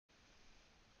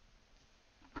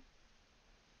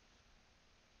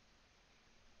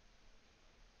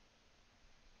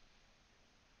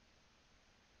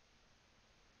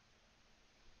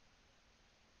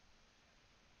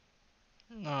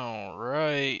All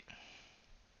right.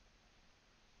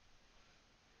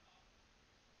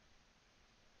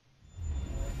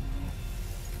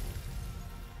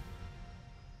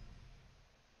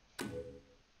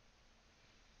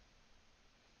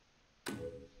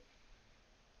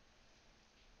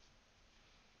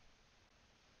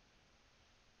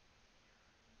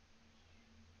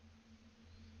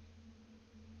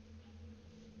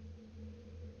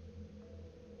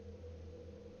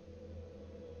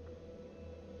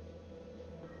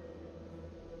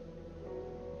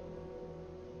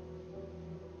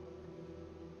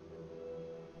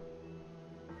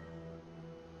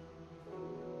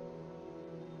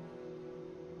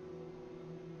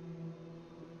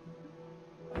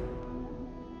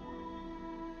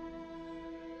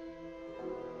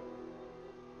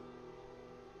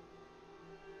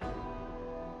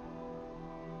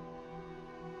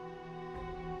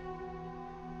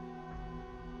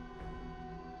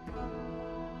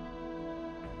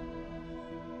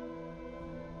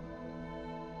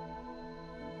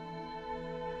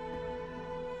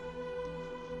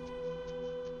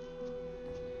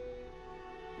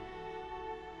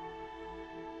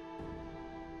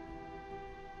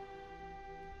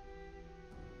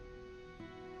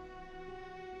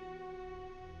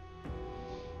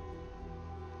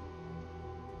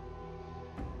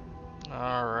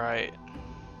 All right.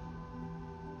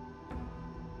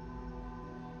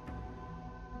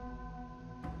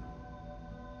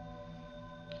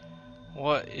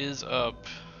 What is up?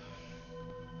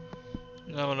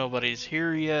 No, nobody's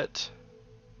here yet,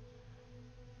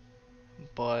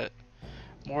 but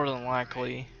more than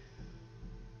likely,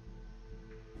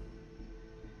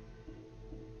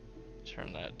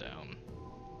 turn that down.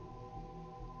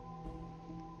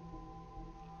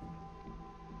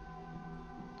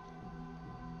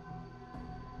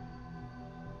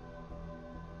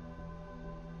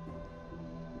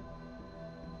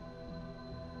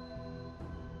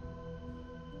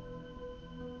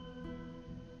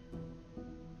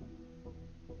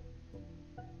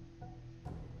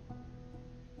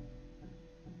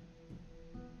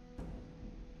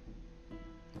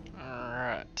 All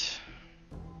right.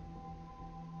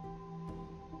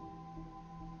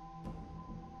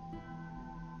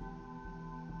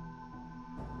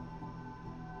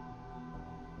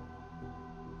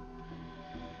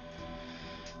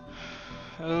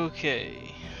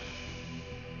 Okay.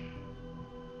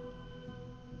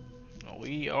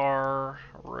 We are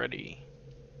ready.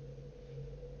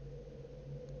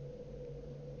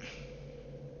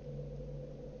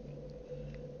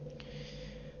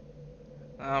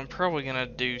 I'm probably gonna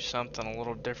do something a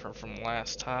little different from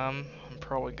last time. I'm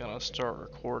probably gonna start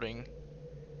recording.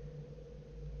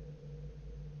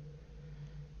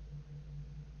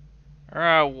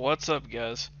 Alright, what's up,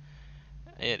 guys?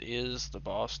 It is the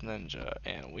Boss Ninja,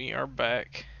 and we are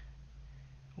back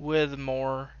with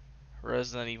more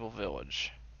Resident Evil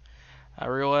Village. I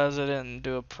realize I didn't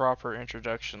do a proper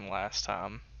introduction last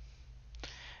time,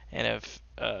 and if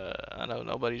I know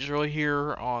nobody's really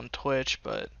here on Twitch,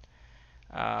 but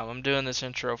I'm doing this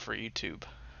intro for YouTube,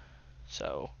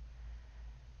 so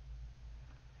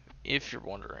if you're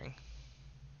wondering.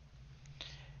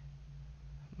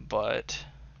 But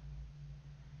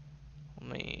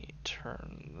let me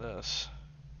turn this.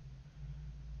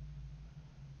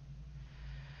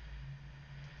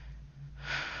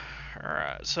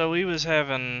 Alright, so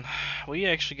we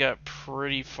actually got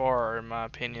pretty far in my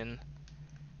opinion.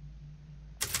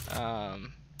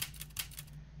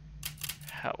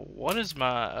 What is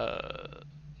my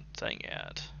thing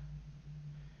at?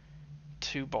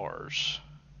 2 bars.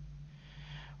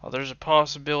 Well, there's a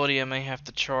possibility I may have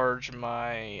to charge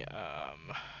my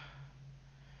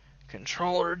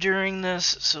controller during this,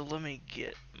 so let me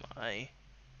get my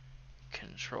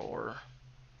controller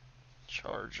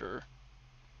charger.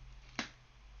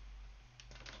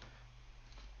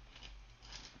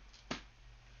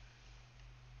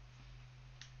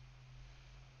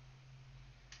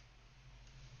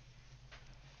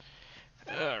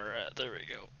 Alright, there we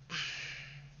go.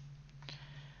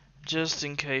 Just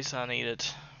in case I need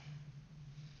it.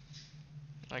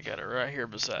 I got it right here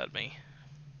beside me.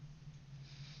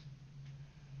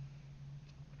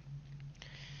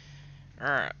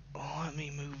 Alright, let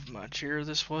me move my chair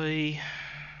this way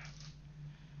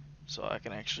so I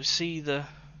can actually see the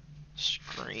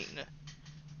screen.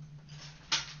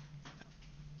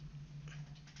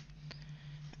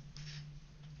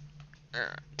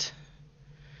 Alright.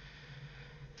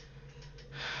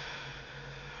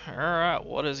 Alright,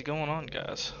 what is going on,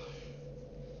 guys?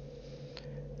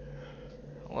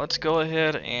 Let's go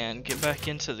ahead and get back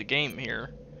into the game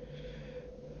here.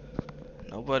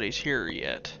 Nobody's here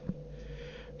yet.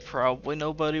 Probably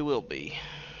nobody will be.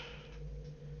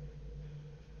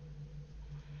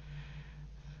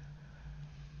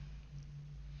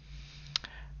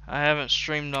 I haven't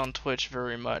streamed on Twitch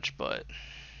very much, but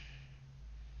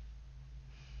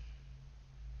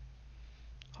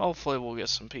hopefully we'll get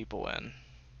some people in.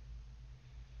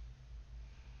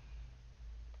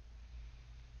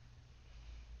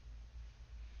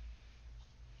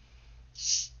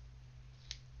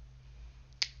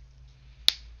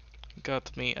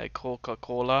 Got me a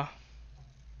Coca-Cola.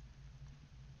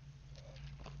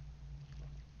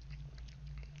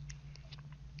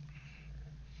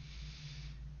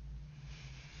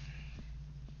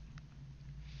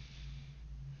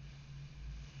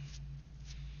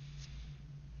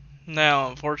 Now,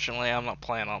 unfortunately, I'm not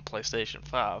playing on PlayStation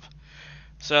 5,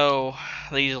 so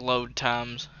these load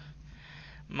times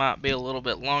might be a little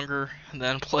bit longer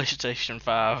than PlayStation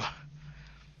 5.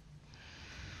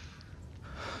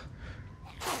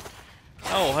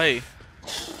 Oh, hey.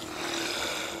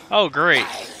 Oh, great.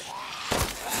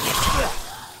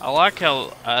 I like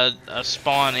how I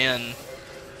spawn in,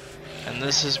 and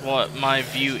this is what my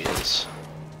view is.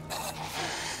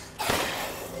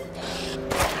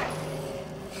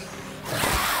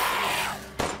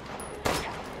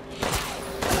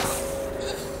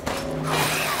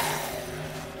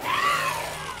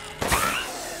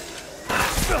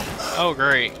 Oh,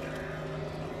 great.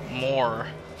 More.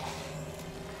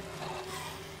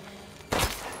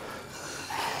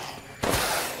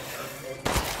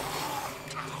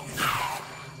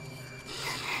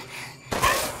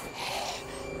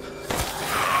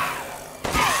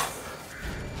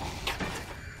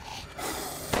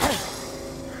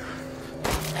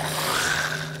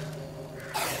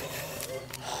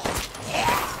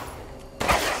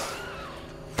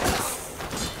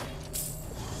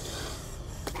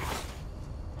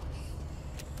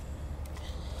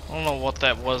 I don't know what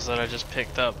that was that I just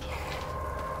picked up.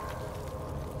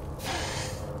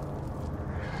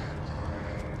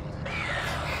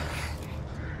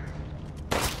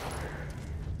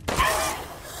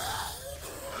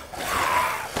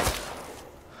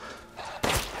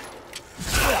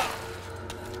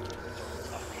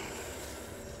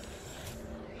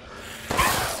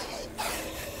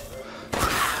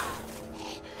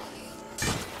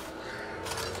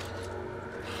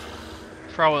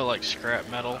 Probably like scrap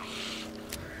metal.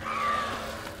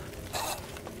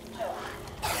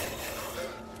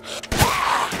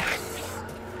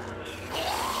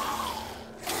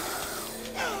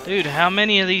 Dude, how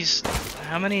many of these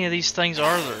things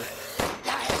are there?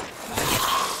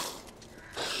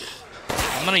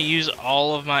 I'm gonna use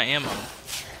all of my ammo.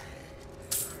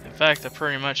 In fact, I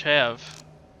pretty much have.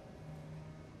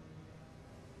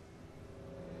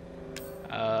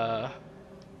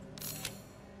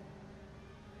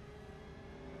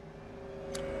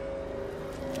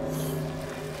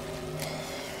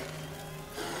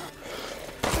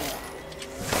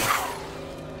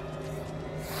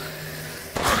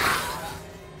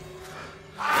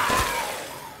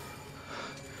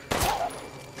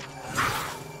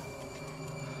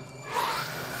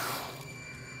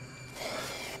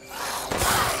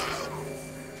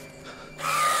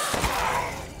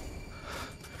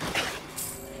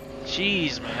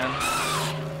 Jeez,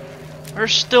 man.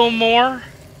 There's still more?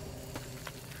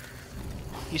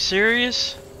 You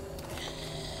serious?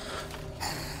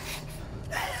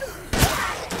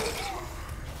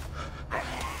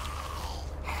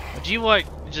 Would you, like,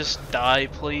 just die,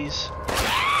 please?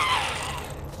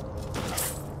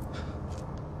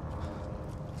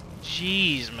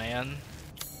 Jeez, man.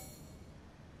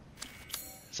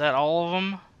 Is that all of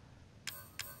them?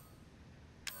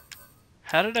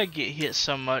 How did I get hit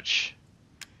so much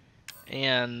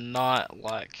and not,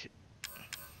 like...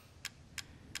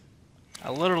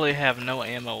 I literally have no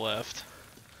ammo left.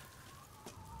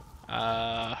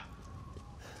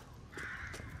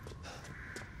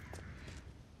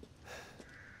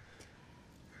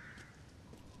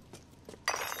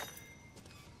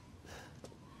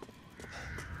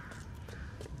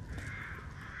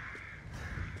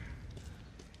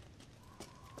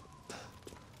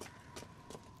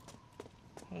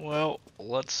 Well,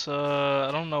 let's, I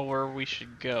don't know where we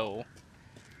should go.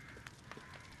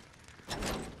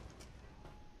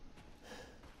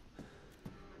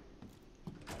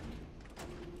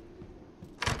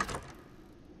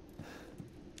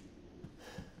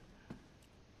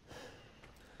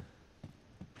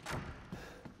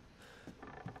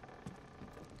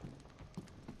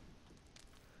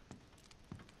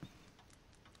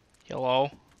 Hello?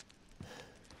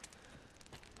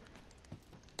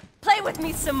 Play with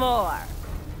me some more.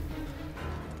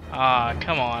 Ah,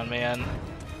 come on, man.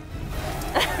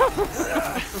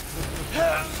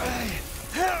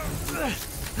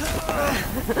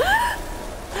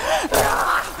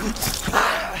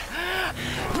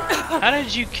 How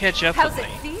did you catch up How's with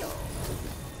it me? feel?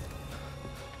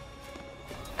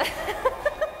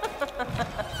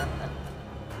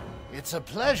 It's a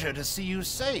pleasure to see you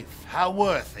safe. How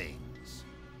were things?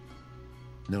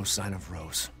 No sign of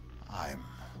Rose. I'm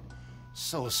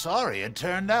so sorry it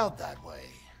turned out that way.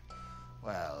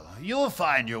 Well, you'll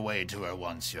find your way to her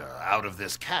once you're out of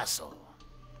this castle.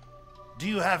 Do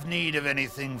you have need of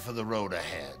anything for the road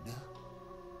ahead?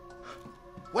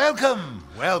 Welcome,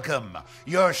 welcome.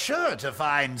 You're sure to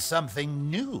find something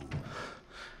new.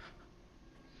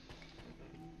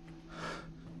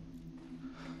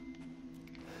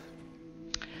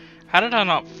 How did I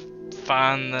not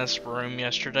find this room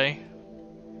yesterday?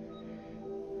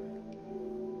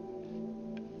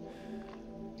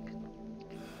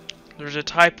 There's a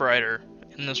typewriter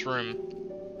in this room.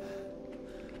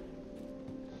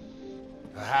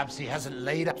 Perhaps he hasn't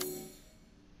laid up.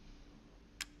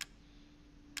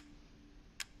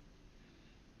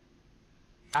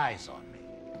 Eyes on me.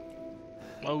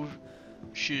 Oh,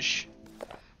 shush.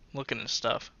 Looking at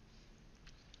stuff.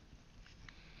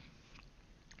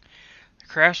 The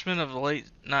craftsman of the late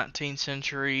 19th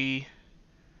century,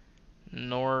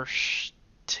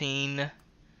 Norstein,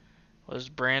 was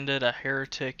branded a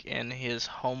heretic in his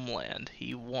homeland.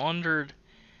 He wandered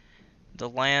the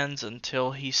lands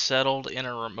until he settled in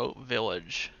a remote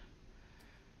village.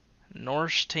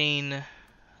 Norstein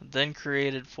then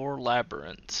created 4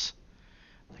 labyrinths: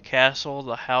 the castle,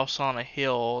 the house on a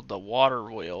hill, the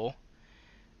water wheel,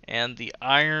 and the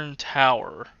iron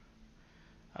tower.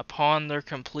 Upon their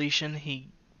completion, he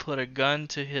put a gun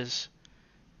to his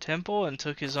temple and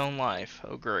took his own life.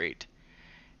 Oh great.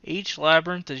 Each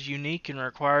labyrinth is unique and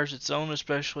requires its own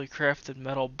especially crafted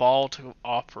metal ball to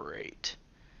operate.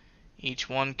 Each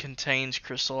one contains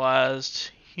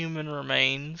crystallized human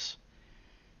remains,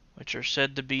 which are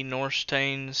said to be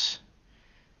Norstein's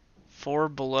 4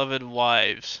 beloved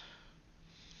wives.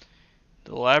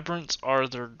 The labyrinths are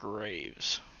their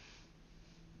graves.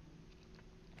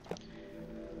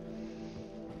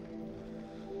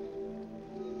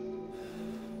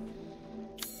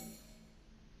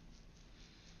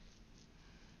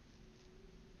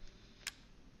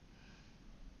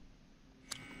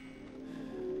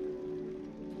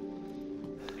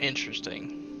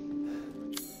 Interesting.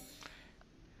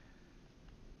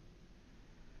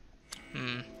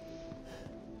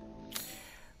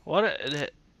 What?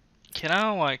 Can I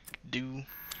like do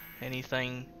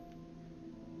anything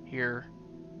here?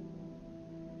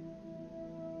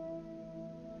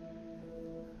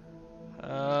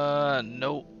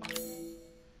 Nope.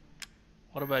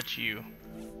 What about you?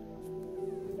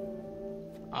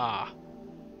 Ah.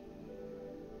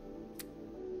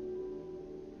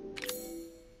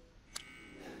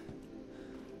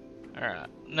 Alright,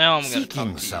 now I'm gonna talk Seeking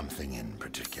to you. something in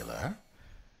particular?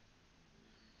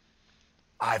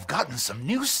 I've gotten some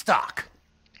new stock.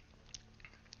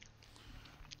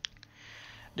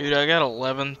 Dude, I got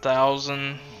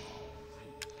 11,000.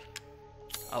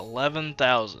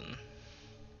 11,000.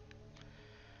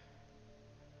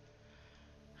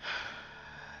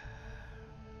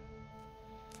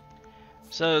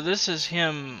 So this is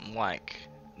him, like,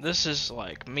 this is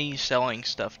like me selling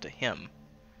stuff to him.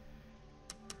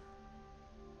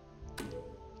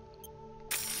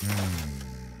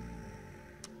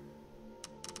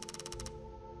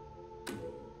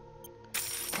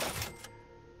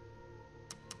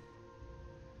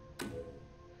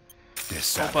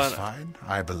 Dissatisfied?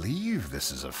 I believe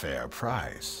this is a fair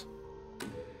price.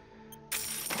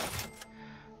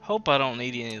 Hope I don't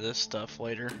need any of this stuff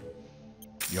later.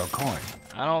 Your coin.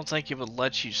 I don't think it would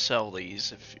let you sell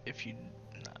these if you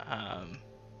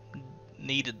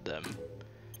needed them.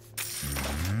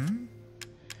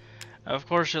 Of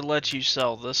course it lets you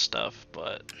sell this stuff,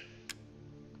 but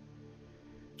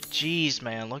jeez,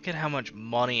 man, look at how much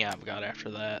money I've got after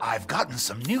that. I've gotten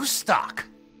some new stock.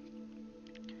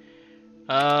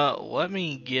 Let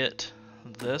me get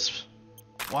this.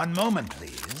 One moment,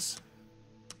 please.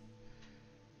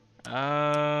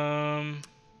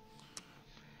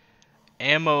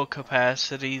 Ammo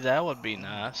capacity, that would be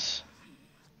nice.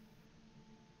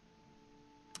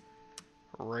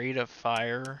 Rate of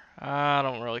fire, I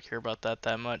don't really care about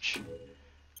that much.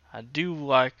 I do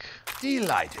like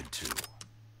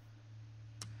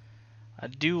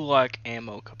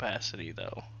ammo capacity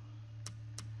though.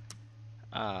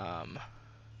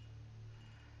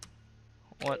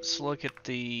 Let's look at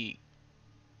the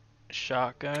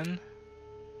shotgun.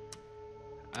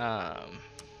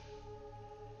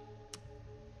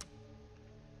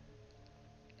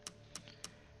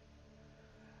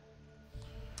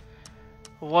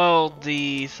 Well,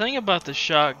 the thing about the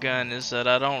shotgun is that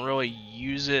I don't really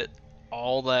use it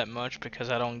all that much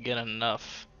because I don't get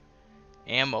enough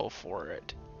ammo for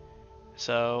it.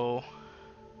 So,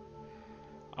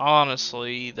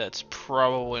 honestly, that's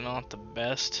probably not the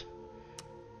best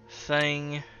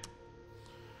thing.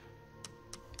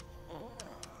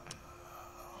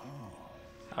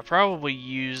 I probably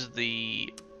use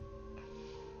the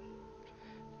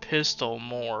pistol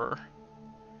more,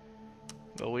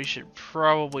 but we should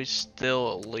probably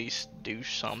still at least do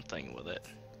something with it.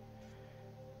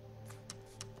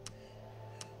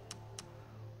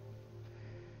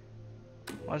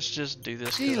 Let's just do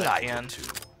this because I can.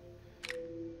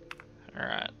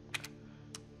 Alright.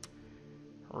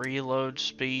 Reload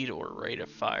speed or rate of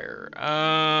fire.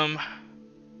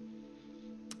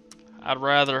 I'd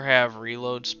rather have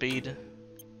reload speed.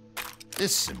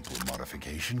 This simple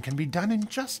modification can be done in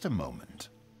just a moment.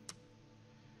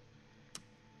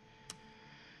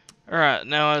 Alright,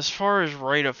 now as far as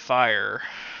rate of fire,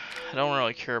 I don't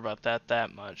really care about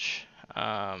that much.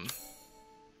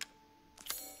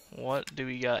 What do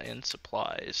we got in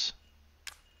supplies?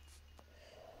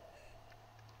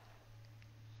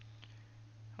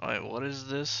 Wait, what is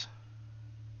this?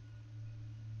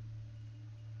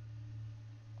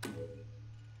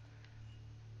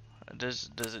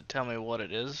 Does it tell me what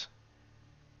it is?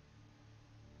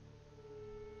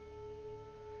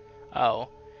 Oh.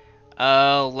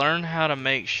 Learn how to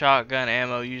make shotgun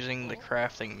ammo using the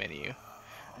crafting menu.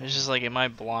 It's just like, am I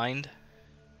blind?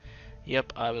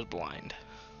 Yep, I was blind.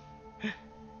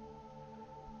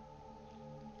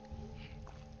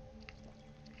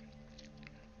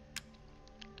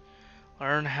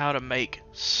 Learn how to make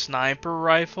sniper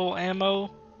rifle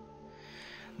ammo.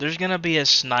 There's gonna be a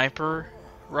sniper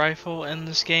rifle in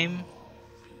this game.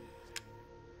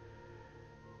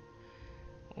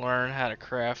 Learn how to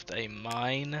craft a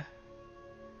mine.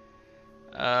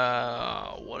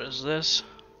 What is this?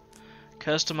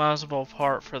 Customizable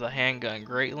part for the handgun.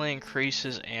 Greatly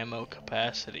increases ammo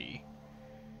capacity.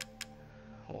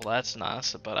 Well, that's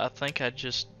nice, but I think I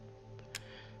just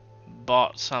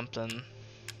bought something.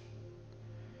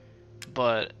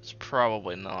 But it's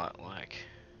probably not, like...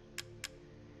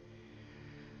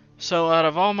 So, out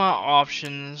of all my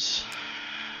options,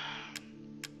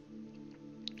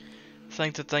 I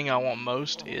think the thing I want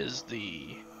most is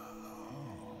the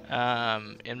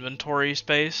inventory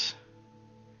space.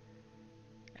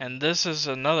 And this is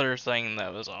another thing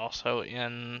that was also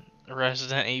in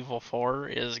Resident Evil 4,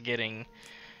 is getting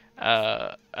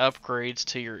upgrades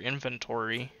to your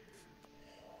inventory.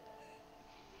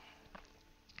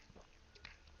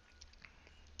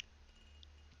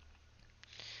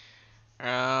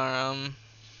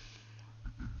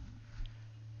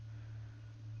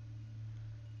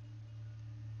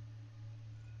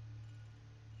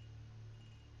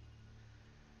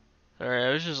 Sorry,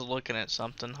 I was just looking at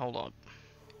something. Hold on.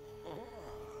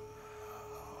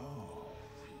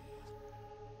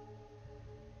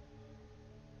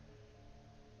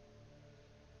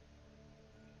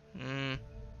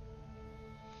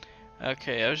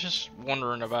 Okay, I was just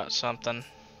wondering about something.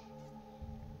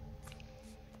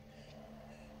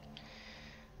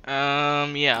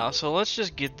 Yeah, so let's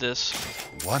just get this.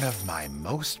 One of my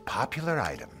most popular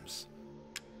items.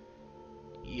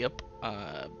 Yep,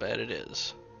 I bet it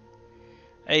is.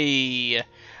 Hey,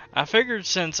 I figured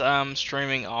since I'm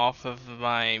streaming off of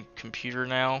my computer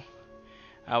now,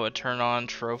 I would turn on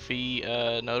trophy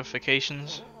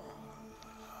notifications.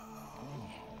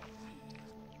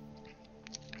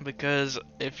 Because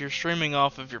if you're streaming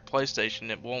off of your PlayStation,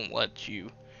 it won't let you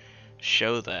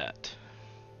show that.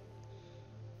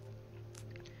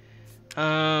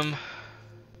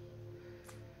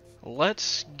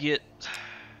 Let's get...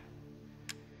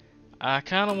 I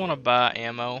kind of want to buy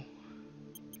ammo.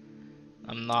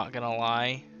 I'm not gonna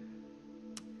lie.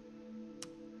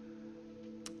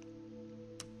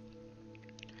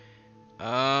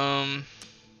 Can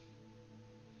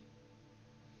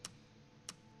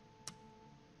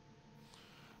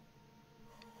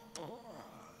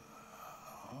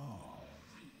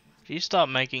you stop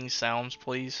making sounds,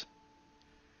 please?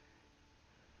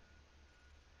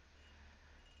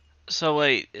 So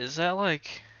wait, is that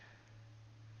like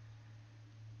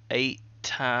 8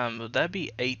 times? Would that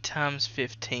be 8 times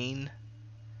 15?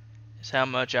 Is how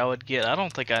much I would get? I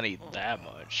don't think I need that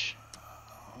much.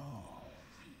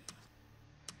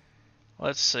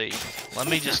 Let's see. Let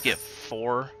me just get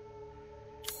 4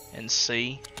 and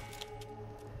see.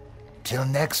 Till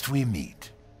next we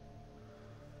meet.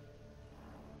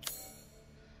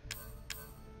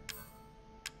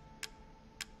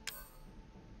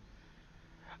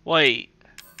 Wait.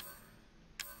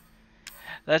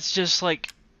 That's just like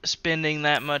spending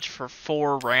that much for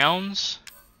 4 rounds?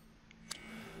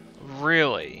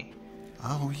 Really?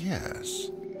 Oh, yes.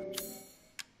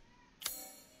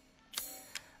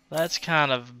 That's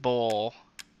kind of bull.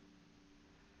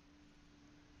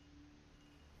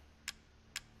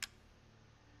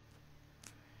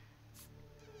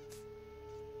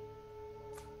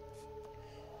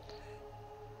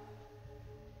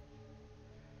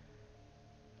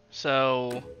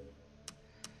 So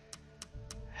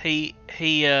he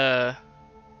alright,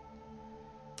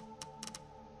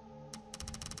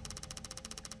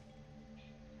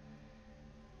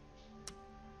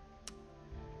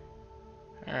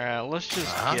 let's just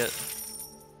Huh? get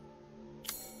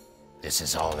This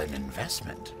is all an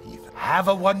investment. Have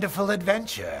a wonderful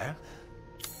adventure.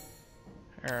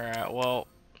 alright, well,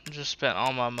 just spent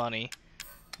all my money,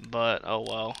 but oh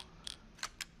well.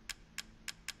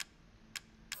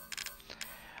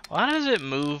 Why does it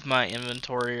move my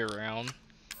inventory around?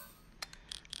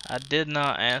 I did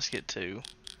not ask it to.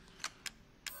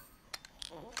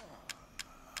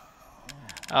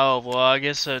 Oh, well, I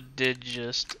guess I did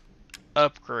just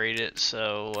upgrade it,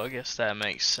 so I guess that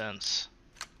makes sense.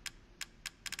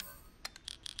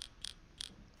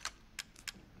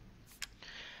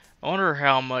 I wonder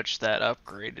how much that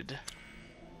upgraded.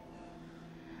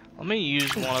 Let me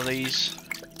use one of these.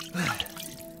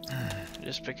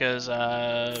 Just because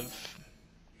I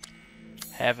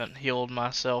haven't healed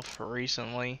myself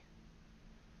recently.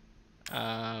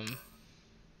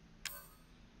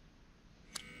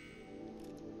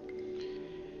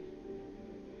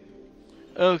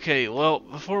 Okay, well,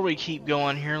 before we keep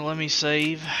going here, let me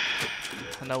save.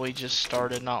 I know we just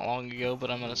started not long ago, but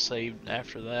I'm going to save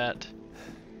after that.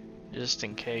 Just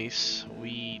in case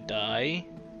we die.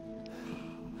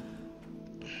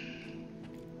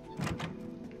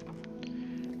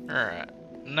 Alright,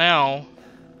 now,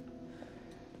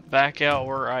 back out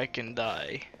where I can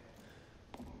die.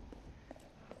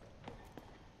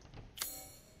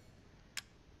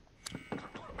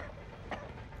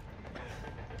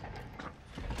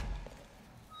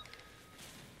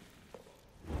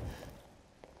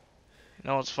 You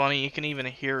know what's funny? You can even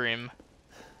hear him.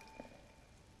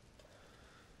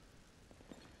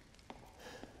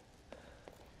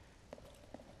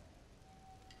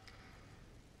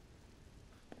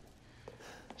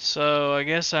 So, I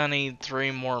guess I need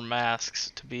 3 more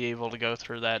masks to be able to go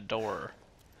through that door.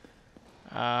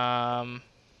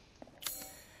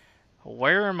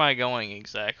 Where am I going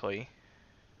exactly?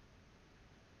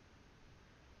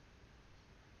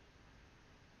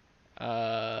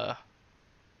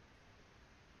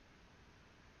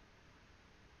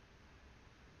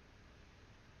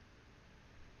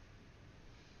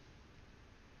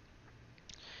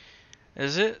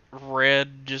 Is it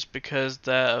red just because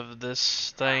of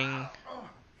this thing?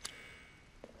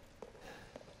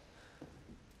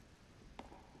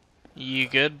 You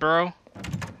good, bro?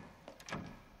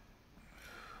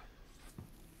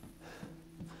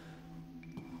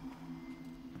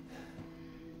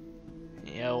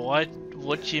 Yeah,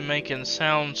 what you making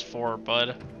sounds for,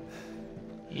 bud?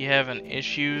 You having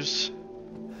issues?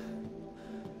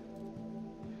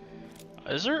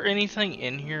 Is there anything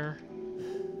in here?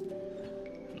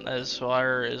 As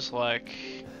far as like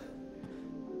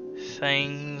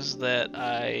things that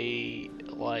I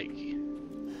like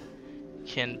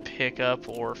can pick up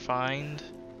or find?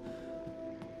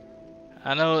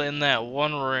 I know in that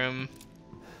one room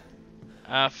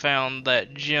I found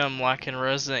that gem like in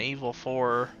Resident Evil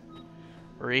 4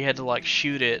 where you had to like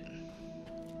shoot it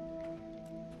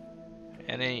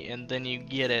and then you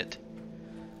get it,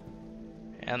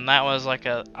 and that was like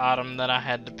a item that I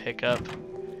had to pick up.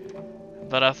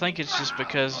 But I think it's just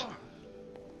because...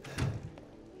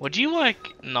 Would you,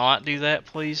 like, not do that,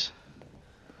 please?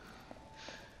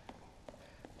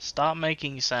 Stop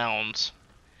making sounds.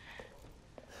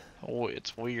 Oh,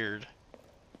 it's weird.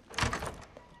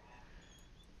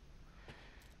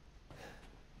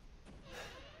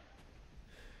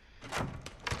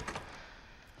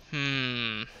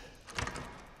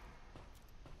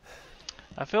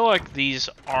 I feel like these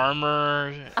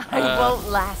armor... I won't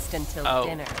last until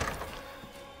dinner.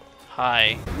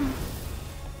 Hi.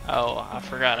 Oh, I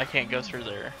forgot I can't go through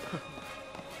there.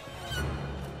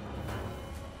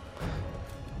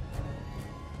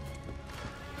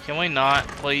 Can we not,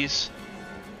 please?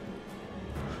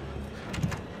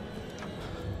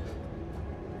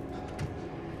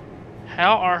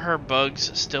 How are her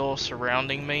bugs still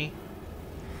surrounding me?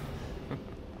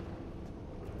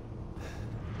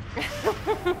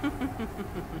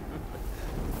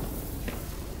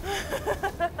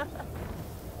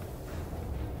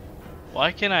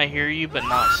 Why can I hear you but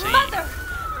not see you?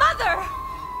 Mother!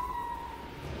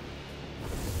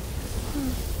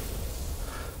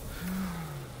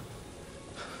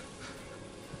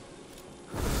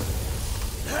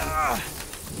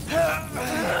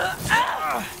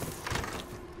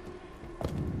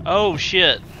 Oh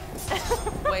shit.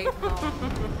 Wait.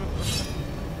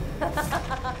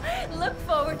 Look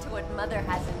forward to what Mother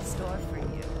has in store for you.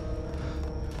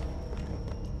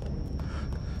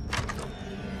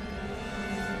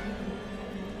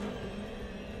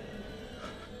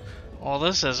 Well,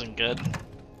 this isn't good.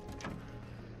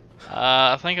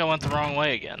 I think I went the wrong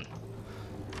way again.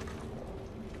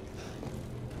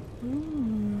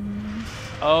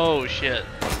 Oh shit.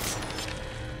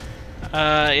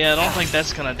 Yeah, I don't think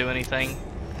that's gonna do anything.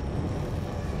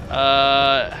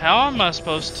 How am I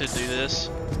supposed to do this?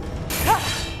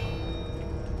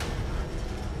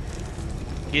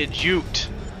 Get juked.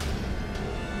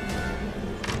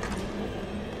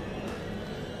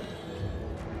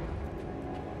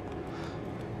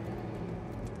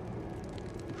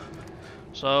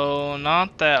 So,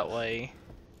 not that way.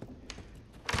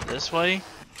 This way?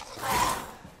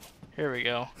 Here we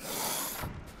go.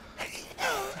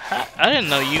 I didn't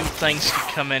know you things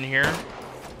could come in here.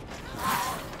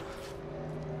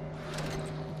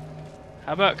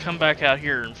 How about come back out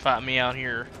here and fight me out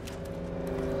here?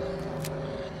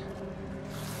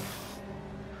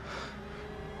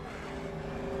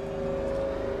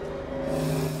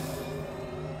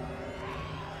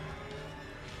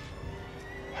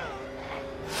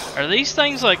 Are these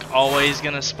things like always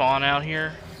gonna spawn out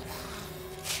here?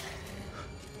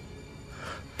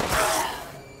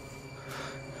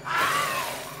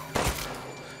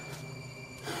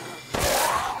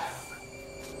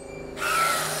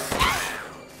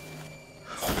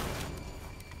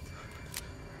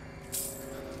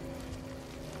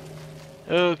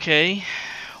 Okay,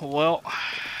 well,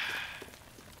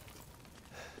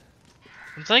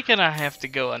 I'm thinking I have to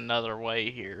go another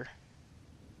way here.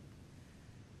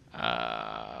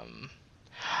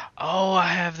 Oh, I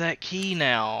have that key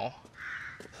now.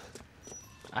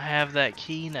 I have that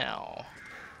key now.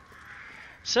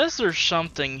 It says there's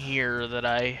something here that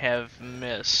I have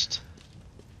missed.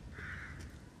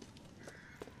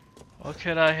 What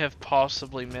could I have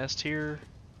possibly missed here?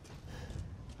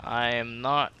 I am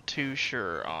not too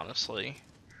sure, honestly.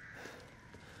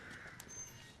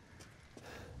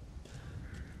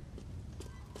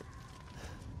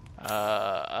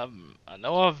 I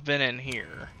know I've been in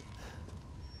here.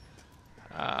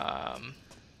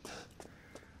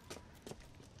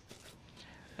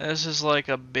 This is like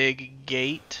a big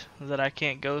gate that I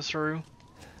can't go through.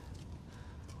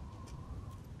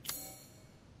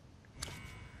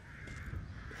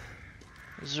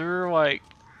 Is there like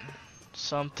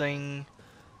something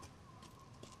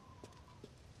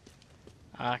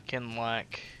I can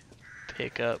like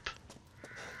pick up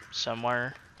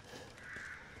somewhere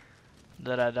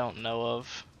that I don't know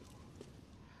of?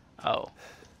 Oh.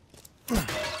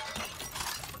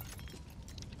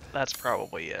 That's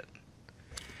probably it.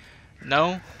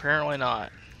 No, apparently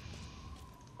not.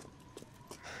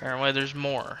 Apparently there's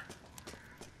more.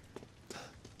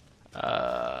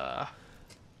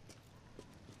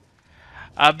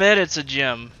 I bet it's a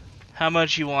gem. How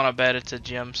much you want to bet it's a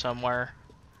gem somewhere?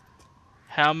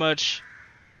 How much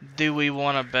do we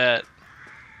want to bet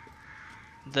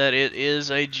that it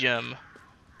is a gem?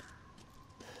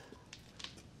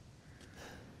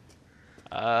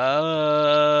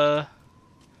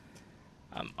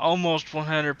 I'm almost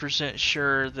 100%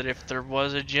 sure that if there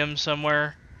was a gem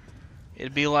somewhere,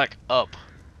 it'd be like up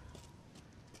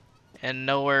and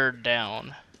nowhere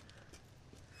down.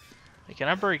 Hey, can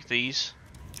I break these?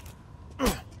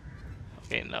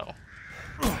 Okay, no.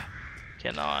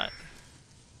 Cannot.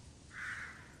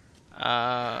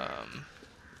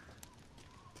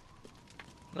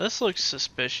 This looks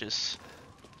suspicious.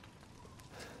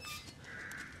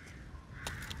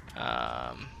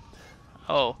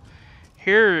 Oh,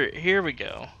 here we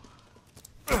go.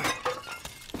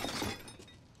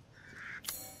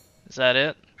 Is that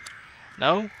it?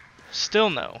 No? Still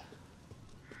no.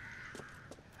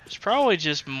 There's probably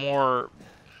just more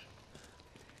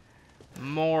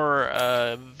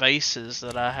vases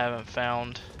that I haven't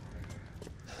found.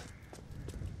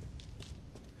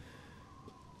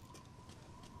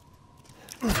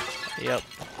 Yep.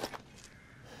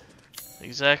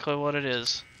 Exactly what it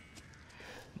is.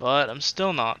 But I'm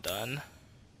still not done.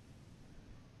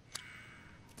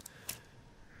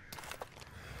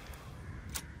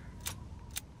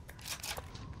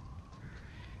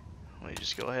 Let me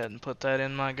just go ahead and put that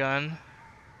in my gun.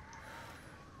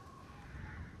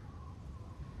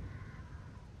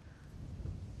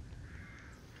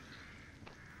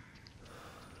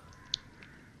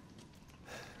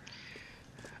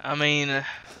 I mean,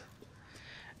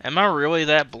 am I really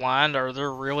that blind? Are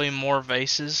there really more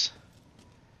vases?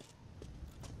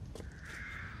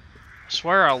 I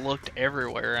swear I looked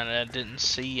everywhere and I didn't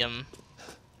see them.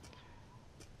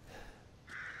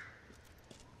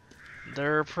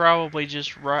 They're probably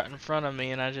just right in front of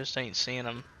me and I just ain't seeing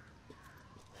them.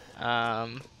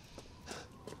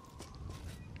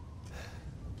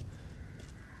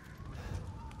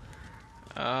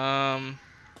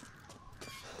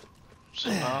 So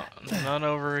none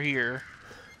over here.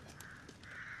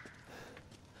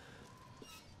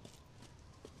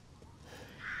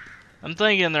 I'm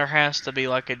thinking there has to be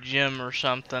like a gym or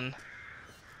something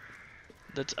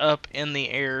that's up in the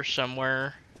air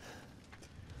somewhere.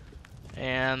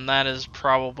 And that is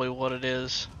probably what it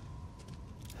is.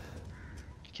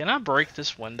 Can I break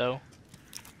this window?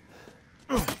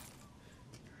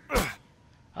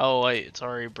 Oh wait, it's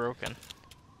already broken.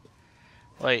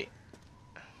 Wait.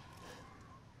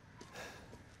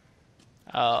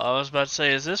 I was about to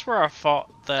say, is this where I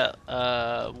fought that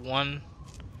one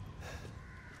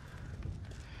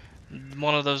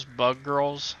of those bug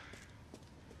girls?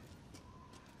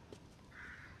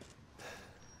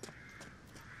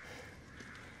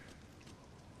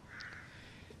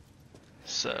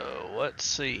 So let's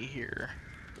see here.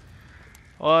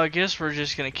 Well, I guess we're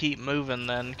just gonna keep moving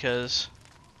then, cause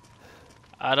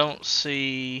I don't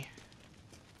see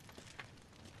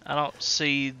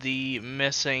the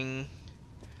missing.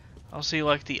 I don't see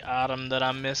like the item that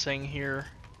I'm missing here.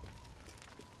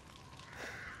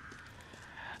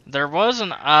 There was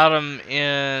an item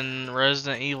in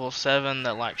Resident Evil 7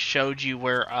 that like showed you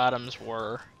where items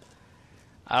were.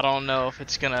 I don't know if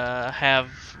it's gonna have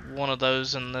one of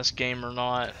those in this game or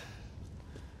not.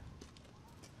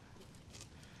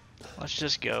 Let's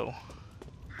just go.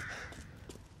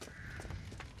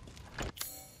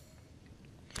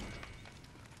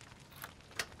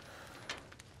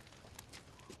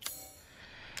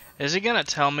 Is it gonna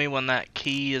tell me when that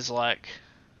key is like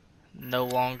no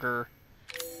longer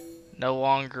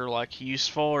like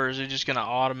useful, or is it just gonna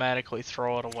automatically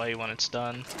throw it away when it's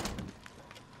done?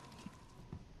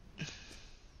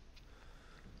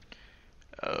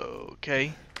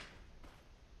 Okay.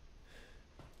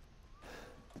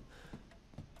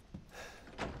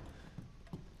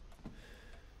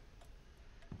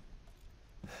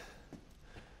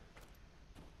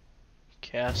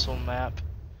 Castle map.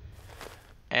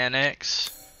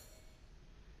 Annex.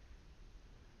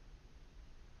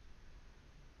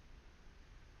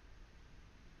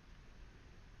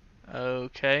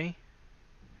 Okay.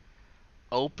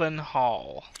 Open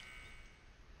hall.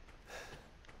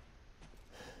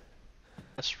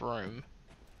 This room.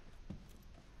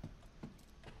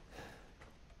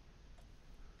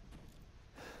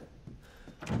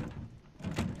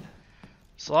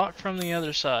 It's locked from the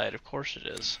other side, of course it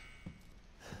is.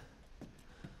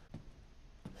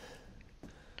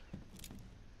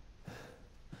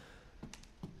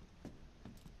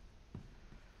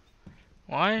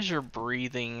 Why is your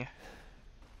breathing...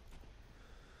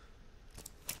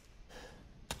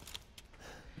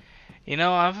 You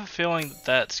know, I have a feeling that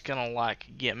that's gonna like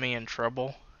get me in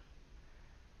trouble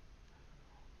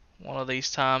one of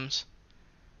these times.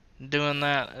 Doing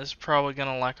that is probably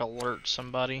gonna like alert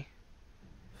somebody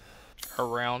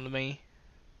around me.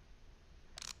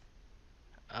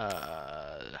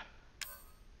 I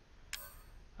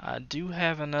do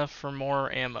have enough for more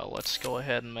ammo. Let's go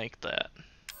ahead and make that.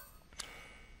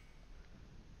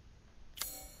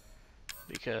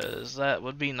 Because that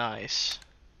would be nice.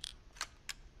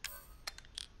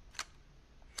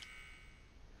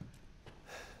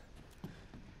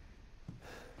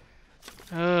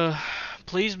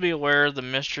 Please be aware the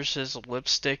mistress's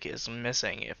lipstick is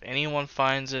missing. If anyone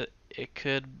finds it, if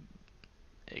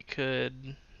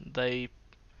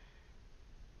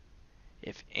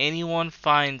anyone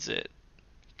finds it,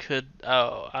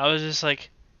 oh, I was just like,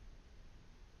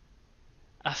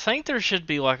 I think there should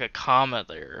be like a comma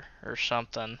there or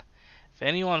something. If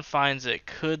anyone finds it,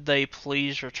 could they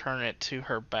please return it to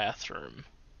her bathroom?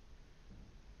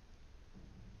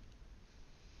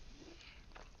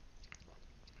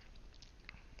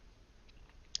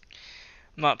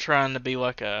 I'm not trying to be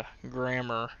like a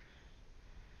grammar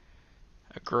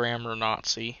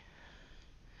Nazi.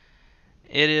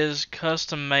 It is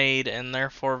custom made and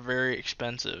therefore very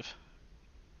expensive.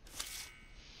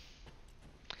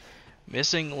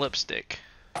 Missing lipstick.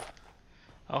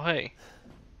 Oh hey.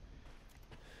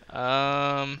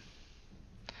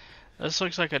 This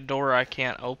looks like a door I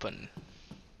can't open.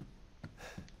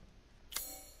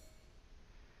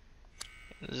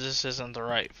 This isn't the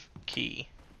right key.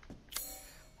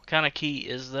 What kind of key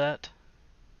is that?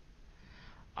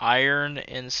 Iron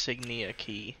insignia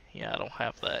key. Yeah, I don't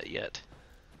have that yet.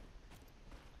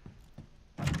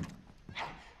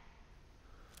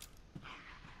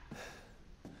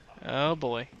 Oh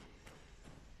boy.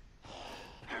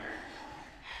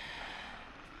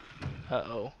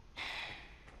 Uh-oh.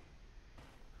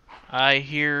 I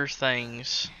hear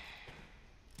things.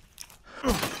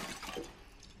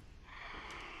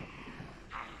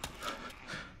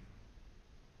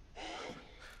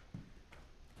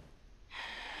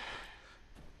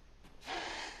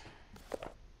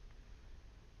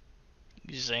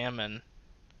 Examine.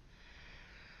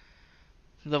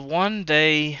 The 1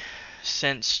 day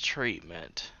since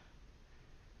treatment.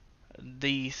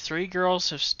 The 3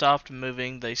 girls have stopped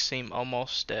moving. They seem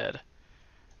almost dead.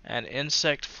 An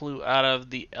insect flew out of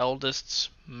the eldest's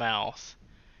mouth.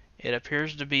 It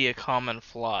appears to be a common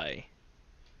fly.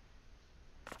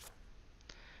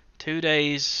 2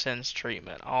 days since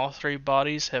treatment. All 3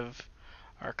 bodies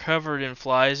are covered in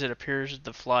flies. It appears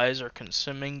the flies are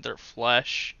consuming their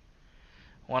flesh.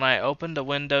 When I opened a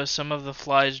window, some of the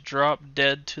flies dropped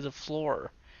dead to the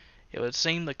floor. It would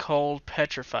seem the cold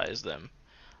petrifies them.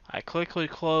 I quickly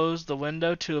closed the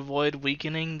window to avoid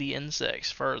weakening the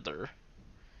insects further.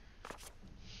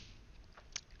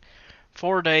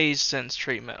 4 days since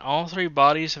treatment. All 3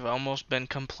 bodies have almost been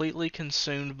completely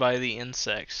consumed by the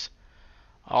insects.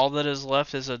 All that is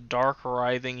left is a dark,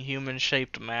 writhing,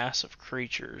 human-shaped mass of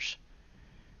creatures.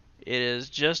 It is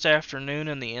just afternoon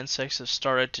and the insects have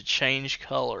started to change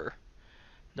color.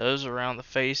 Those around the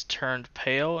face turned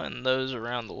pale and those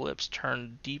around the lips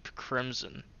turned deep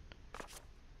crimson.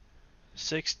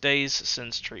 6 days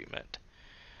since treatment.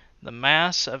 The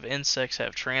mass of insects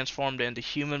have transformed into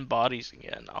human bodies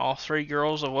again. All 3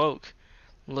 girls awoke,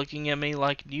 looking at me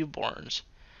like newborns.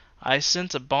 I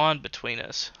sense a bond between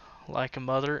us, like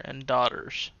mother and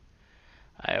daughters.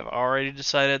 I have already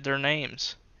decided their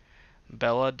names.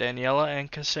 Bella, Daniela,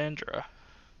 and Cassandra.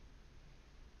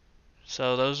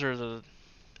 So those are the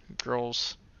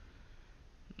girls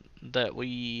that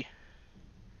we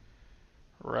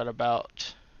read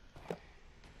about,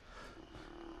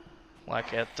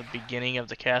 like at the beginning of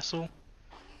the castle.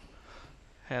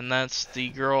 And that's the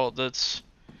girls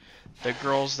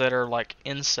that are like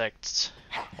insects,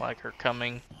 like are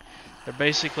coming. They're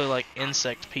basically like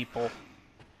insect people.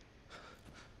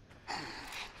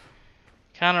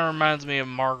 Kind of reminds me of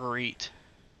Marguerite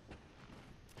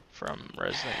from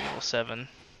Resident Evil 7.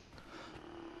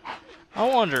 I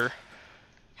wonder.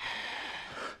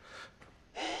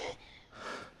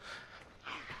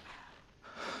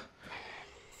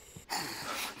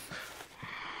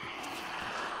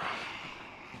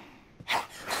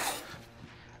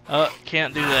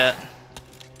 Can't do that.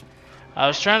 I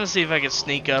was trying to see if I could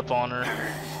sneak up on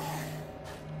her.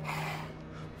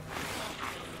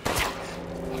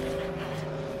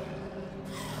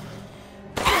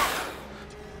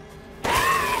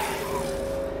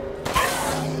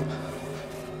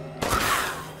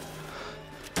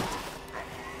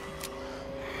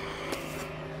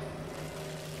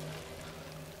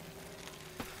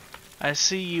 I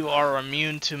see you are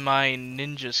immune to my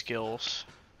ninja skills.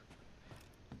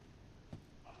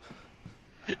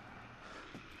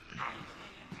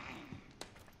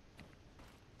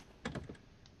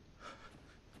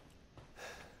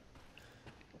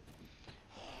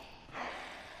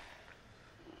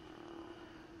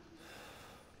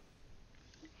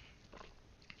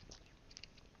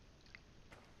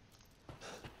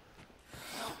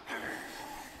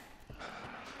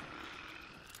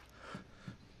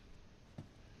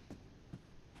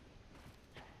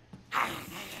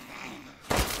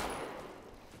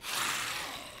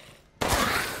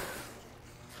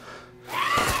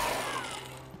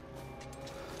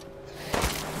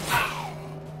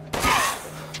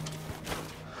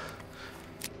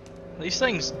 These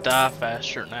things die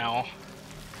faster now.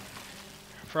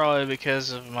 Probably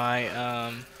because of my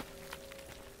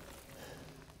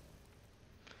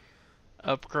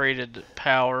upgraded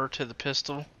power to the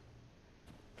pistol.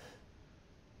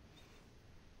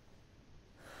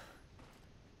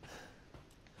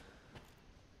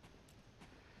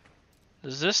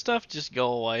 Does this stuff just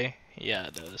go away? Yeah,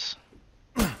 it does.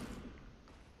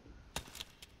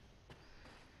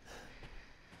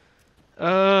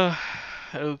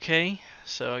 Okay,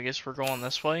 so I guess we're going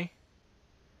this way.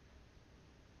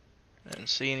 I didn't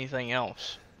see anything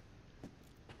else.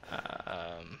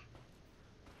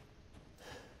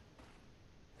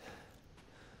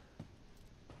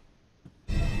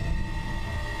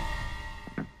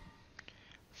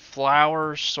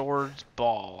 Flower, swords,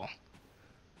 ball.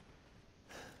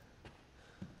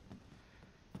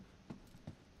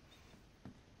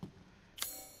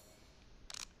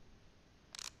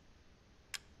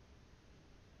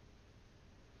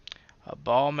 A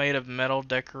ball made of metal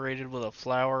decorated with a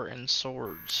flower and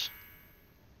swords.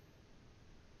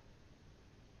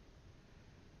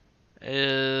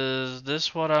 Is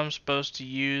this what I'm supposed to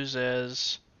use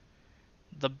as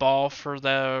the ball for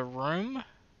the room?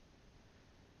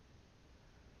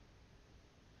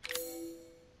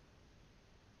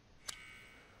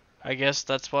 I guess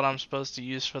that's what I'm supposed to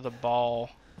use for the ball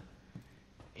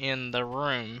in the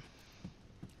room.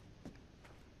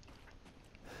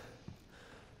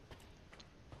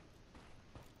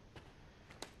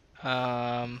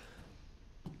 Am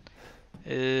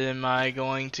I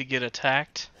going to get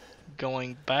attacked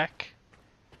going back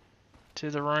to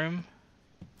the room?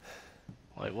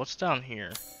 Wait, what's down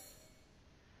here?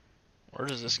 Where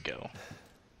does this go?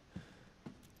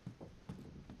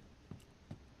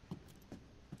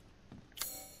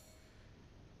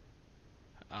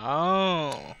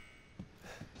 Oh,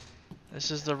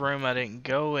 this is the room I didn't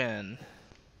go in.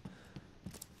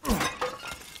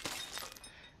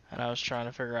 And I was trying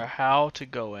to figure out how to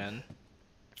go in.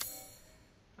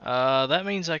 That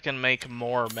means I can make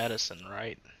more medicine,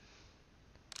 right?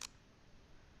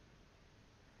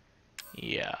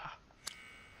 Yeah.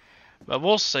 But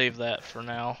we'll save that for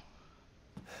now.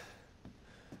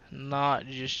 Not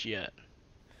just yet.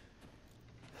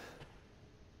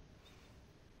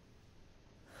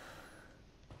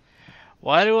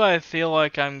 Why do I feel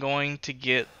like I'm going to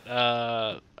get,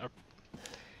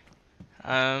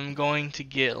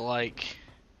 like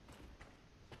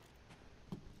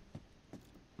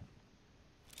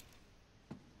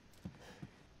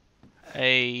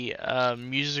a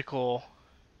musical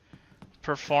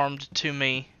performed to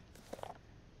me?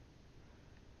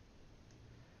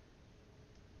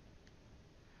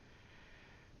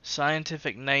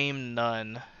 Scientific name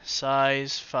none.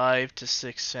 Size 5 to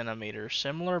 6 centimeters.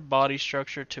 Similar body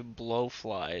structure to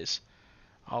blowflies,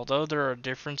 although there are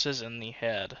differences in the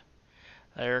head.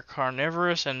 They are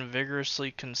carnivorous and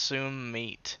vigorously consume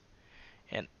meat.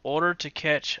 In order to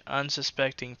catch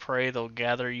unsuspecting prey, they'll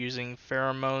gather using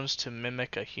pheromones to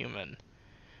mimic a human.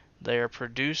 They are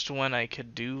produced when a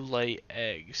cadou lay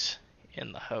eggs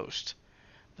in the host,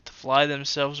 but the fly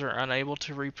themselves are unable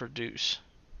to reproduce.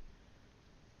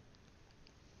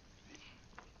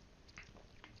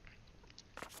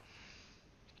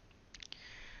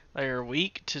 They are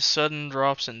weak to sudden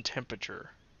drops in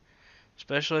temperature,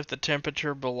 especially if the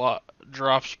temperature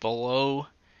drops below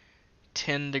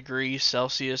 10 degrees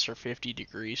Celsius or 50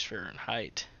 degrees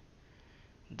Fahrenheit.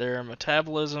 Their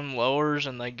metabolism lowers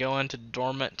and they go into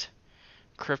dormant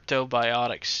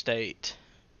cryptobiotic state,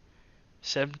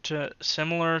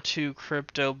 similar to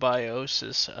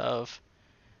cryptobiosis of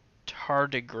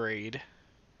tardigrade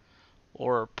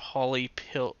or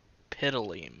polypidilum.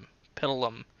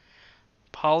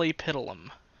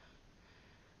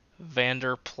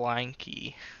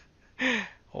 Vanderplanky.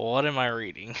 What am I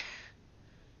reading?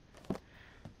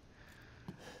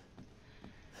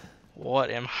 What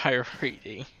am I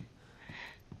reading?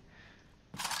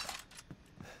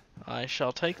 I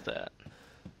shall take that.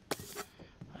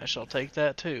 I shall take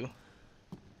that too.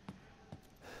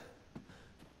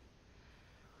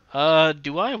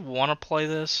 Do I want to play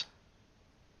this?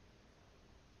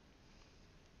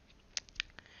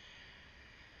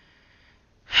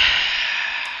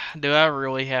 Do I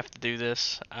really have to do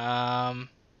this? I've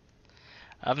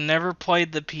never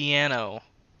played the piano.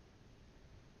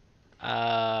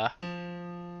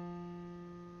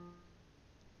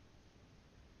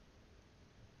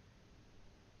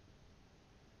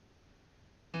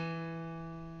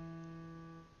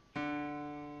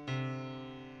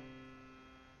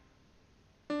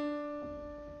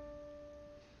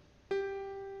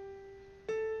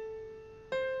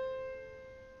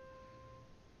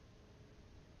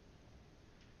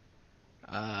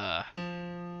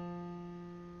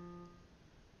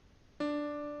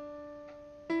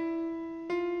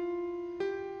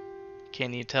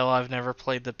 Can you tell I've never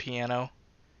played the piano?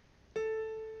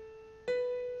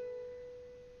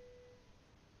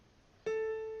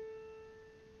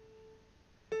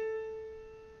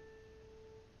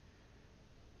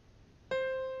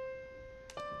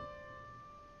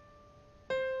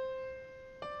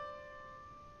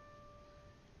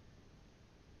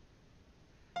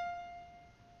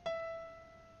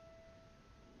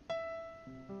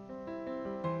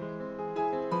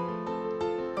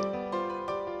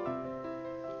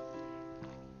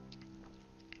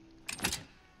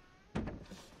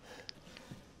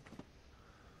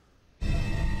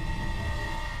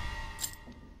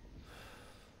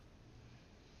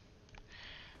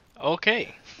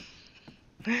 Okay.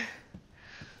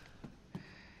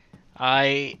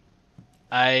 I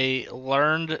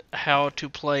learned how to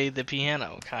play the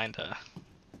piano, kinda.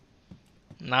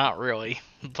 Not really,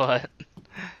 but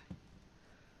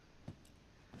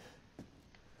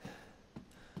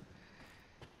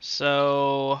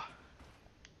so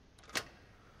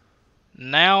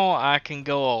now I can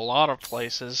go a lot of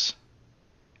places,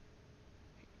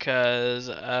 because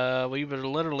we were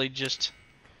literally just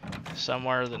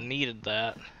somewhere that needed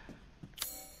that.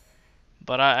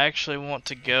 But I actually want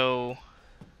to go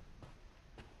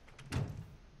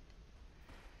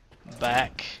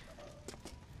back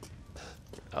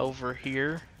over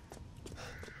here.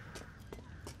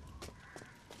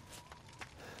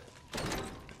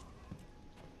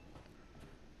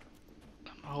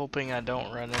 I'm hoping I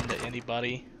don't run into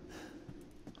anybody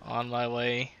on my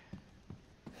way.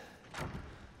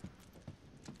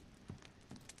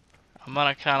 I'm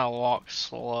gonna kind of walk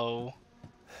slow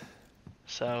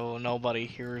so nobody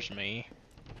hears me.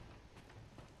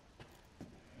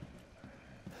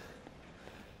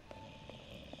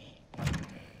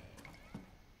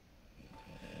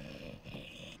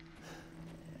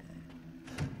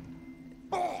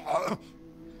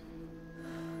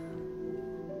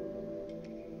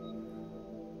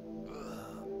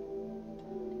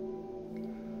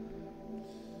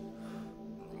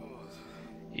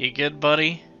 You good,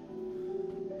 buddy?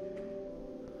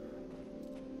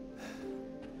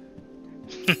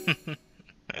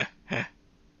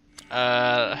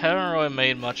 Haven't really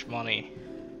made much money.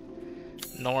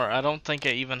 Nor, I don't think I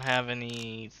even have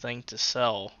anything to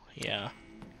sell. Yeah.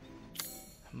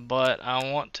 But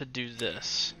I want to do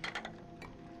this.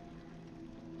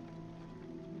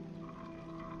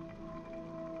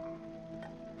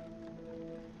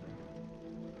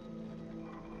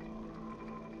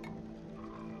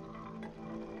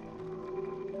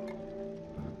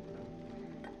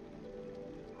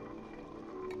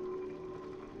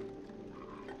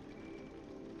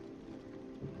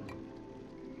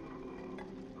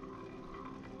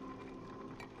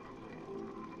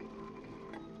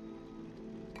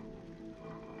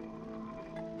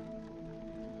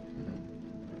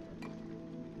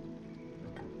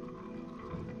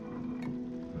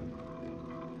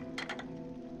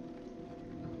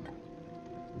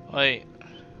 Wait.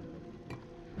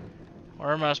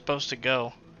 Where am I supposed to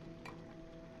go?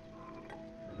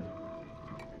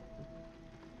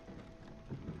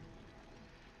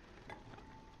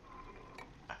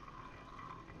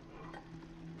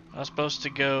 I was supposed to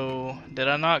go... Did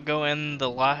I not go in the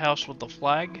lighthouse with the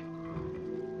flag?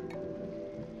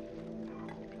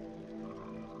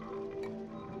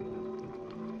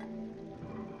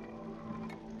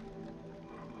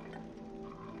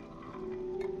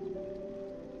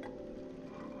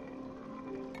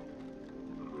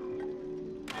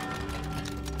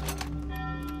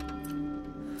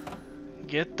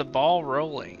 Get the ball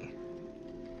rolling.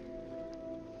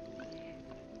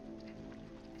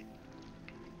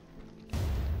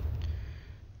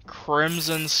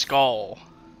 Crimson Skull.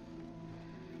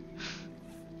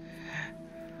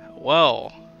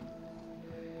 Well.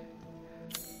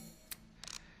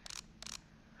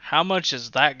 How much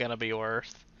is that gonna be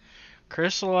worth?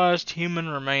 Crystallized human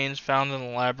remains found in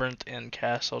the labyrinth in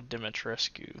Castle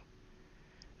Dimitrescu.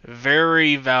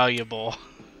 Very valuable.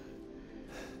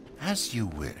 As you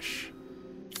wish.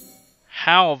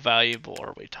 How valuable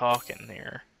are we talking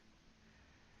here?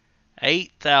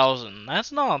 8,000.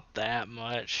 That's not that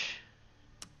much.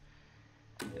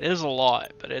 It is a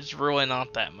lot, but it's really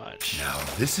not that much. Now,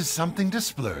 this is something to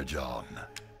splurge on.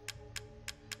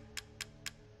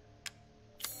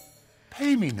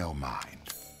 Pay me no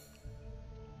mind.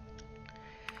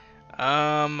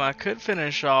 I could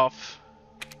finish off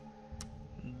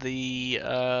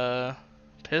the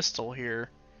pistol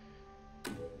here.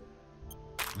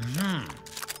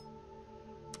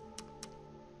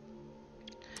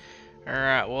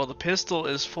 Alright, well the pistol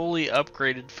is fully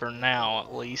upgraded for now,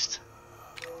 at least.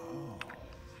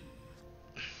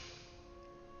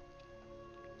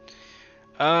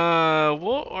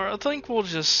 I think we'll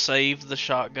just save the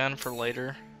shotgun for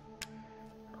later.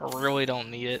 I really don't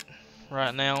need it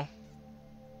right now.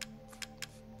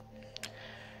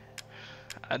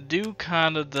 I do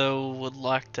kinda though would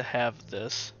like to have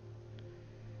this.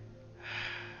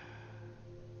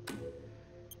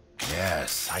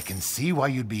 Yes, I can see why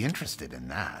you'd be interested in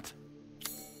that.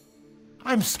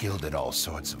 I'm skilled at all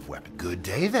sorts of weapons. Good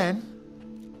day then.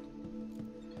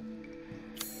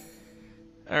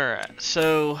 Alright,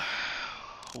 so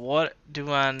what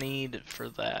do I need for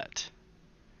that?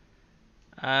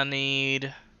 I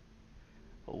need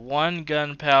 1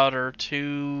 gunpowder,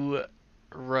 2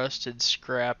 rusted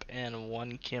scrap, and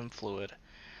 1 chem fluid.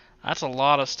 That's a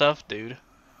lot of stuff, dude.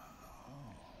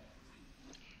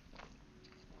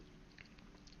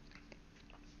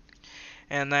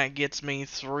 And that gets me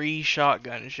 3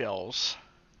 shotgun shells,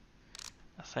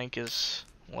 I think is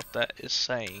what that is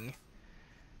saying.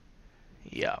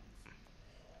 Yeah.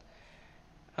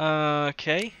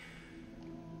 Okay.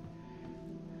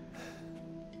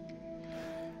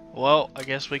 Well, I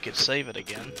guess we could save it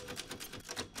again.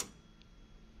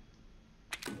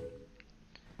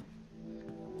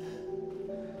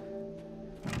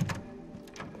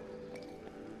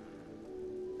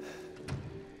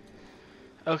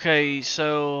 Okay,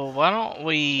 so why don't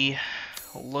we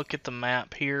look at the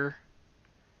map here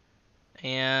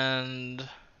and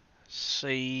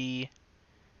see.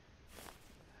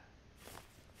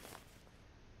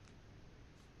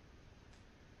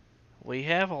 We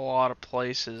have a lot of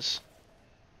places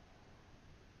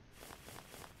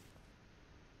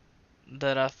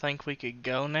that I think we could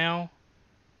go now.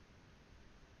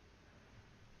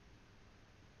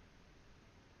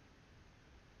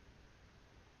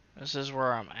 This is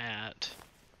where I'm at.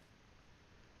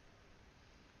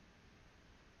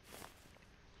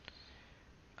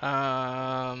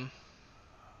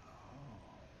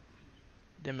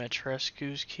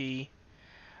 Dimitrescu's key.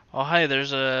 Oh, hey,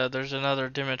 there's another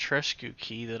Dimitrescu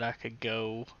key that I could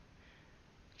go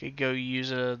use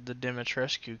the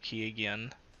Dimitrescu key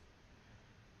again.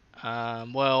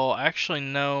 Well, actually,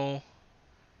 no.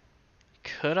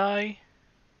 Could I? It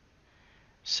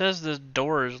says the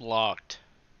door is locked.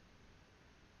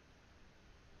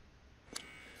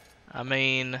 I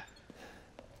mean,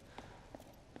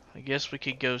 I guess we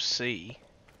could go see.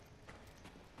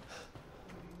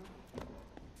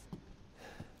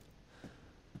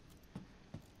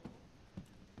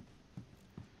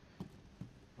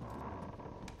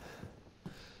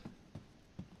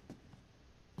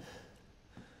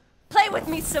 Play with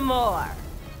me some more.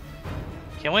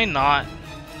 Can we not?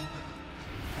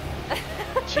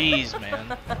 Jeez,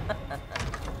 man.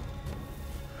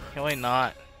 Can we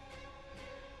not?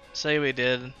 Say we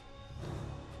did.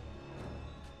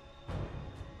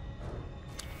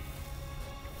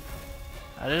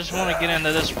 I just want to get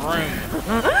into this room.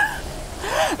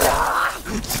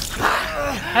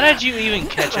 How did you even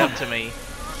catch up to me?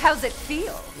 How's it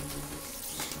feel?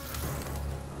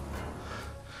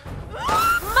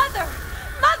 Mother!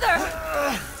 Mother!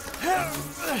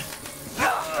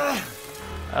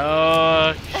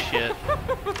 Oh, shit.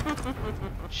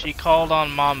 She called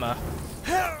on Mama.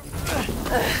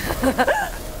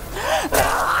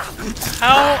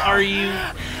 How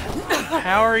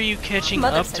are you catching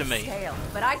Mother up said to me? stale,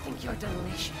 but I think you're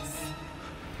delicious.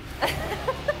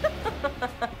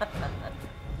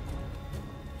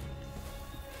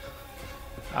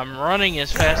 I'm running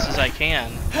as fast as I can.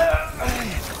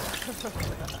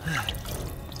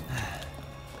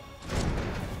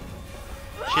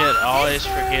 Shit, I always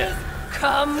forget.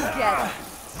 Come get it.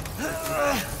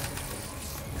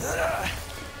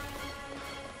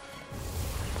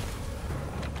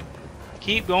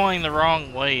 Keep going the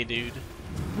wrong way, dude.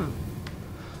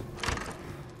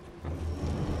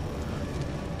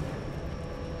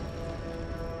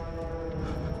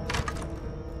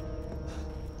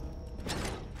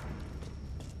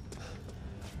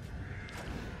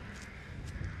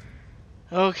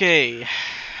 Okay,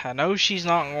 I know she's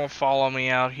not gonna follow me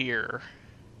out here.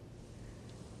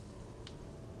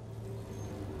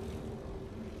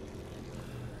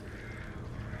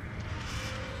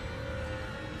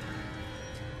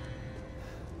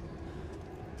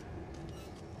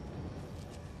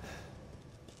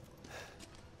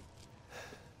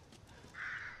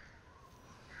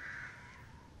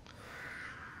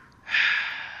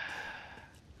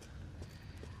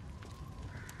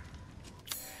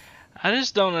 I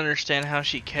just don't understand how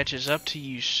she catches up to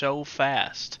you so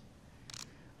fast.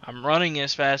 I'm running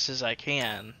as fast as I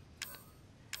can.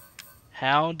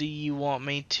 How do you want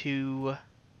me to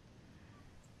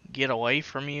get away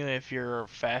from you if you're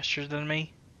faster than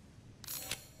me?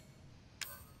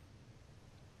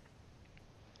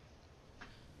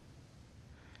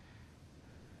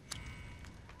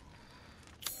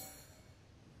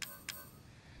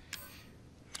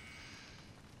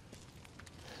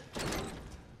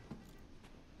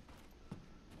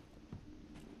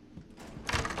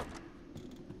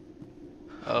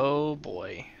 Oh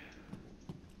boy.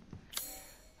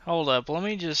 Hold up, let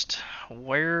me just...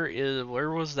 Where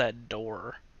was that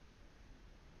door?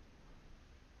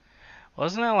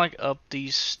 Wasn't that like up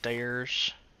these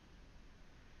stairs?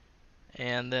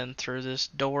 And then through this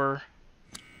door?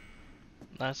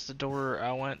 That's the door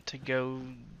I went to go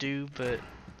do, but...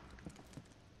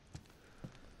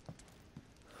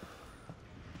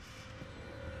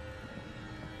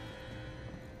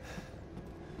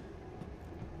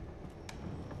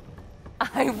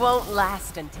 I won't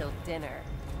last until dinner.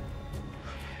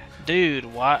 Dude,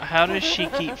 why? How does she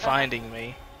keep finding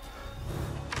me?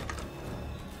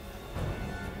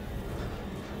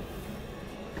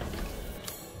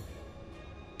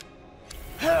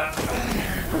 I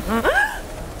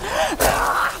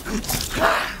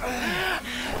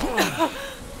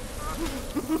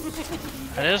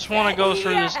just want to go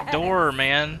through this door,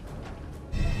 man.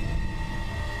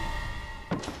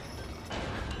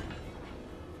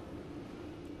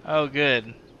 Oh,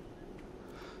 good.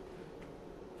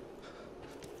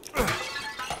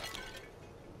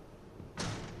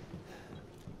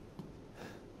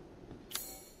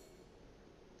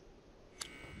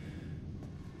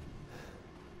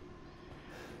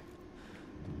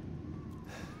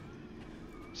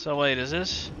 So wait, is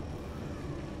this?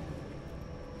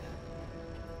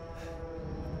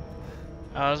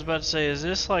 I was about to say, is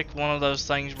this like one of those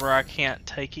things where I can't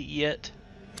take it yet?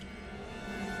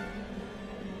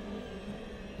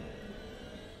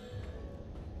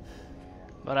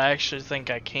 But I actually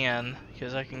think I can,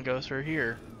 because I can go through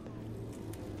here.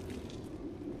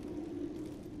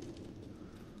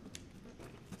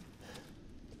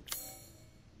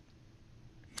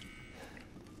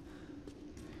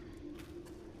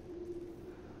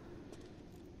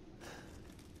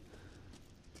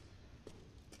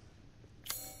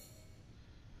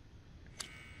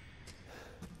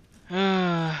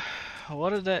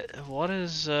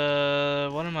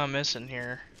 What am I missing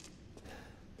here?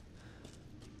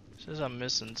 It says I'm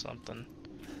missing something.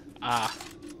 Ah.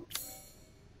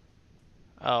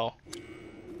 Oh.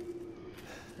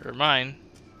 Never mind.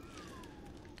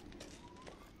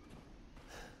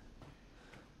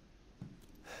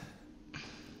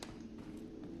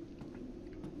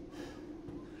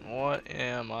 What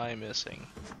am I missing?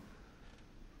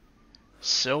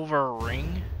 Silver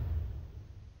ring?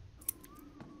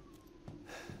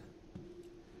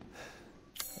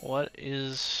 What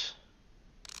is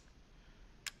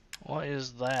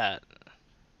that?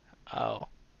 Oh.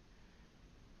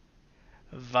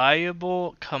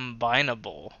 Viable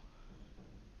combinable.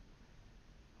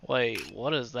 Wait,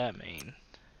 what does that mean?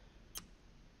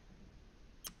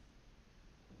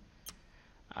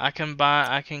 I can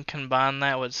combine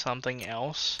that with something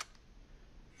else.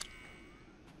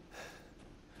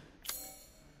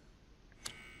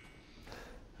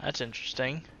 That's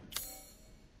interesting.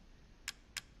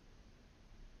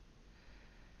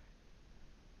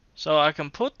 So I can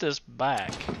put this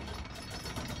back,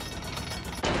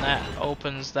 and that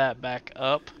opens that back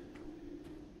up.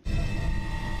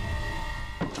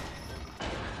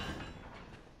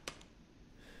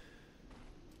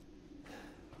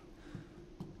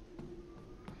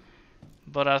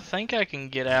 But I think I can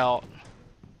get out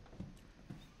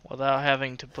without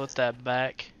having to put that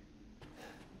back.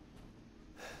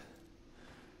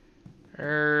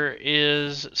 There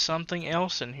is something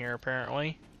else in here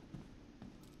apparently.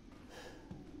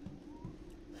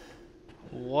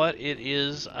 What it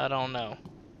is, I don't know.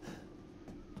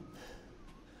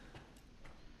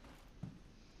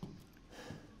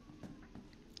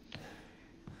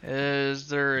 Is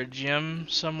there a gem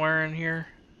somewhere in here?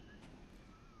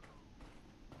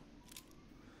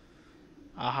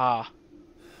 Aha.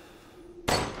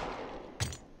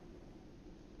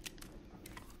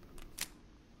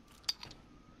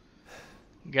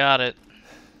 Got it.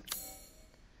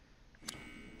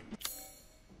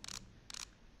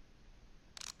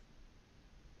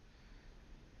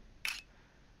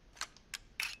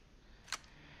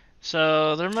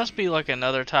 So there must be like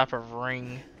another type of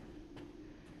ring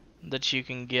that you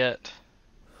can get.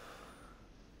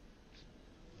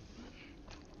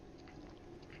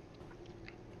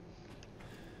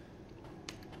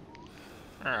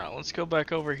 Alright, let's go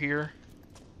back over here.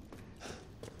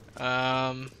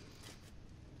 And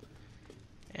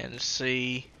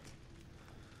see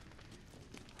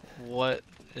what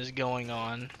is going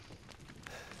on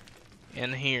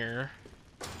in here.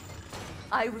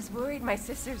 I was worried my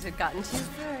sisters had gotten to you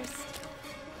first.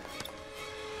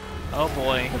 Oh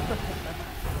boy.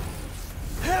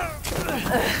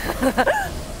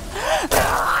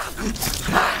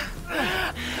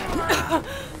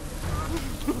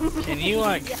 Can you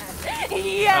like...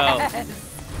 Yes! Oh.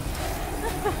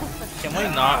 Can we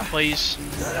not, please?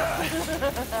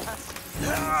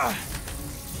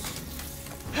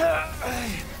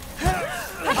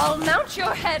 I'll mount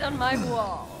your head on my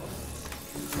wall.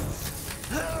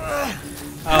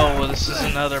 Oh, well, this is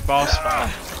another boss fight.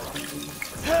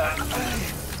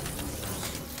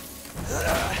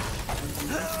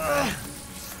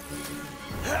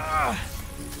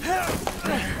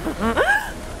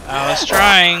 I was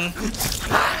trying.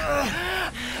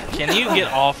 Can you get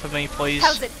off of me, please?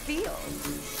 How's it feel?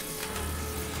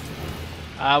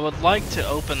 I would like to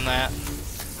open that.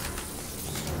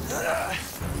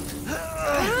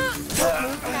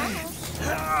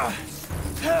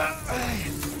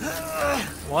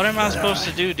 What am I supposed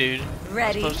to do, dude?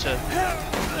 Ready? I'm supposed to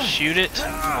shoot it?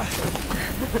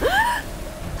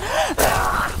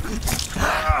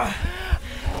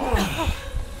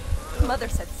 Mother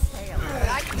said sail, but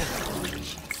I can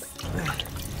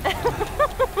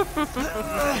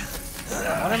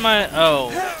What am I? Oh.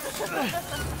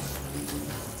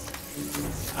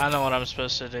 I know what I'm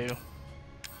supposed to do.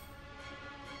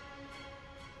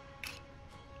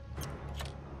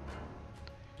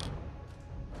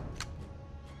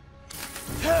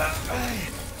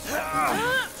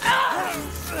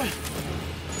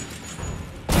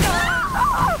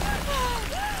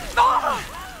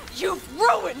 You've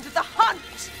ruined the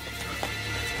hunt!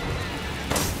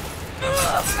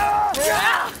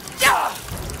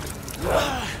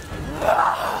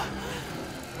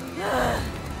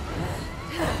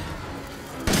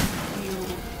 You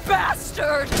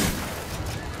bastard!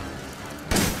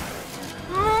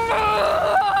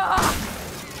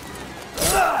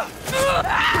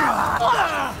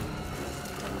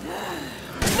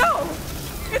 No!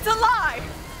 It's a lie!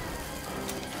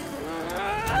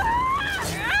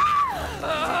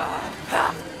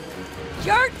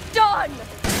 You're done!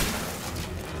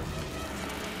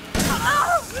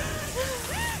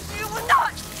 You will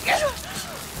not get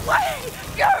away!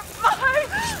 You're my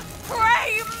prey!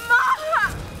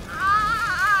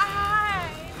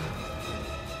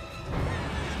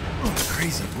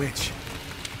 Crazy witch.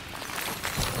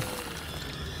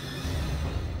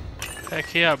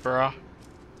 Heck yeah, bro.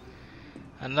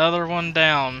 Another one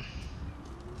down.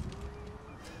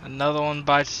 Another one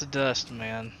bites the dust,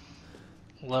 man.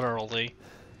 Literally.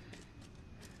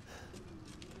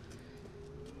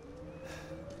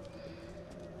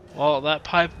 Well, that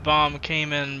pipe bomb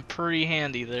came in pretty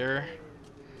handy there.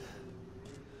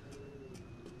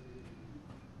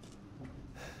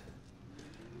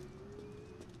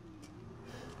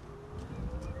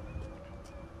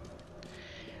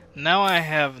 Now I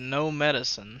have no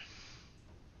medicine.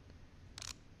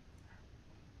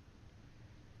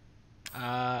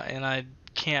 And I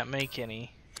can't make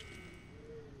any.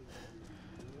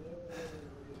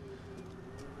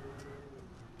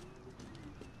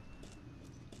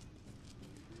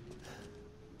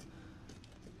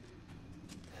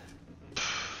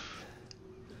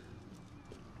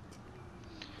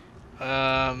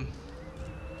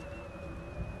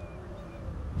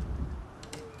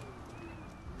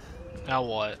 Now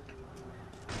what?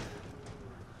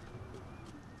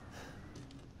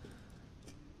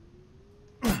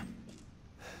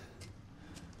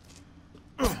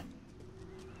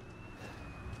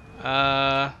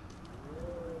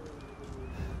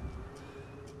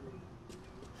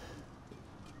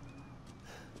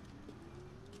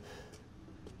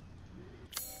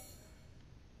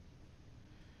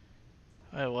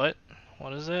 Wait, what?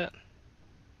 What is it?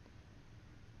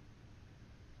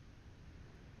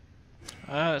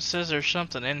 It says there's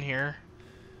something in here.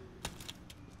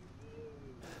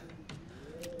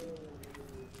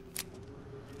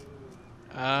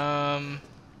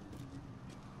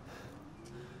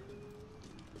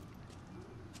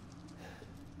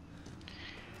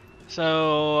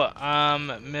 So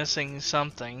I'm missing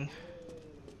something.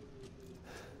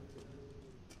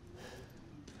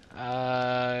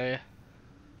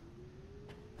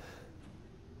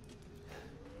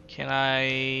 Can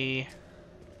I? I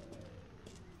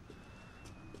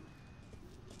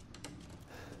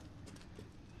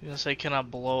was gonna say, can I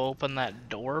blow open that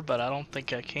door? But I don't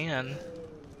think I can.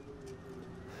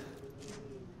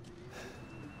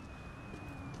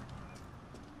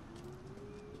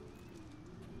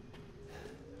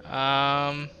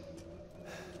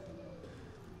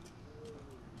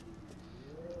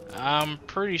 I'm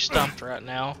pretty stumped right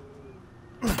now.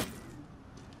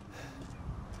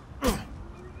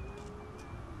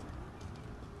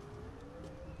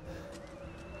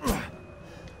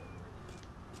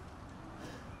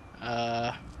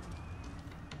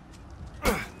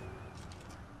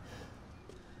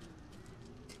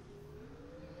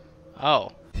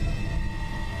 Oh.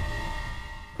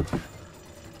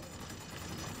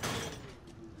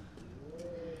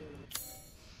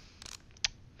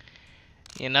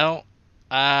 You know,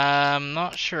 I'm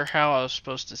not sure how I was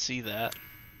supposed to see that.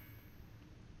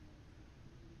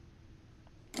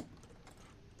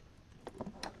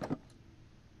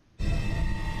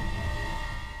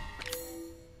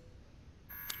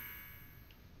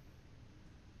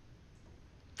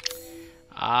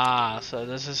 Ah, so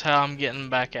this is how I'm getting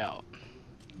back out.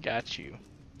 Got you.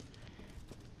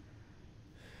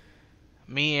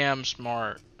 Me am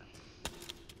smart.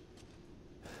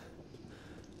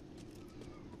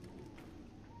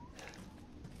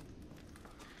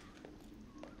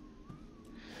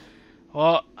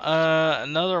 Well,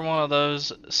 another one of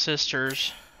those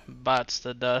sisters bites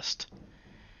the dust.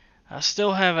 I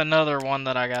still have another one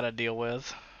that I gotta deal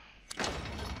with.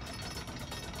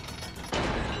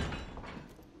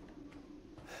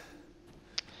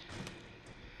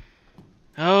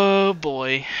 Oh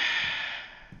boy.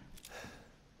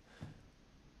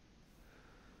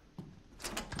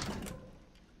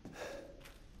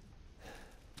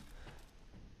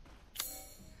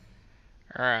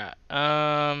 Alright,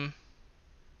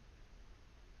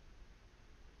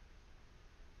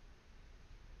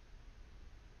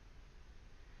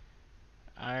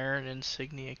 iron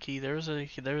insignia key. There's a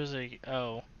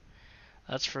oh,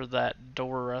 that's for that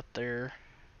door right there.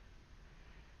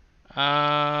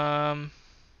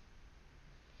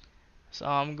 So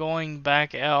I'm going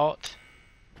back out.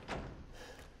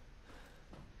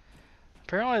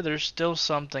 Apparently there's still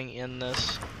something in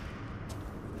this.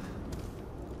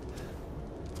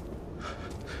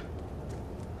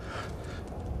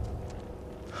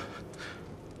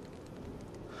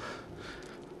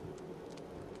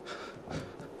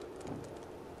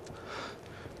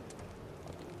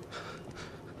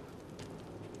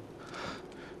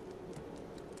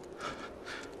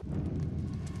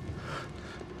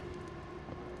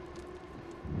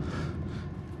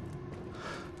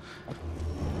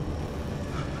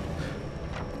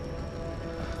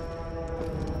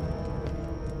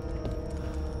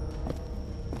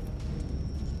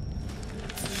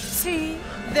 See,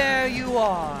 there you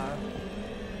are.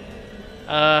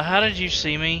 How did you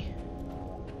see me?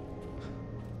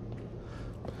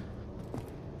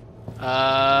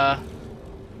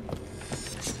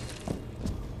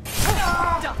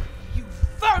 You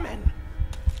vermin!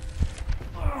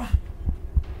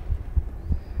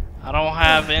 I don't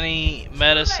have any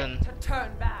medicine. To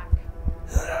turn back.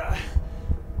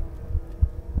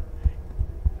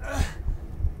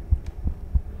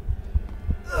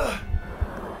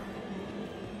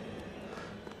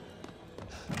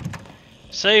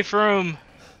 Safe room.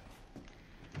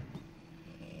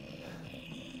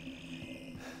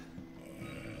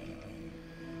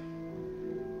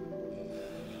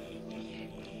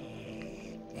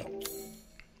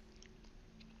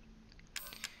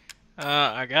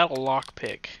 I got a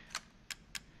lockpick.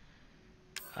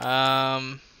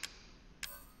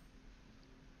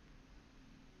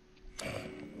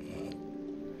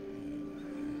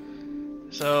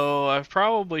 So I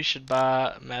probably should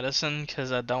buy medicine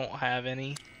because I don't have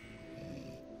any.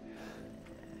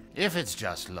 If it's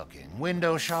just looking,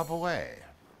 window shop away.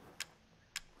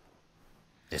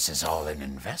 This is all an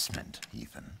investment,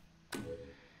 Ethan.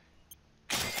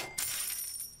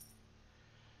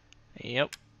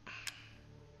 Yep.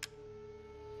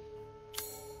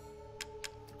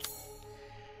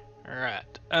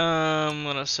 Alright, I'm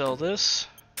gonna sell this.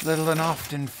 Little and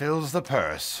often fills the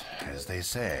purse, as they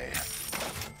say.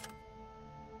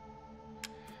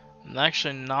 I'm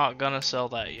actually not gonna sell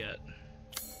that yet.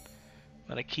 I'm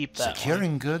gonna keep that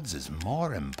Securing goods is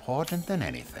more important than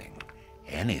anything.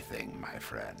 Anything, my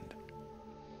friend.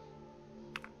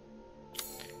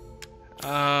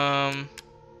 one.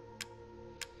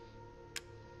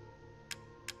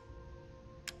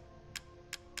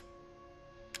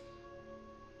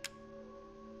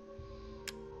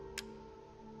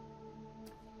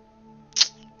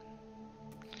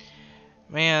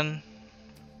 Man,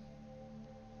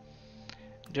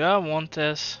 do I want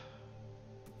this?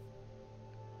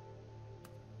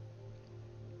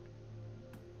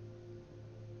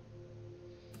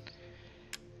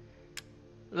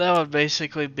 That would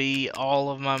basically be all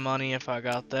of my money if I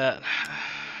got that.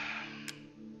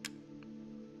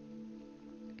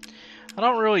 I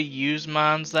don't really use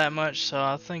mines that much, so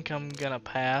I think I'm gonna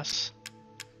pass.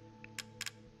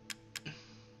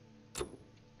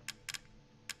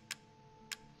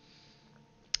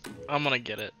 I'm gonna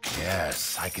get it.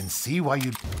 Yes, I can see why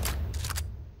you'd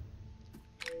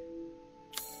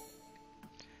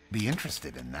be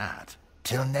interested in that.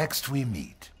 Till next we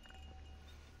meet.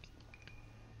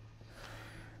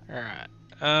 Alright.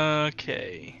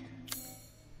 Okay.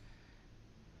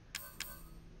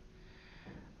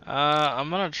 I'm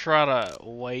gonna try to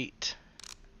wait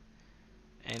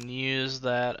and use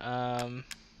that, Alright.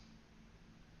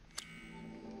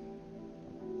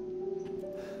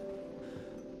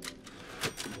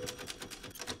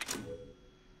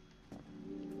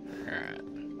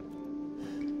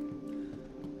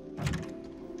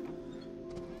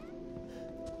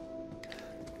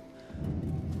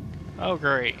 Oh,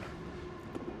 great.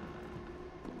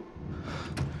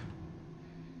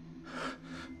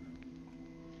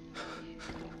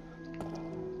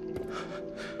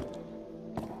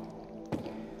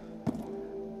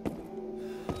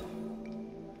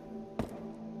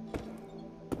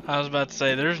 I was about to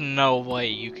say, there's no way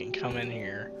you can come in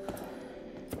here.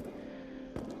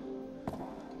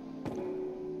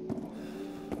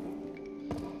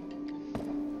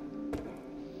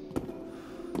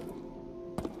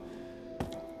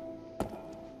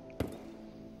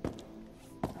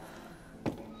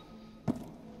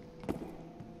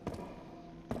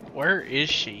 Where is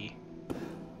she?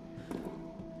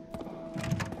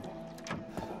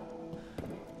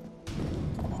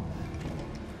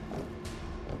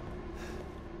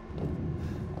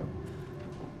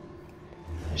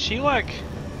 Is she like...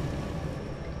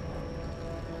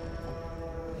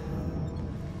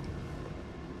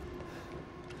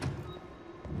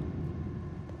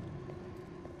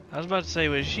 was about to say,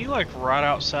 was she like right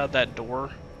outside that door?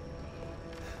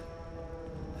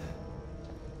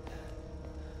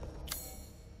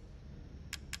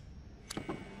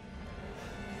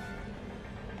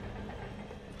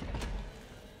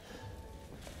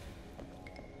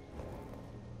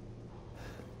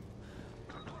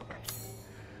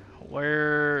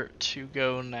 Where to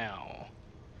go now?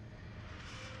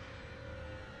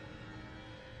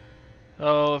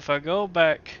 Oh, if I go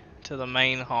back to the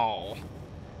main hall.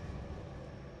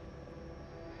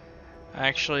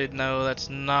 Actually, no, that's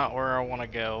not where I want to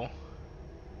go.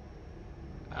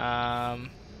 I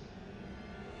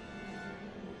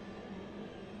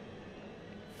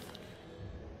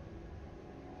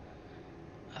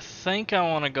think I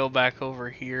want to go back over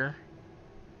here.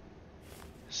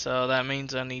 So that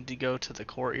means I need to go to the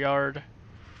courtyard.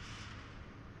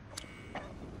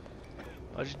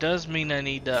 Which does mean I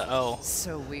need to, oh.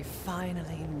 So we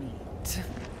finally meet.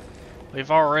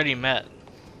 We've already met.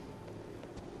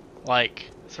 Like,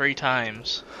 3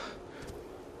 times.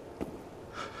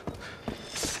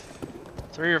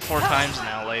 3 or 4 times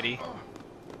now, lady.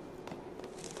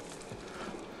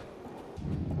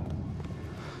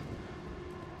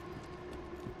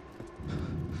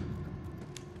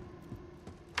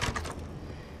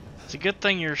 It's a good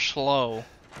thing you're slow.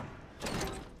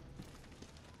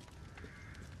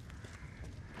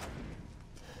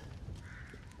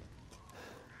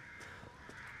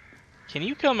 Can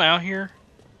you come out here?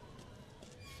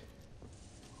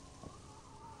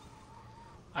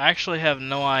 I actually have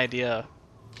no idea.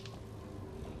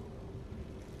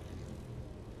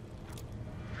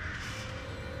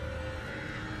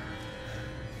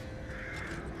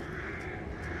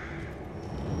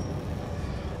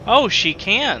 Oh, she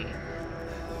can.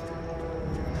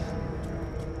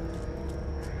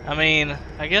 I mean,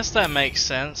 I guess that makes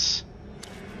sense.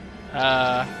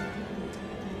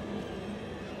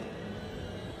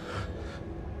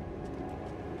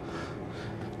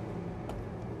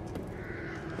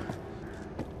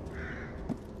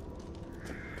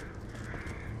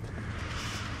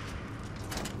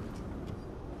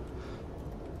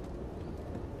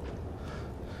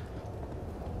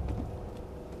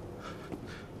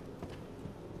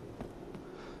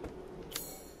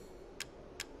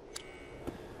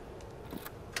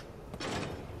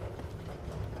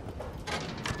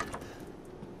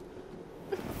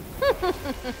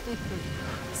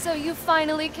 So you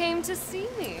finally came to see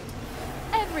me.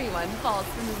 Everyone falls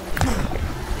for me.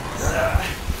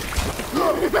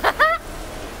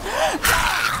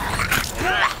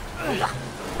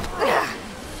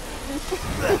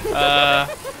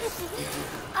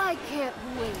 I can't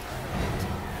wait.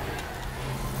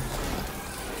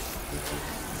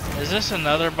 Is this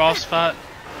another boss fight?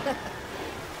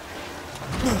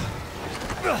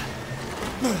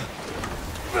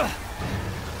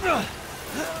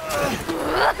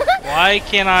 Why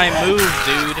can't I move,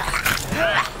 dude?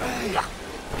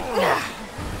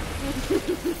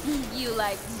 You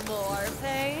like more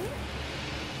pain?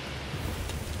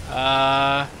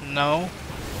 No.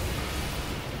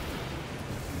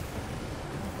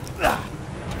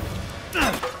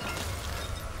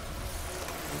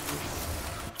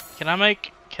 Can I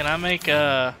make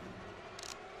a...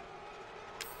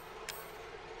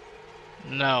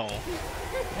 No.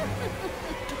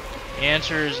 The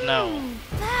answer is no.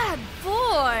 Bad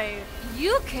boy!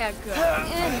 You can't go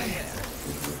in here.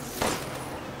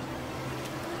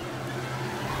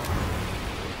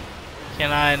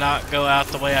 Can I not go out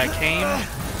the way I came?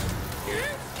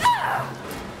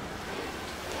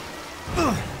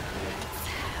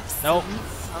 Nope.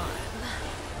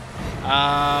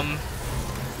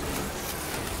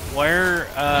 Where,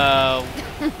 how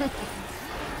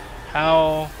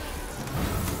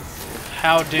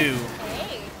do?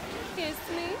 Hey, kiss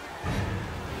me.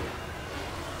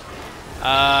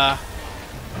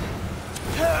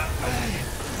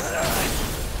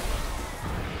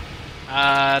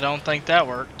 I don't think that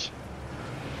worked.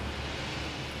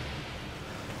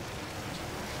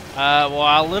 Well,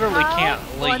 I literally can't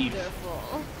leave.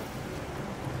 Wonderful.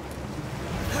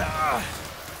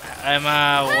 Am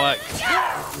I what?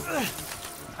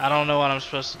 I don't know what I'm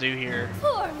supposed to do here.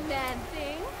 Poor man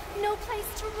thing. No place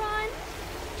to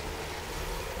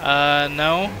run.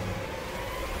 No.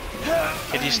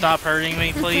 Could you stop hurting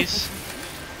me, please?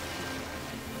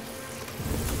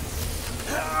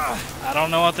 I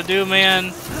don't know what to do,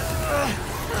 man.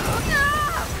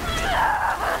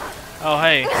 Oh,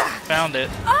 hey. Found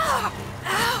it. Oh,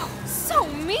 ow, so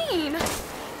mean.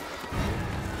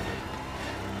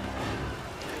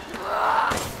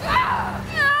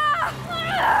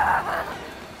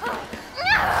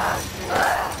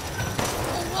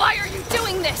 Why are you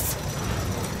doing this?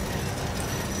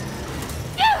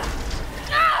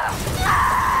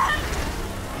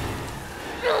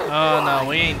 Oh no,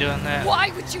 we ain't doing that.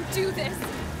 Why would you do this?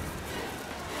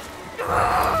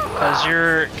 Cause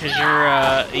you're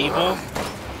evil.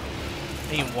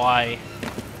 I mean, why?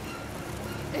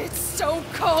 It's so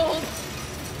cold.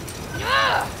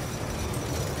 Ah!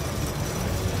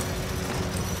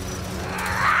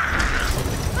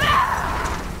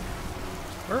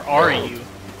 Where are you?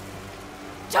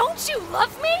 Don't you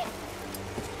love me?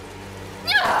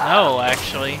 No,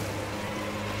 actually.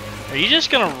 Are you just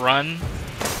gonna run?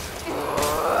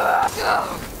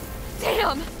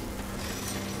 Damn!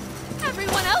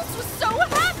 Everyone else was so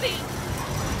happy!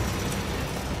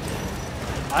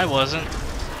 I wasn't.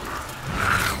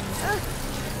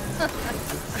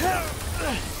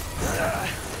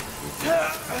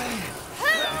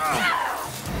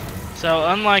 So,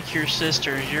 unlike your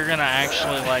sisters, you're gonna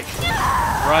actually, like,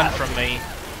 run from me.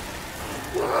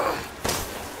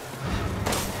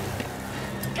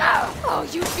 Oh,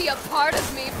 you'd be a part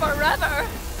of me forever!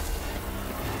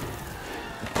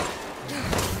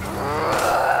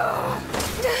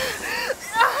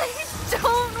 I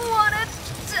don't want to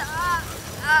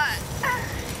die.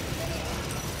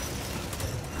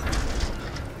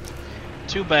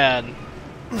 Too bad.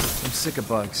 I'm sick of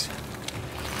bugs.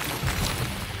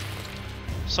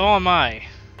 So am I.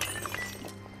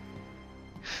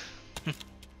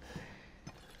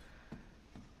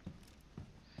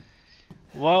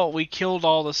 Well, we killed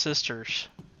all the sisters.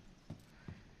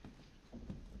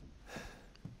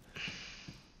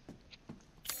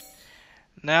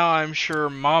 Now I'm sure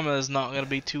Mama is not going to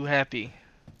be too happy.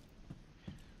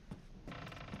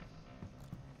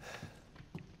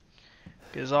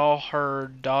 Because all her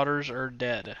daughters are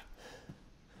dead.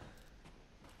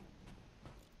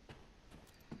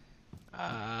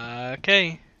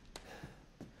 Okay.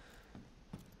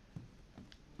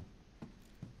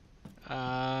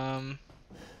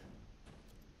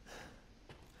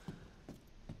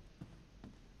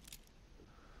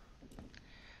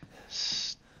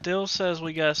 Still says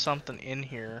we got something in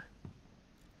here.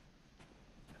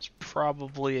 It's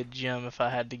probably a gem if I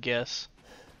had to guess.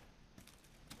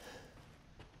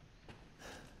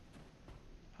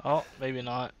 Oh, maybe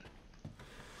not.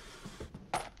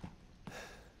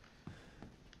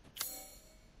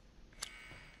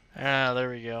 Ah,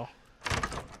 there we go.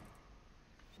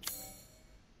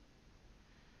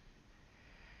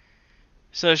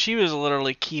 So she was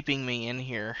literally keeping me in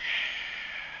here.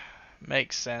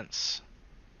 Makes sense.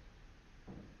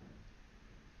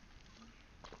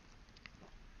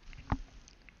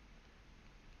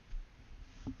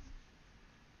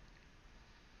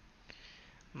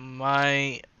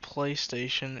 My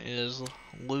PlayStation is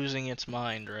losing its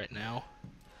mind right now.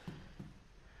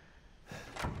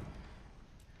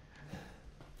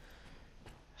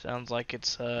 Sounds like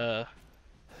it's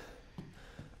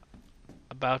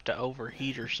about to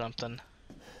overheat or something.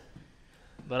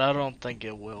 But I don't think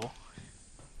it will.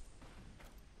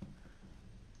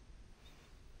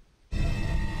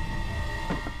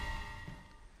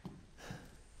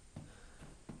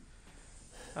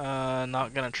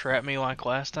 Not gonna trap me like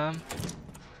last time.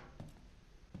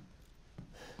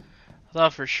 I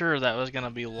thought for sure that was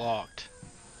gonna be locked.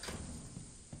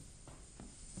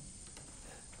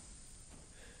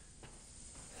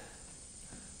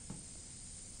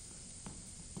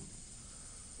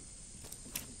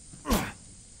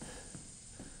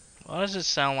 Why does it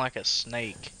sound like a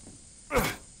snake?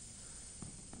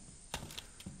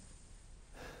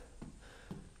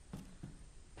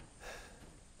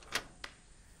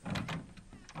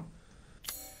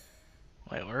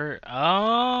 Wait, where?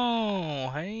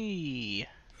 Oh, hey.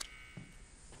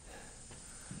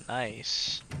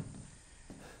 Nice.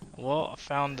 Well, I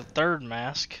found the third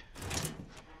mask.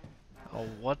 Oh,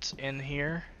 what's in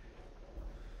here?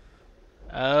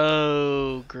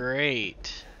 Oh,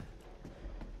 great.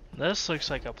 This looks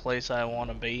like a place I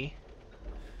want to be.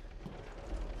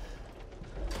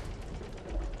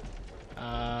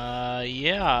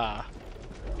 Yeah.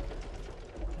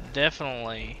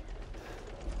 Definitely.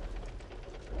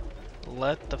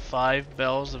 Let the 5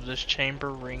 bells of this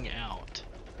chamber ring out.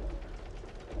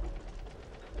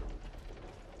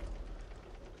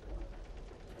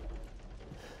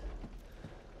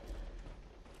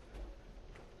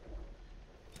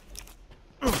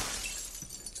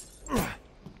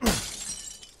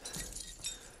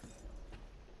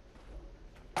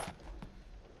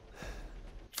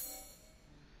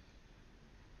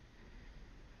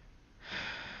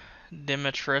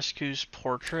 Dimitrescu's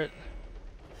portrait.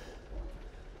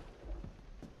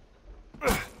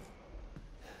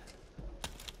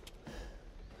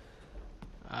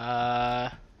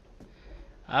 I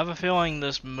have a feeling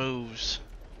this moves.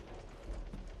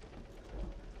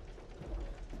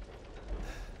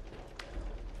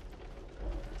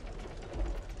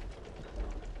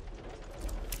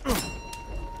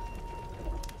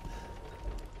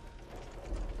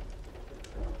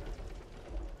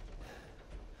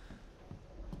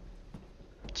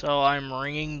 So I'm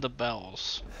ringing the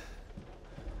bells.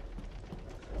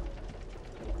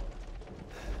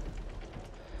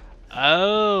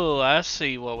 Oh, I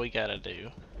see what we gotta do.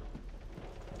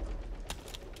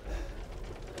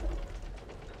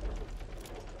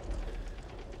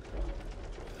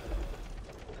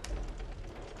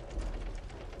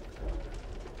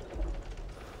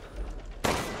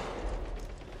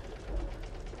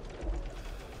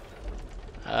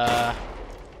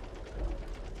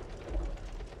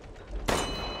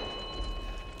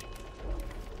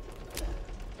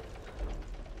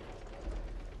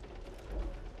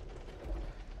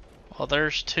 Well,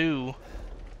 there's two.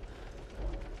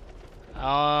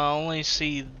 I only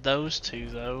see those two,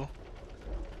 though.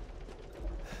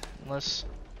 Unless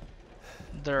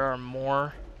there are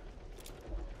more.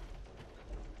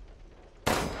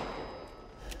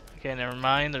 Okay, never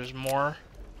mind. There's more.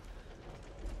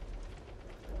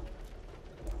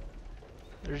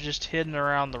 They're just hidden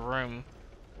around the room.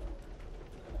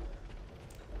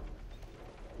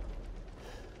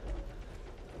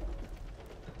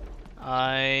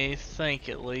 I think,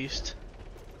 at least.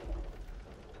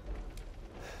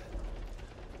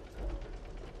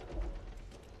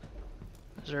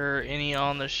 Is there any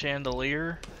on the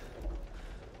chandelier?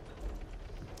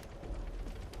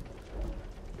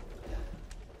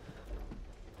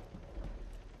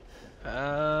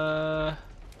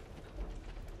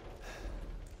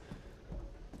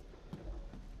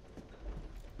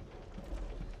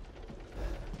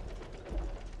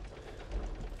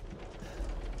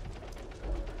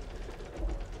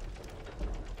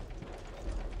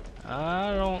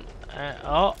 I don't.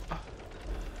 Oh.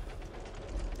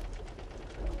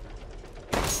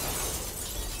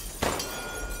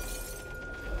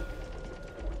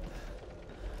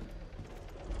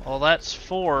 Well, that's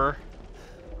 4.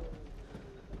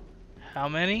 How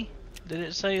many? Did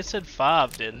it say? It said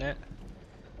 5, didn't it?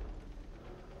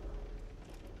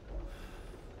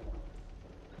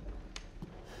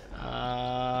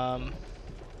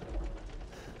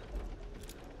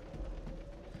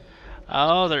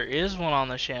 Oh, there is one on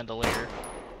the chandelier.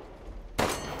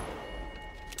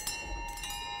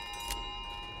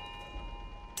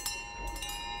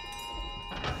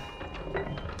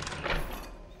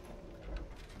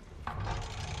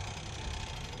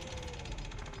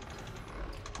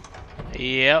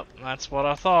 Yep, that's what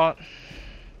I thought.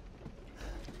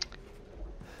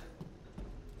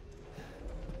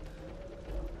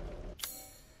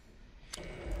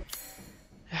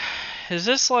 Is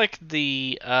this like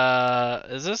the,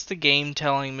 is this the game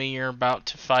telling me you're about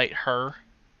to fight her?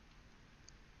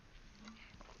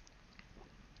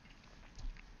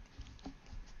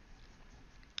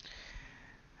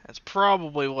 That's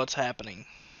probably what's happening.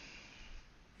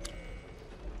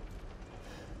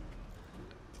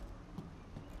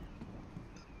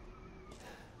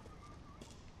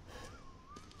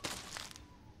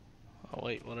 Oh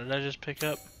wait, what did I just pick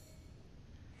up?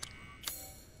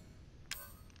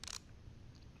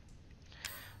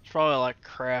 It's probably like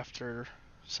craft or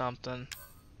something.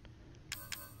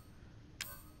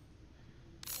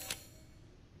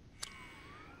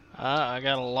 I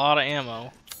got a lot of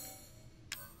ammo.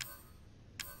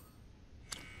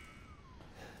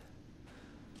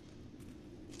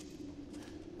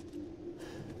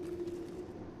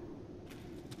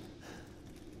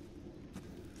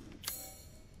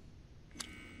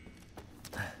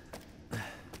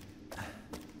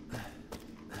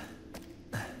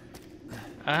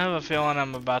 I have a feeling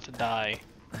I'm about to die.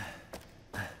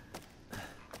 I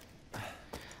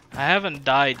haven't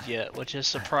died yet, which is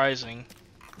surprising,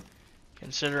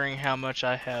 considering how much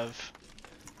I have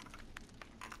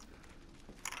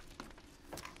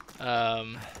do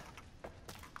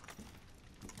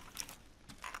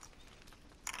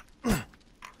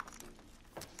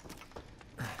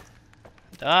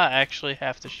I actually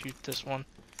have to shoot this one?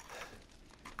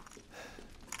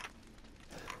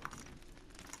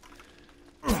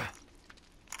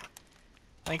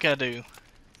 I think I do.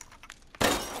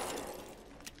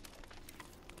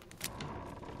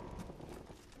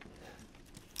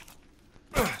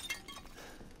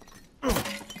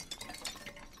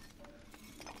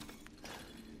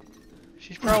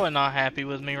 She's probably not happy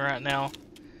with me right now,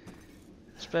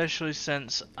 especially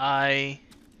since I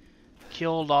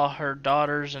killed all her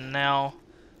daughters and now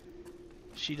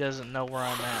she doesn't know where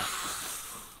I'm at.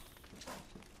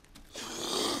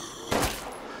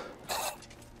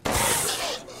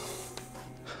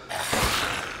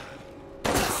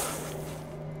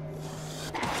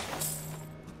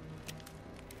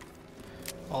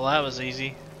 Well, that was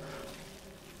easy.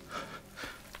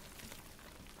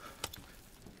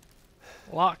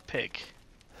 Lockpick.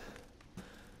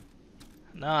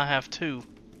 Now I have 2.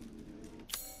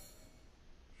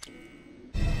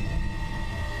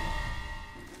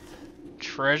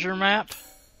 treasure map?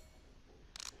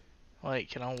 Wait,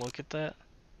 can I look at that?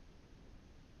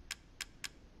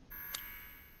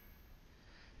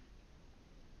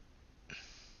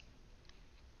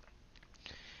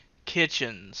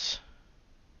 Kitchens.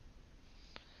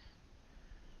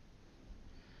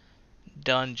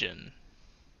 Dungeon.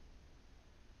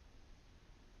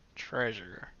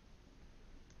 Treasure.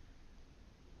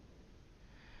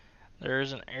 There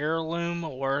is an heirloom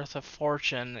worth a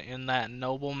fortune in that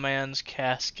nobleman's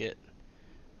casket,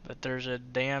 but there's a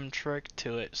damn trick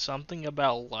to it. Something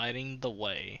about lighting the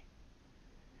way.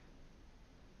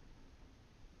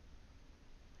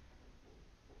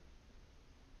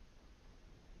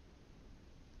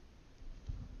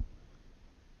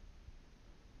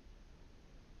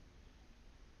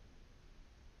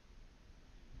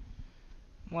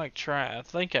 I'm like trying. I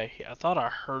thought I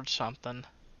heard something.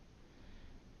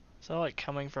 Is that like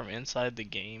coming from inside the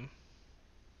game?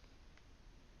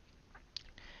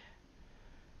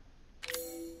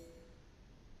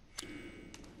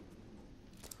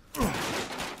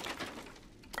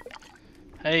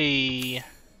 Hey.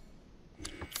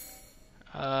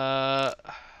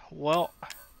 Well,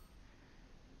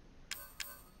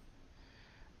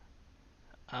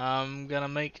 I'm gonna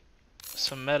make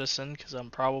some medicine because I'm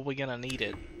probably gonna need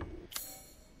it.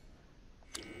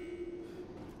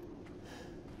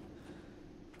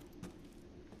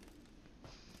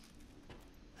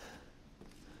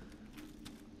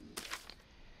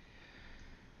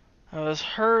 I was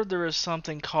heard there is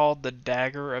something called the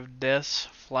Dagger of Death's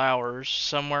Flowers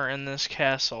somewhere in this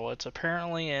castle. It's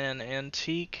apparently an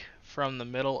antique from the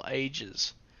Middle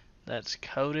Ages that's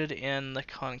coated in the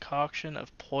concoction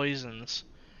of poisons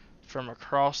from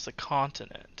across the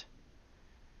continent.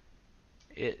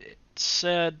 It's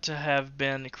said to have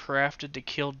been crafted to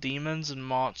kill demons and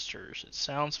monsters. It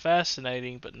sounds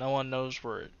fascinating, but no one knows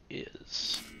where it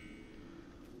is.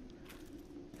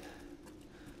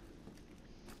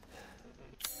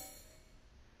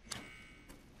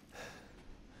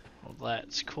 Well,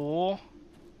 that's cool.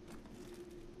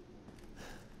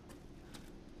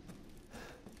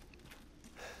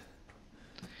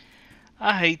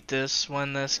 I hate this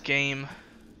when this game...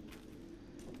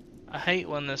 I hate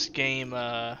when this game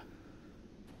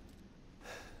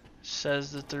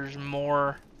says that there's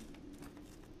more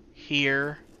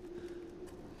here.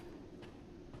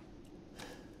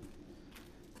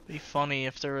 Be funny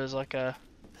if there was like a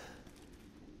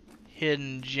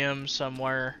hidden gem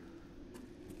somewhere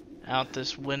out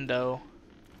this window.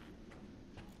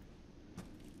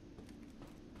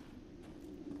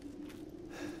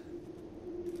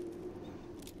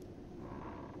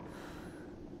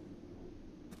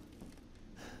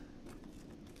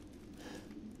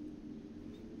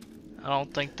 I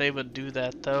don't think they would do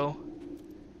that though.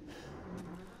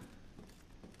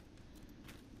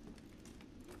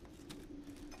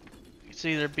 It's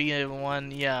either be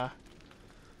one, yeah.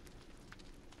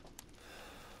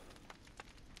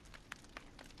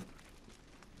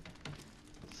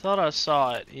 Thought I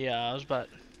saw it. Yeah, I was about...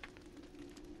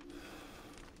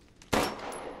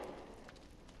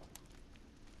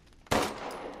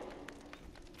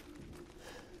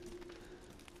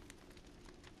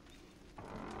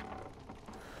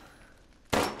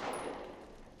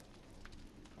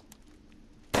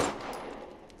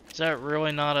 Is that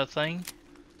really not a thing?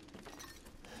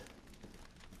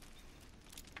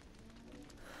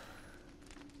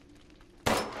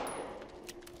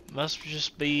 Must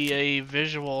just be a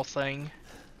visual thing.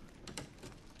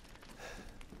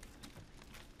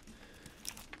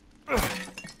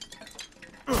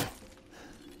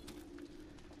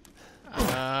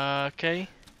 Okay.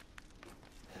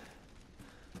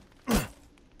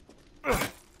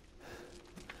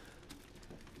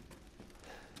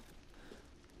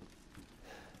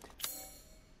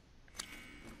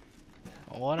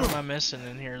 What am I missing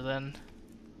in here then?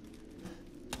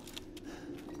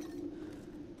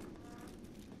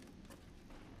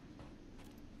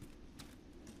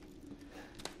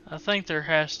 I think there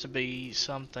has to be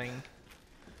something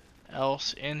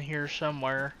else in here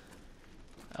somewhere.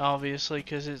 Obviously,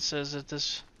 because it says that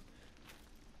this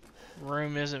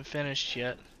room isn't finished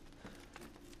yet.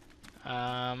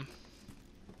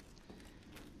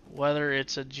 Whether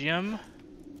it's a gym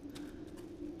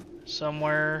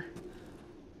somewhere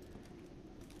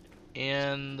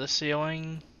in the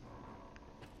ceiling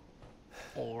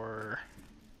or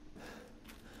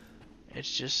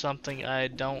it's just something I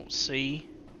don't see.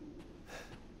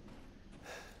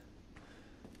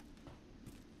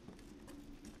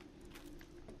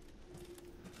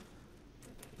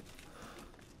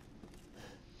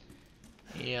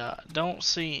 Yeah, don't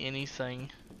see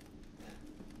anything.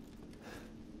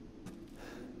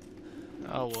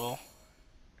 Oh well.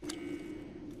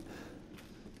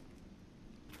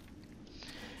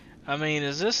 I mean,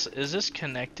 is this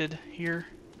connected here?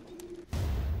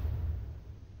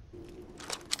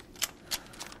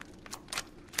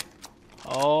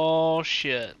 Oh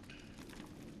shit.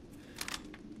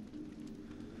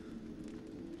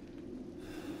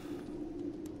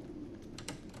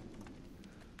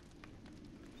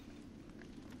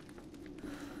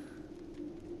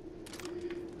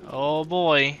 Oh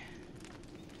boy.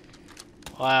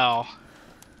 Wow.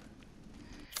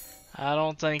 I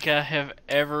don't think I've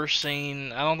ever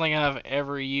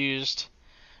used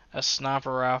a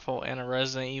sniper rifle in a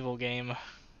Resident Evil game.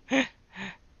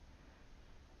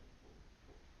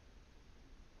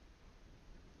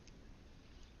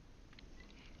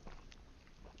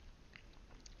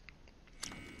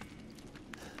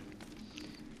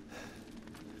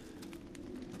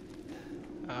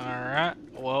 Alright,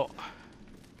 well.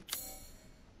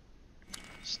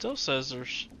 Still says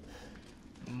there's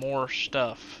more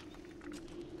stuff.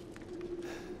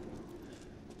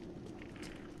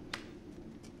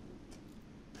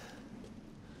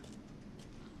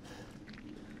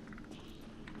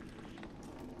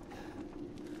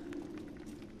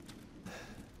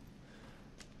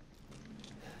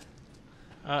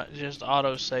 Just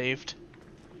auto-saved.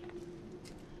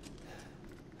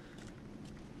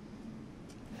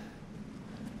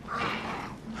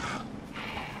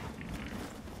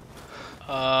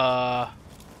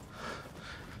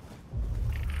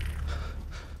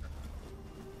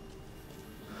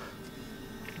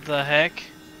 The heck?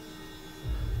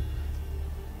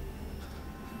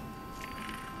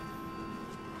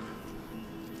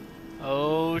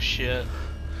 Oh shit.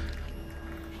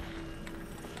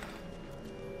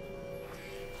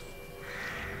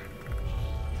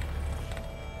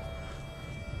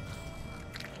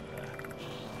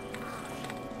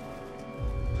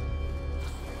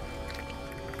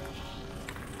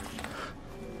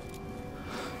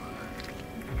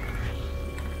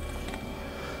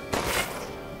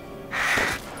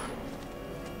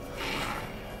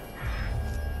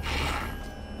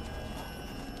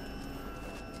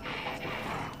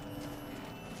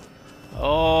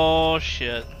 Oh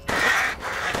shit.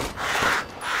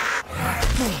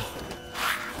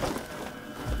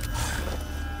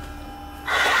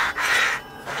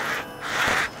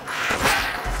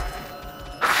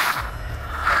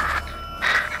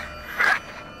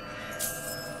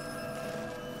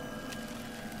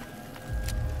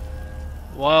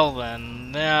 Well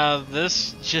then, now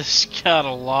this just got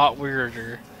a lot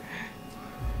weirder.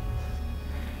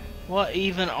 What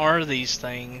even are these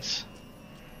things?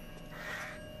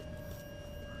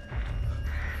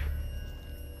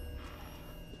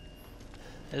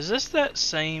 Is this that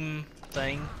same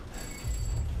thing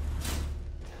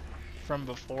from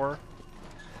before?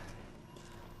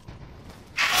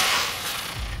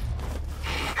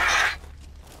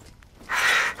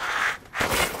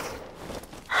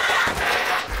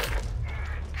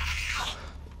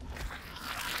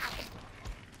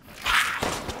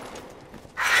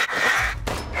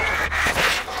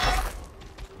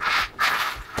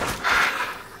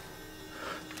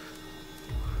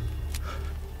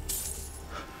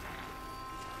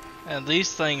 And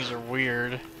these things are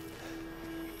weird.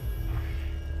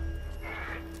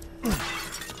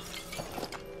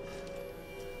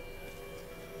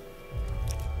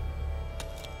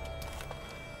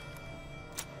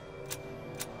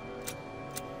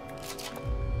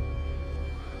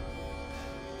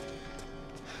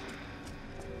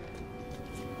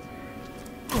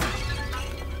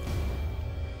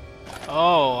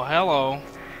 Oh, hello.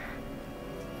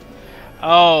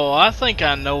 Oh, I think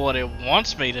I know what it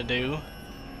wants me to do.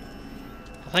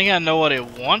 I think I know what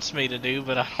it wants me to do,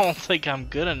 but I don't think I'm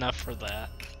good enough for that.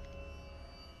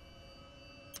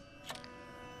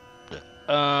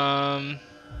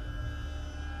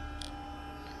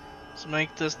 Let's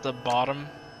make this the bottom.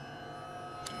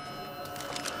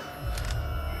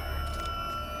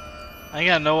 I think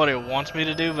I know what it wants me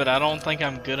to do, but I don't think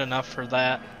I'm good enough for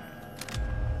that.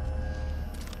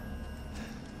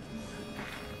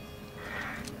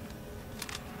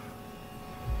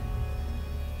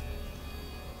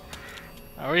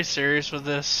 Are we serious with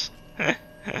this? I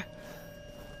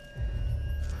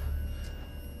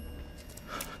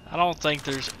don't think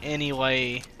there's any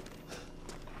way.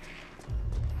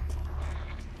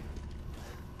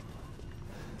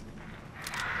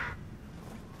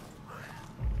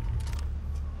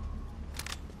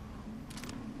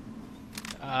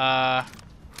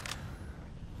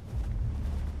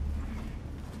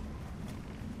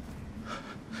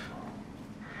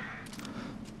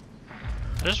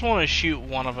 I just want to shoot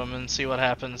one of them and see what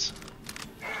happens.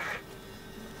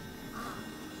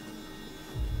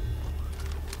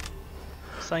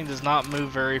 thing does not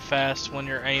move very fast when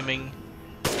you're aiming.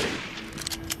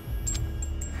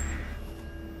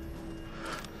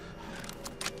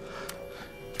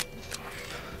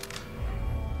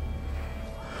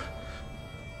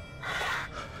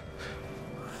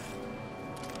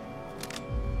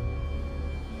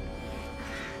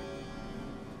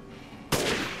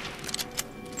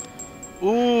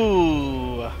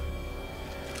 Ooh,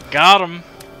 got him.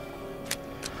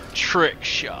 Trick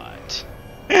shot.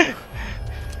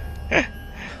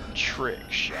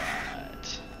 Trick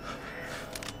shot.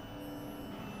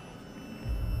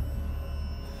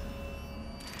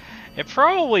 It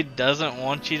probably doesn't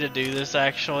want you to do this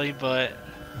actually, but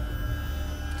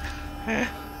I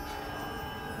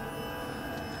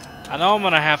know I'm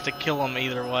gonna have to kill him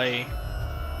either way.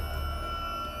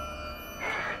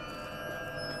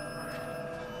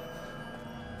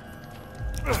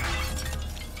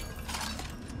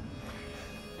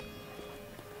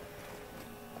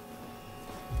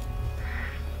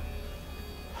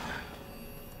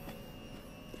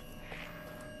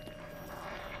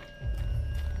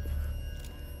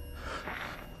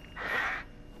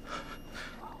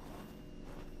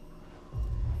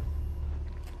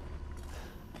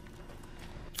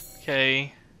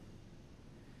 Okay.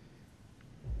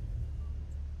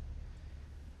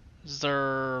 Is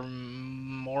there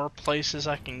more places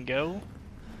I can go?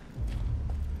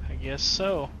 I guess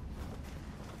so.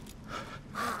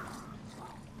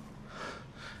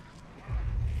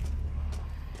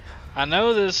 I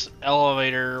know this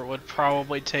elevator would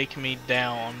probably take me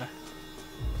down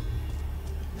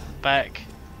back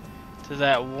to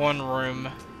that one room.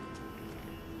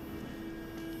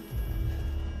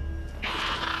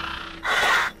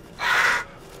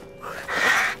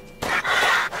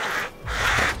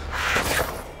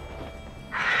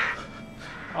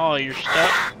 Oh, you're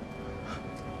stuck?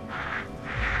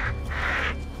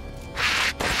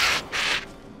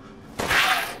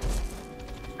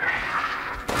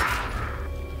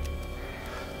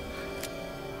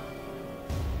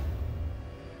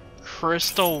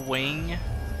 Crystal Wing?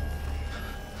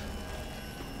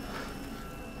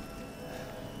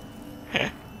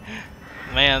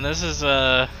 Man, this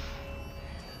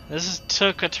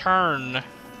took a turn.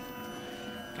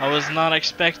 I was not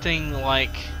expecting,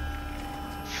 like,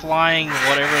 flying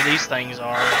whatever these things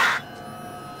are.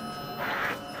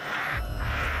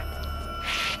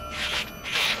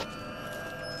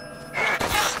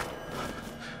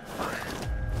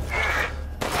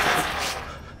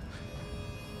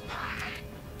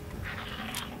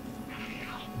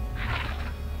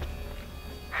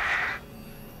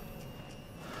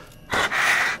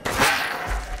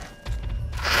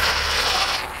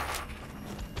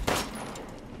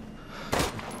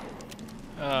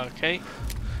 Okay.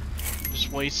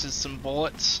 Just wasted some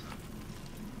bullets.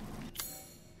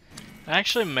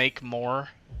 Actually make more.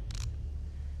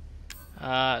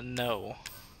 No.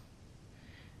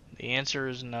 The answer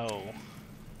is no.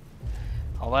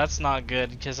 Well, that's not good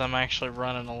because I'm actually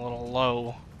running a little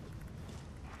low.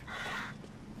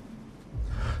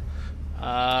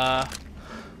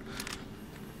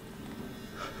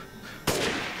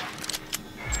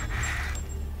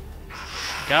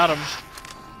 Got him.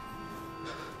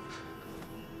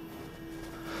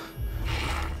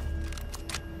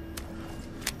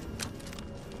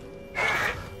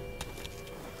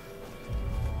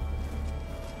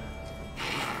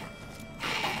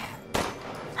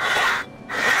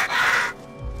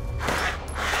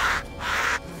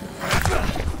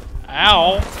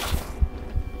 Ow!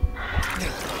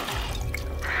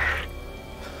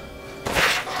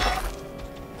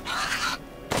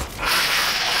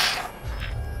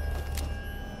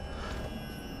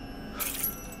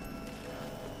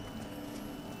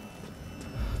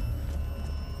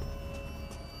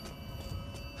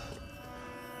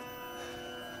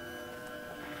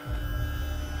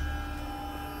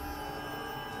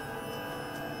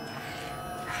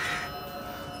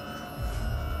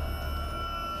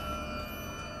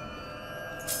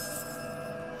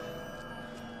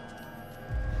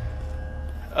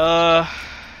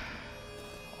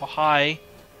 Well, hi.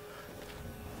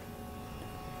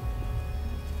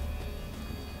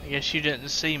 I guess you didn't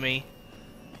see me.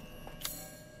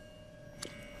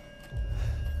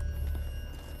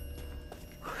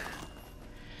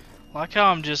 Like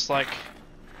how I'm just like...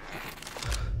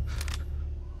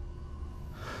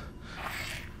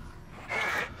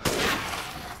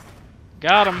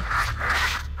 Got him.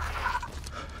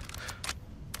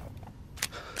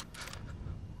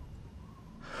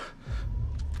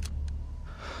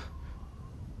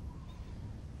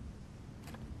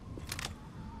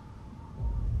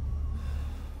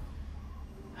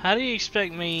 How do you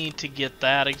expect me to get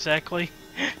that exactly?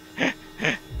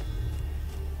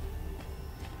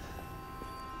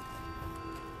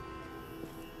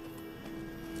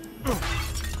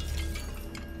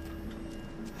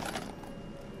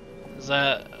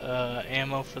 that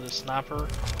ammo for the sniper?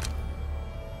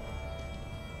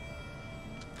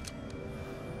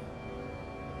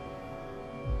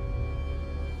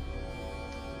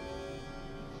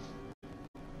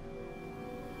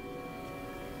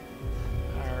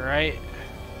 Alright.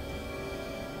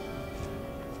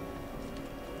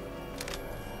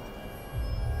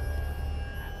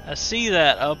 I see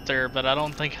that up there, but I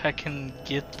don't think I can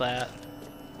get that.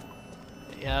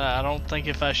 Yeah, I don't think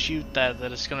if I shoot that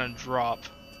it's gonna drop.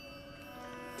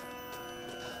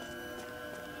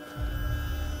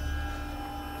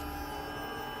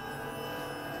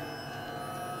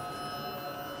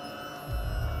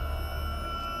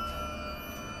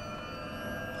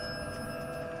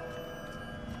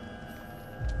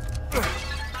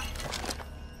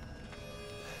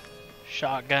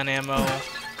 Shotgun ammo.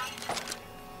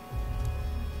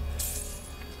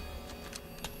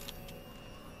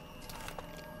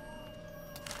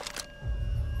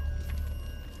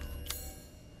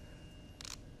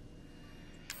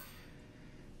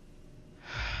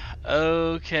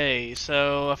 Okay,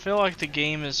 so I feel like the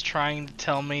game is trying to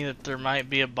tell me that there might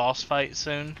be a boss fight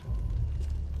soon.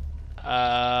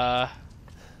 Well,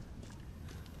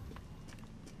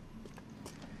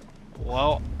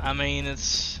 I mean,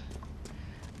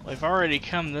 we've already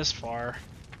come this far.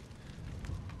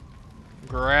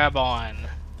 Grab on.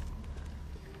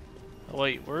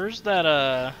 Wait, where's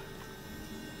that,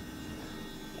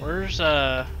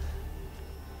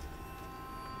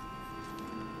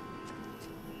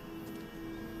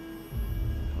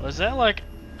 was that like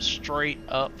straight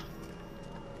up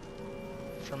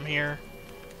from here?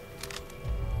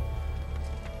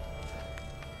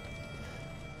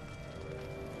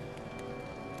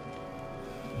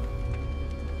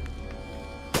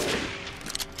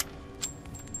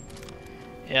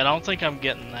 Yeah, I don't think I'm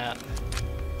getting that.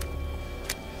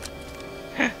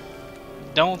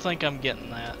 Don't think I'm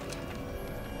getting that.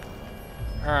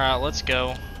 Alright, let's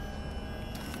go.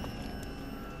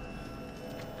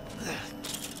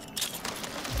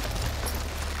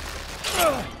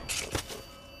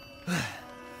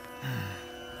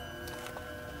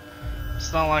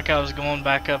 It's not like I was going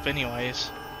back up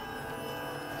anyways.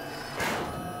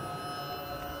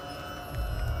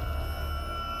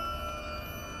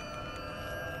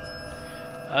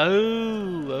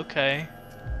 Oh, okay.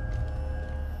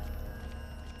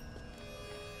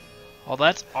 Well,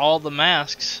 that's all the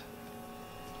masks.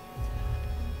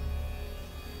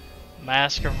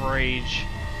 Mask of Rage.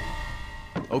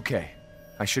 Okay,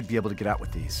 I should be able to get out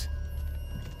with these.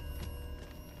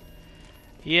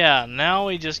 Yeah, now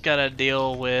we just gotta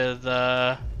deal with,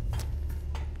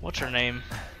 what's her name?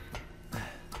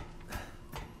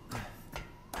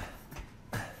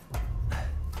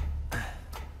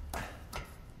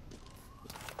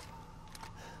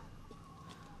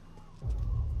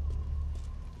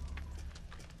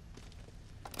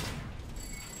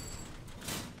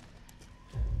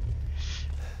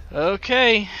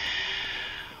 Okay.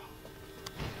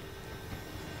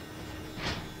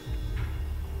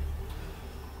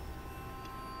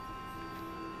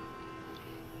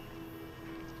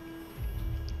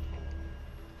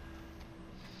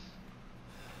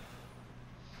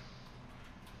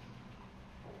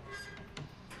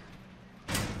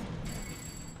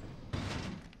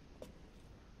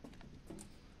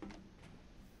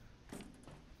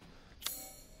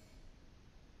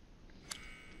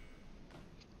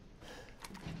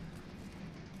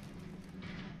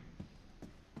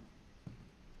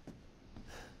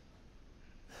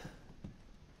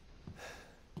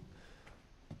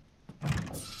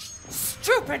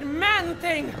 Stupid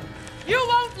man-thing! You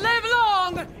won't live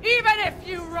long, even if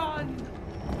you run!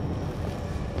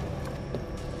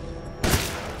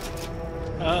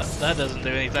 That doesn't do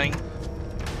anything.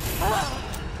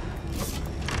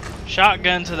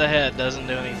 Shotgun to the head doesn't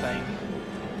do anything.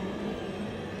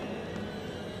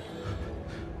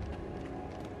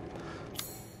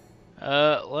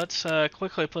 Let's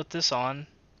quickly put this on.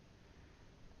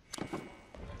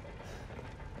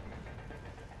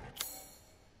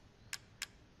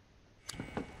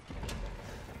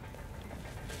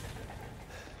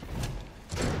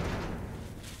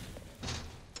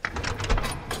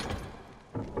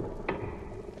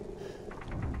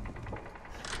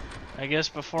 I guess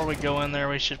before we go in there,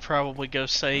 we should probably go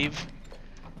save.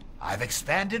 I've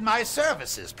expanded my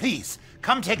services. Please,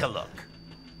 come take a look.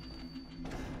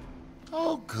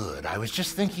 Oh, good. I was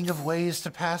just thinking of ways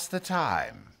to pass the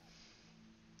time.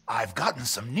 I've gotten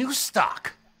some new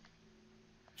stock.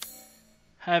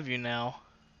 Have you now?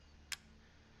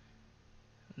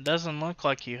 Doesn't look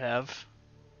like you have.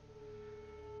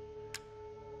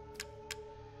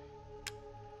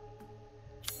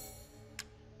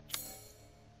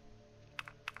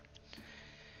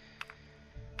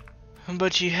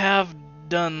 But you have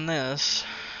done this.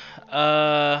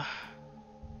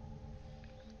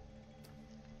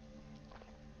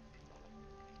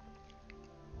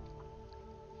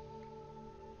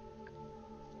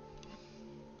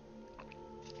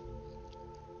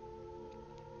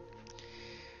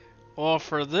 Well,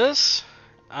 for this,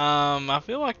 I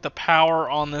feel like the power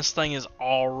on this thing is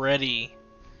already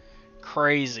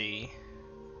crazy.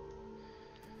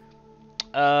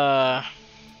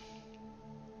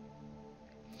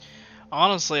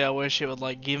 Honestly, I wish it would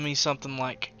like give me something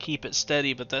like keep it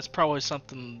steady, but that's probably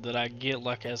something that I get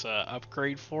like as a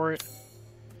upgrade for it.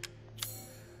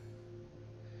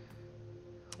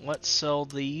 Let's sell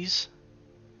these.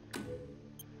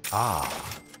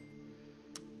 Ah.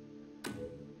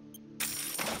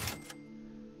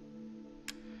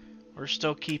 We're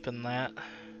still keeping that.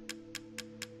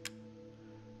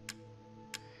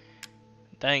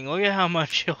 Dang, look at how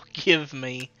much he'll give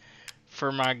me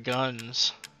for my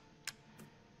guns.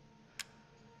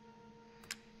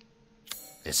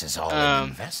 This is all an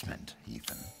investment,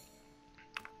 Ethan.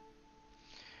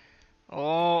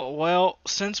 Oh, well,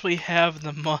 since we have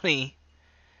the money,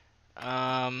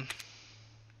 Hmm.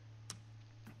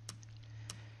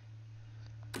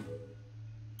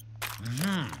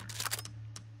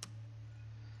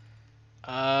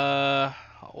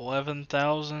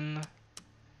 11,000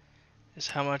 is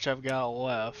how much I've got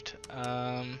left.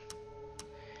 I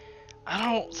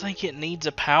don't think it needs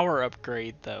a power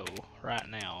upgrade though right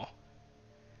now.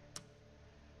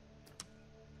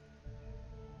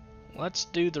 Let's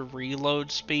do the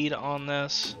reload speed on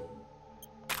this.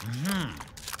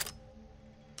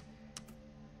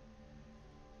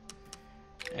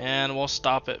 And we'll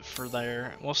stop it for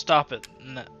there. We'll stop it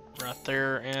right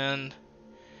there. And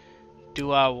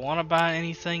do I want to buy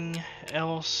anything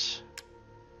else?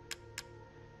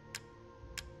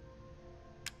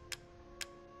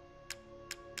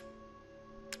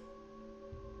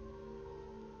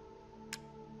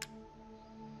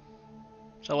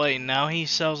 So wait, now he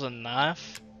sells a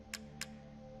knife?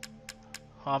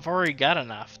 Oh, I've already got a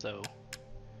knife though.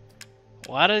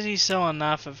 Why does he sell a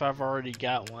knife if I've already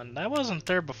got one? That wasn't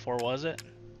there before, was it?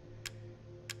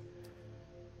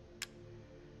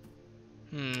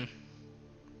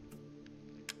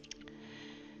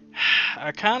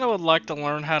 I kind of would like to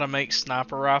learn how to make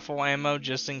sniper rifle ammo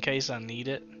just in case I need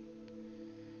it.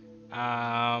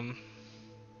 I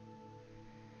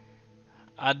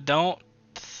don't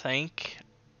think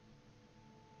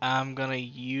I'm gonna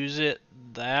use it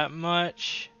that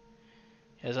much,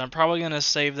 as I'm probably gonna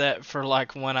save that for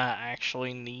like when I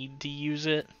actually need to use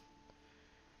it.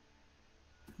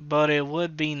 But it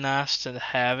would be nice to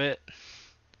have it.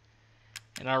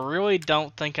 And I really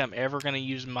don't think I'm ever gonna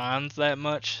use mines that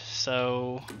much,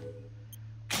 so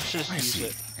let's just use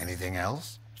it. Anything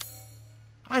else?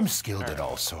 I'm skilled at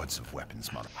all sorts of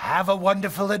weapons, Mother. Have a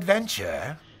wonderful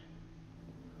adventure.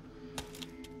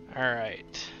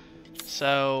 Alright.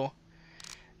 So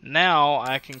now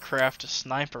I can craft a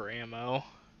sniper ammo.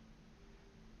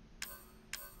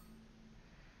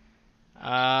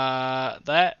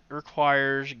 That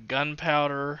requires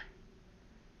gunpowder,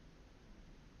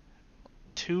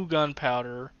 2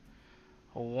 gunpowder,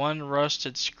 1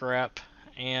 rusted scrap,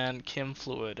 and chem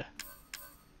fluid.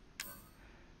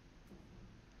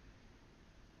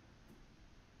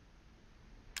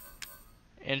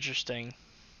 Interesting.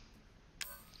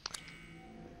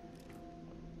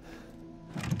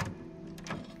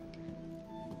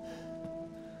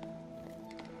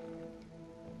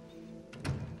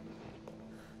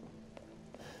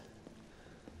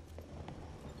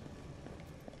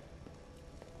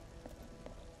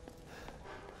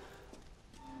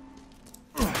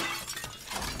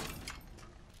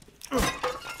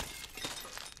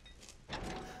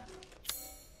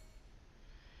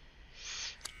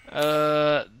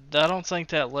 I don't think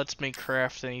that lets me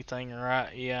craft anything,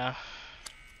 right? Yeah.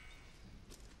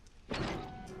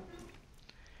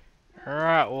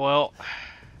 Alright, well,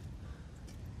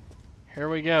 here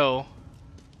we go.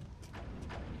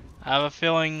 I have a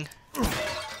feeling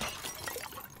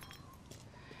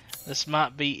this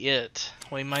might be it.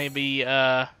 We may be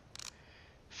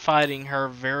fighting her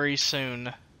very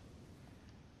soon.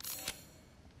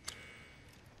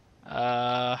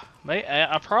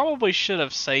 I probably should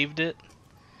have saved it,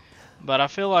 but I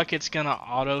feel like it's gonna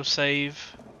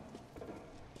auto-save.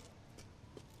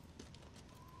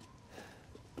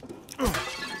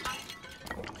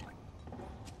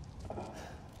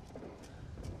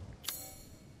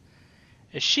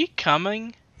 Is she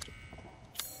coming?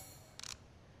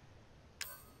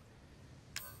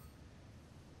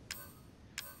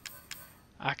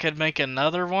 I could make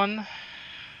another one.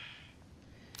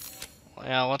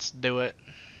 Yeah, let's do it.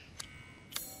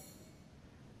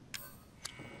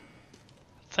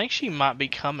 I think she might be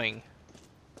coming.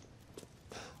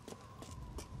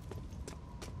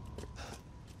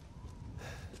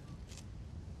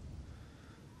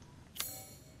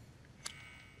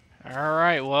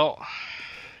 Alright, well,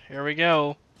 here we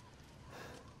go.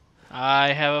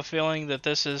 I have a feeling that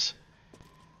this is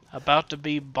about to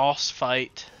be boss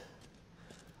fight.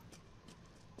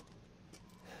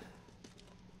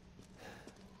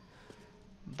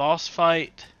 Boss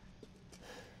fight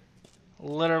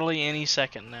literally any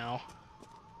second now.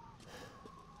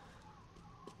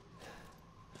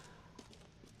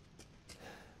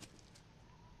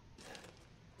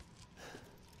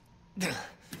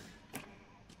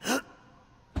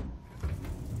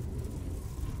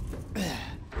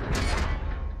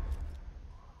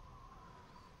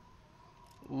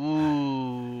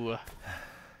 Ooh.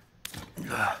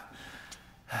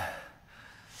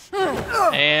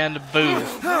 And boom.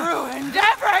 Ruined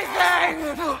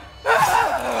everything!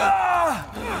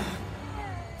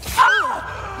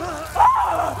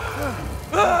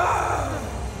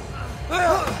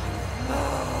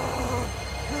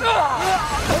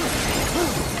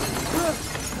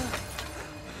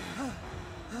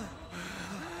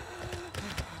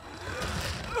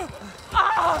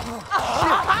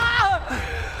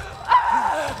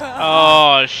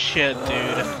 Oh shit,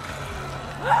 dude.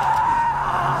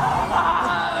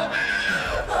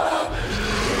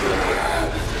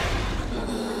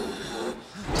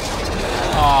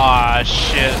 Oh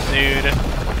shit, dude.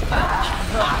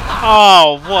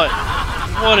 Oh,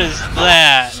 what is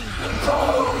that?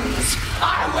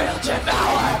 I will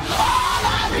devour all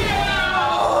of you!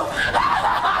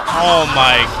 Oh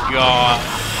my god.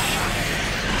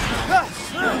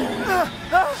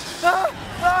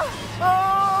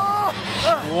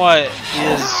 What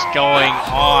is going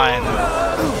on?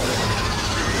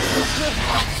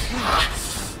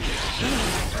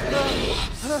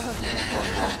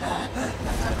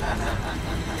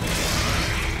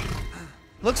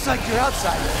 Looks like your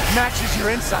outside matches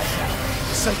your inside now.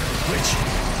 Psycho witch.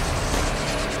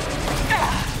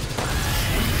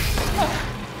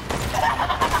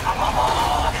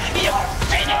 You're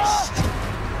finished!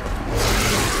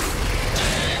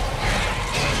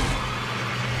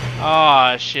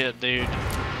 Oh shit, dude.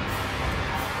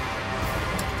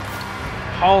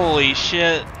 Holy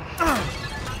shit.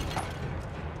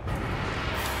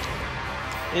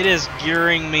 It is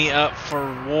gearing me up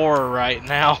for war right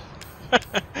now.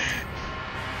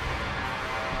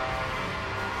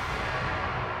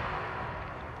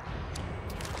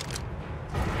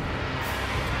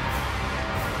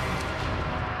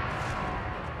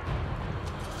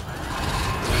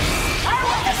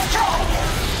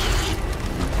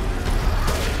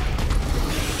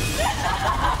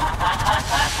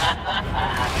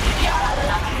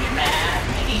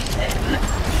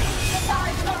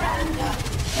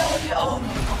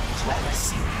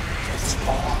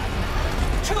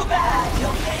 Too bad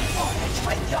you'll pay for it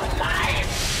with your life!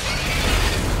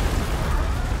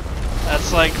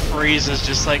 That's like Frieza's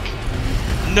just like,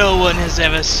 no one has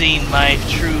ever seen my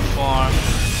true form.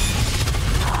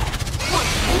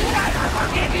 Never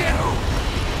forgive you!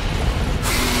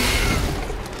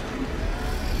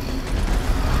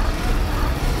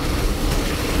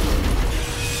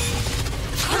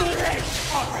 Too late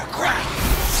for regret!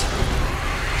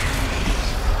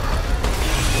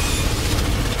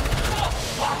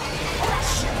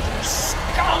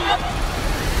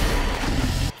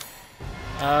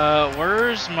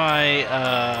 Where's my,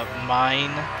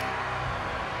 mine?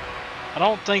 I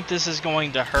don't think this is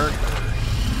going to hurt.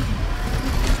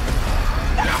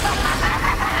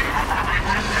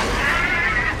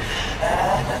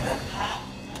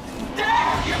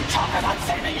 Dare you talk about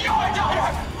saving your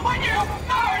daughter when you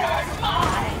murdered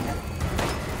mine!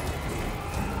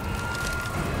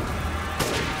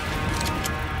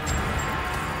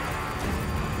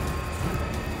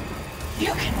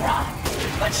 You can run,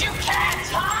 but you can't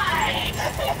hide!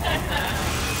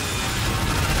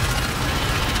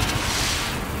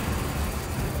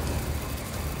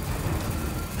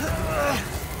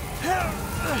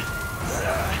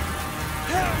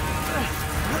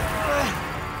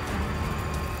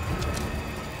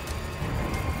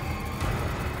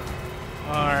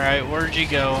 Alright, where'd you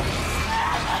go?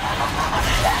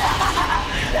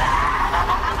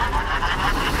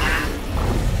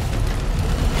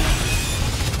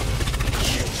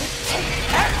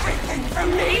 Everything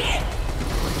from me!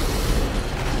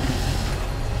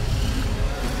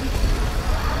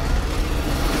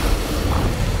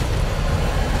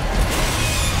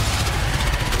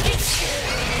 It's you!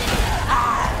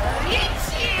 I'll eat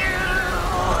you!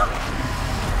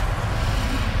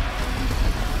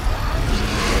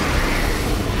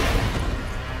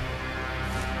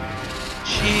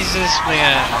 Jesus,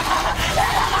 man.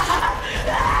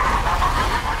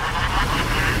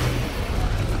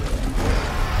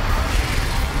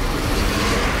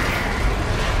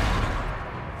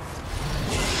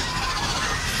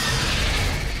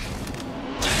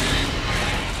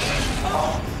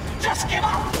 Just give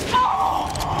up! No!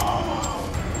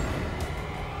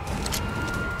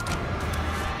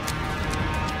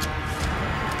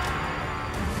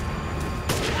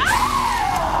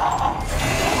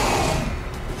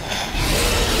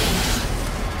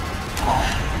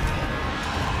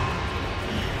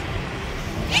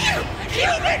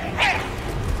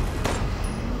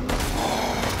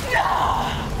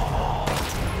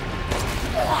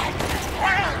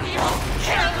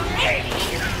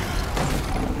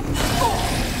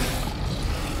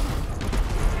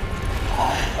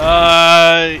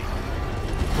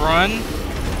 Run.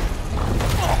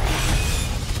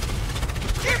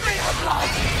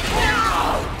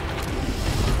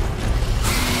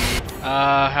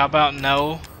 How about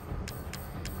no?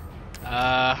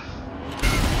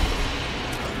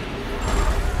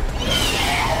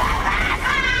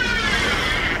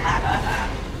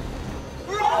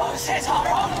 Roses are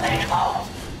only hope.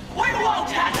 We won't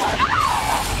have her.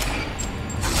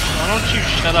 Why don't you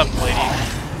shut up, lady?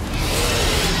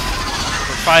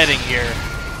 We're fighting here.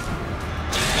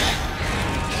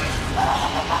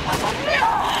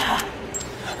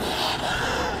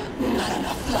 Not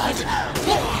enough blood.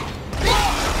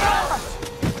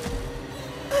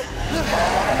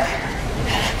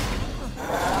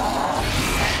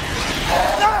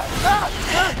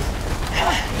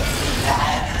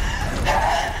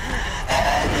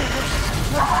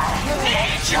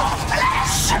 Need your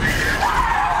flesh.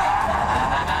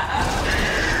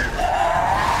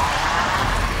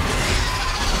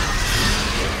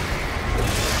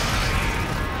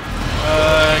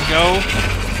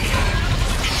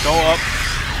 Go up.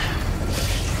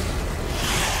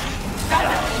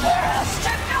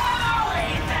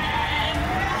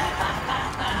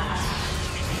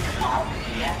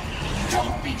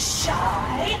 Don't be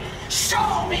shy.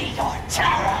 Show me your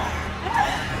terror.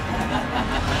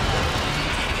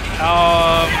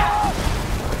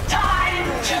 Time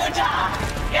to die.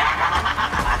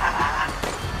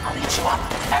 I'll eat you up,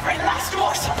 every last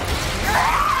morsel.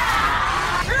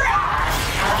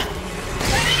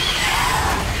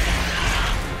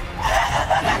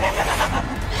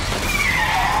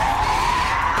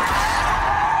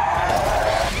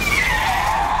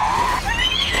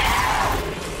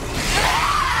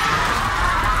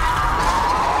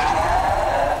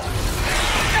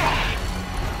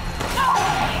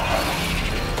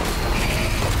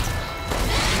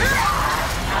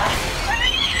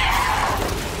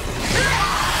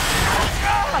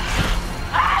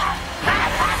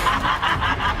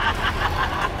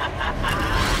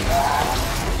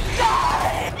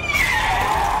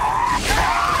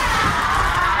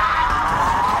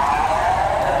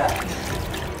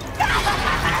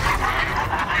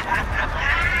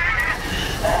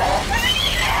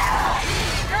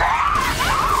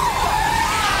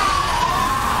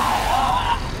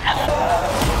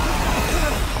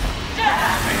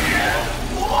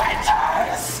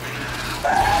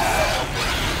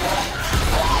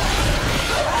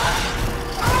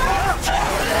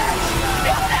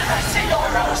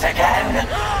 Again!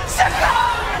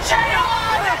 Succumb to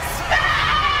your despair!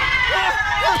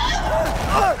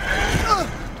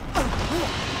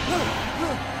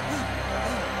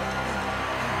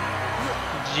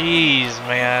 Jeez,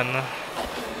 man.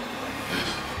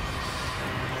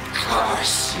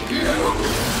 Curse you!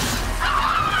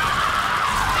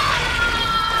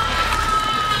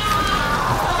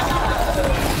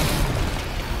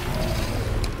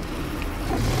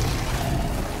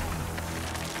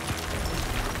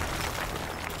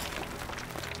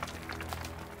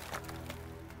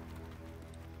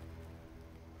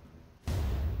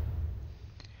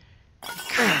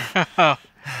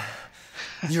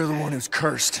 You're the one who's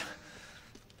cursed.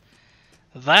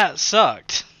 That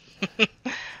sucked.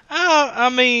 I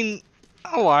mean,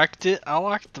 I liked it. I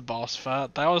liked the boss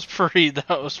fight. That was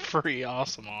pretty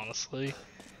awesome, honestly.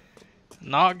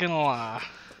 Not gonna lie.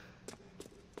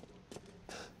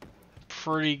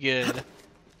 Pretty good.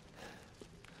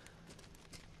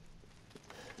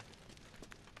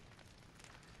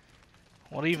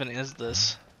 What even is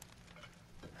this?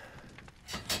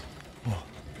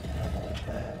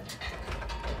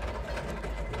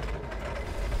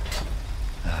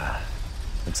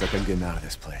 Looks like I'm getting out of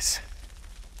this place.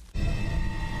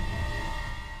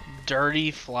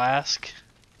 Dirty flask.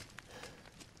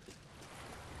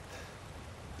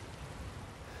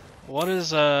 What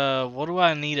do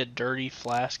I need a dirty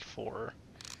flask for?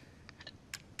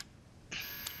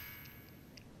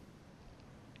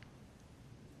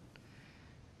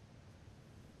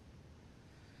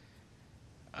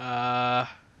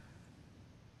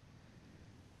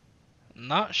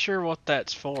 not sure what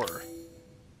that's for.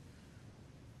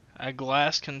 A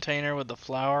glass container with a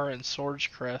flower and sword's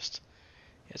crest.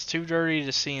 It's too dirty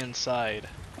to see inside.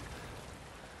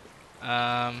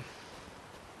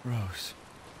 Rose.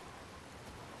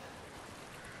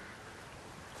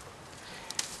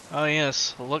 Oh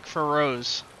yes, look for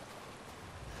Rose.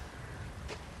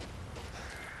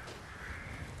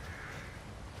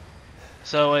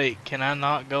 So wait, can I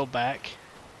not go back?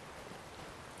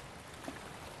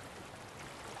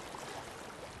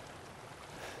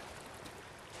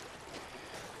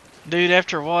 Dude,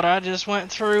 after what I just went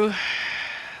through,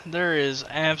 there is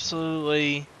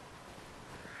absolutely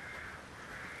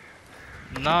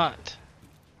not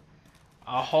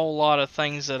a whole lot of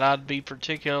things that I'd be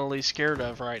particularly scared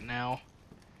of right now.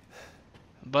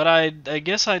 But I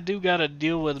guess I do gotta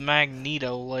deal with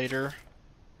Magneto later.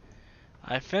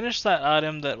 I finished that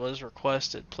item that was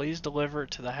requested. Please deliver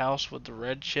it to the house with the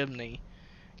red chimney.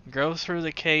 Go through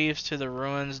the caves to the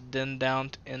ruins, then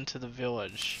down into the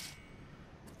village.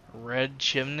 Red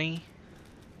chimney?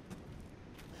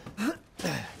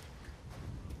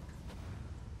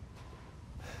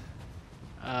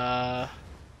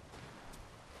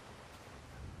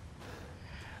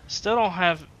 Still don't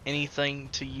have anything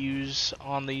to use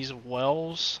on these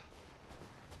wells.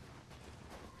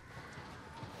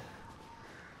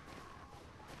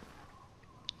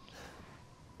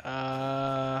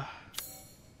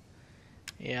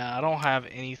 Yeah, I don't have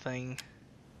anything.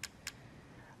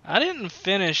 I didn't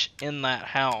finish in that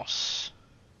house.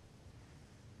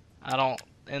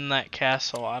 In that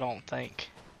castle, I don't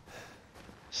think.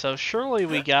 So surely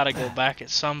we gotta go back at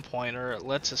some point, or it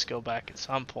lets us go back at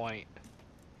some point.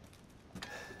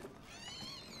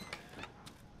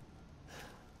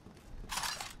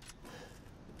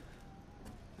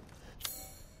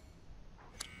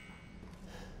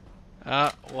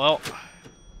 Well.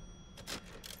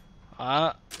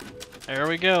 There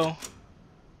we go.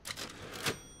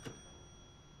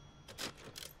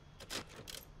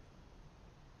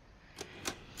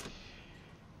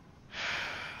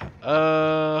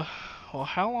 Well,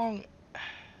 how long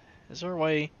is there a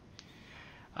way?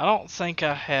 I don't think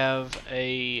I have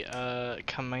a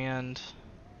command.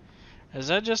 Is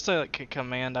that just a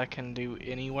command I can do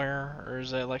anywhere, or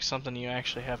is that like something you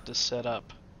actually have to set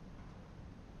up?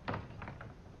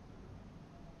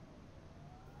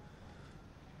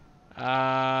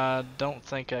 I don't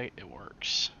think it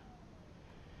works.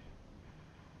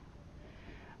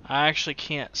 I actually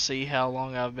can't see how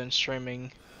long I've been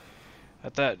streaming.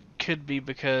 But that could be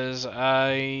because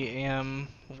I am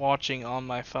watching on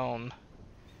my phone.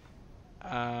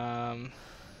 I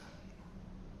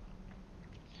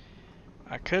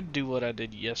could do what I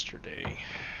did yesterday.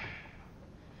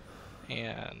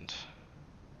 And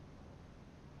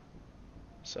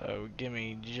so give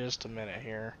me just a minute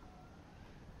here.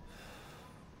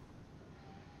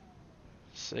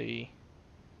 See.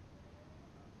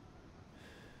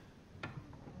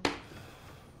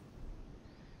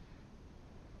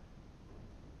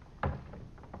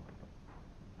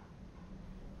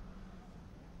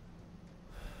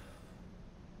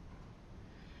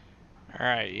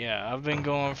 Alright, yeah, I've been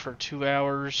going for 2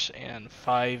 hours and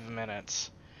 5 minutes.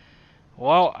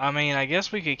 Well, I mean, I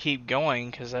guess we could keep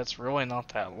going, because that's really not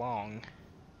that long.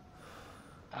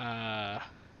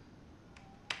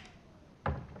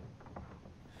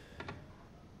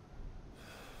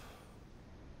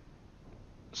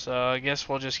 So I guess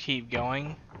we'll just keep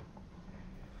going.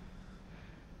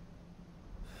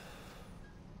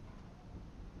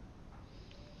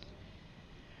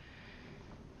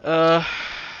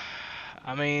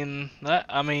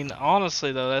 I mean,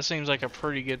 honestly though, that seems like a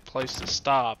pretty good place to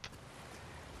stop.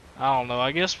 I don't know,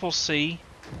 I guess we'll see.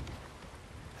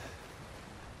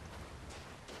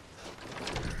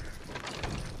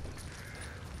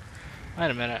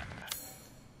 Wait a minute.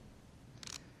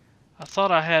 I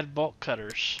thought I had bolt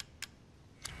cutters.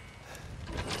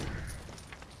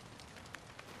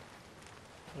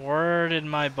 Where did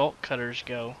my bolt cutters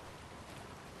go?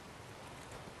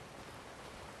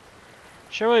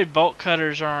 Surely bolt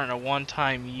cutters aren't a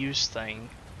one-time use thing.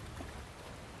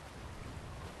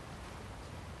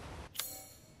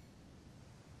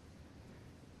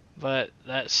 But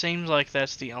that seems like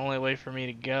that's the only way for me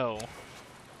to go.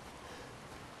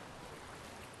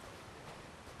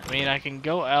 I mean, I can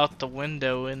go out the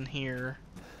window in here.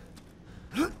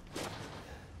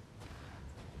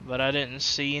 But I didn't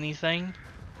see anything.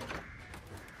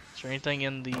 Is there anything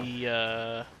in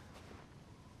the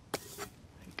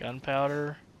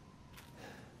gunpowder?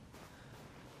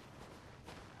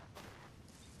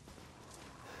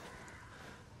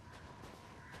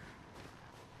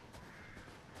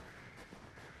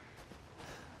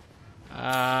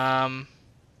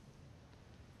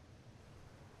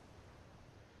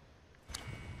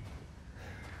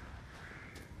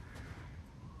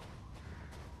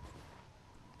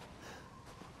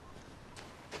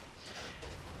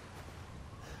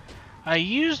 I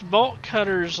used bolt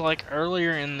cutters like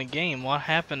earlier in the game. What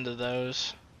happened to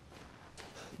those?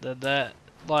 Did that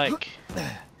like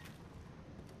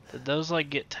did those like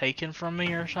get taken from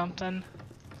me or something?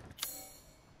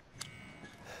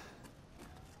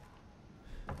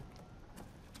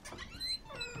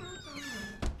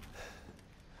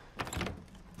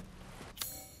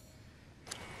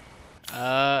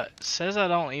 It says I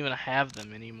don't even have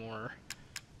them anymore.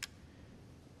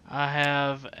 I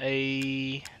have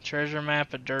a treasure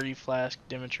map, a dirty flask,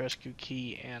 Dimitrescu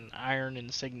key, and iron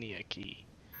insignia key.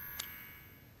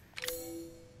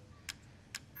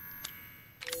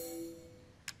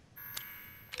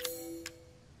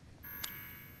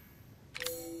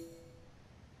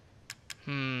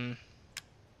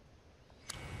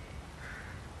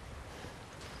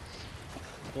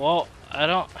 Well, I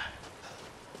don't...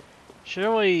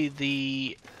 Surely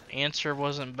the answer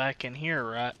wasn't back in here,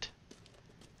 right?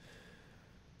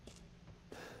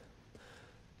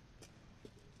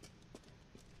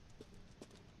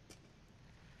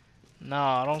 No,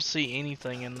 I don't see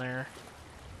anything in there.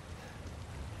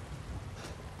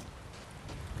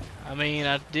 I mean,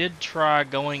 I did try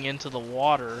going into the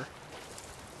water.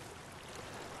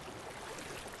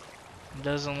 It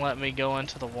doesn't let me go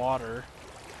into the water.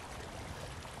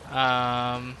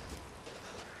 It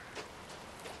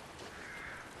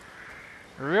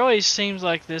really seems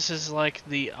like this is like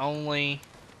the only...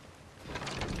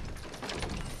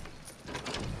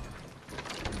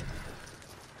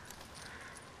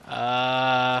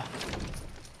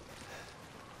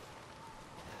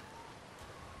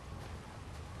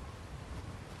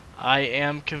 I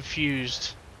am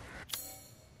confused.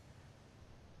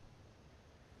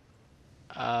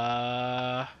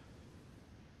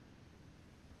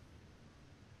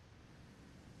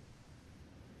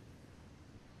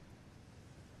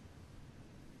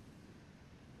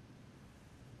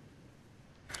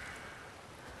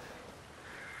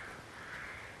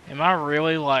 Am I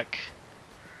really like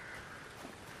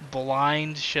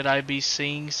blind? Should I be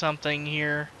seeing something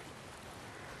here?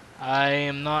 I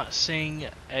am not seeing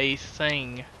a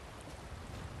thing.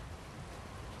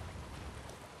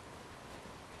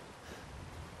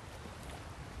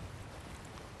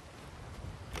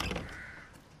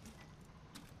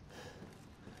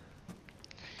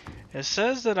 It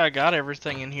says that I got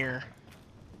everything in here.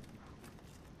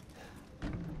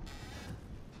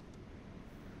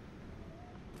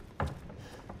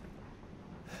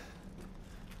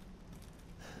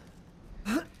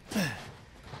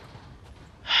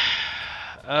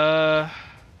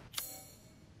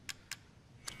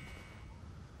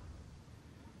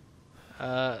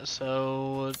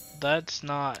 So that's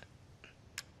not...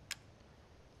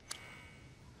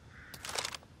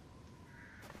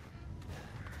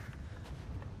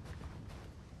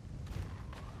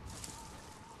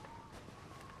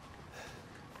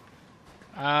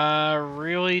 I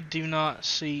really do not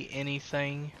see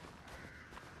anything.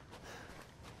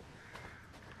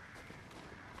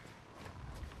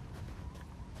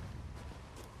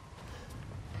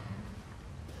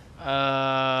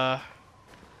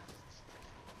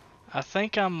 I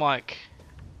think I'm like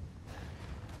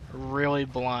really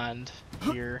blind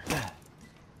here.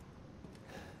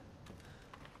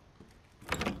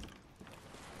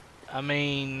 I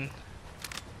mean,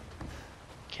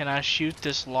 can I shoot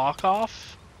this lock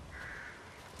off?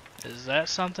 Is that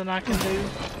something I can do?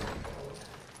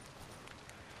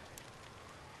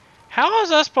 How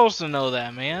was I supposed to know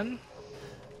that, man?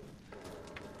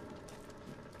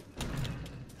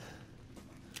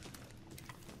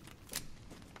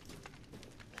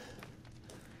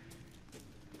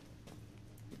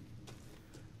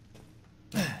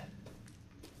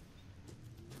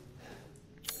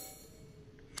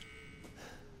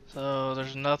 So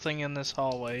there's nothing in this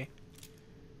hallway.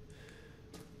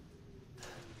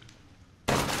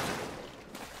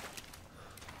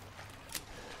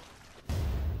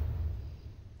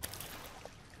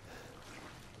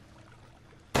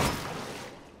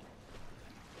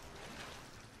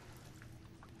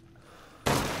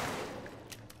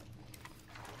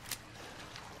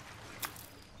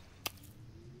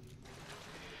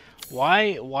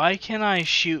 Why can I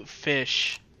shoot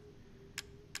fish?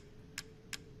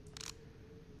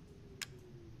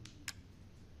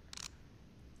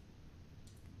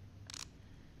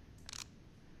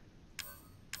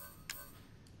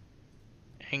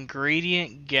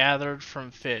 Ingredient gathered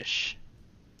from fish.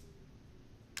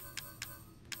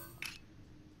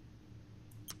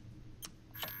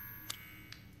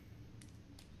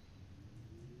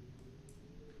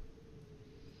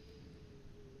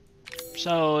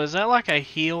 So is that like a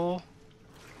heal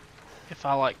if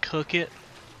I like cook it?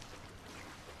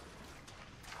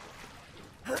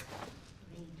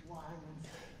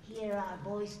 our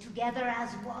voice together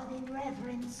as one in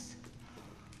reverence.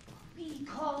 We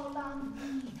call on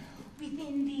thee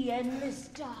within the endless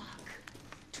dark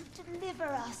to deliver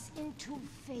us into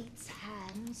fate's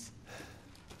hands.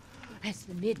 As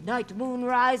the midnight moon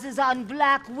rises on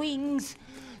black wings,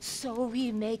 so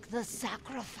we make the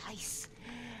sacrifice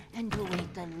and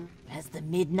await as the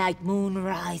midnight moon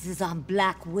rises on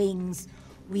black wings,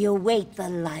 we await the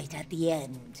light at the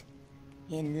end.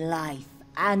 In life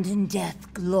and in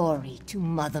death, glory to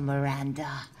Mother Miranda.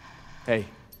 Hey,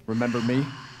 remember me?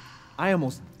 I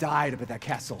almost died up at that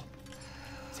castle.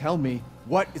 Tell me,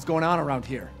 what is going on around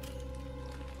here?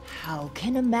 How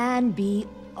can a man be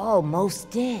almost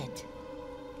dead?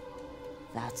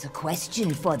 That's a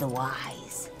question for the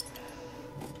wise.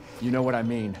 You know what I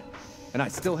mean. And I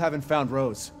still haven't found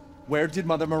Rose. Where did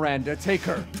Mother Miranda take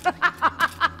her?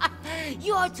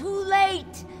 You're too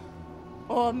late!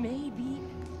 Or maybe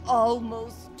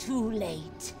almost too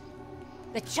late.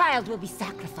 The child will be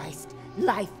sacrificed,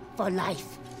 life for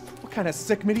life. What kind of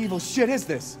sick medieval shit is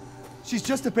this? She's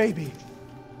just a baby.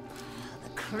 The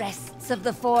crests of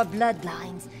the four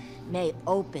bloodlines may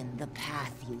open the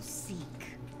path you seek.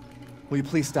 Will you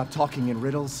please stop talking in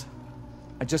riddles?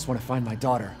 I just want to find my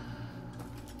daughter.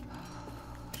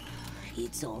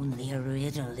 It's only a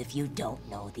riddle if you don't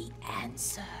know the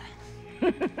answer.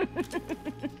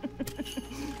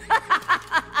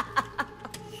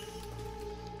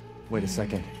 Wait a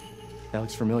second. That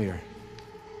looks familiar.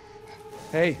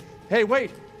 Hey,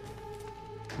 wait!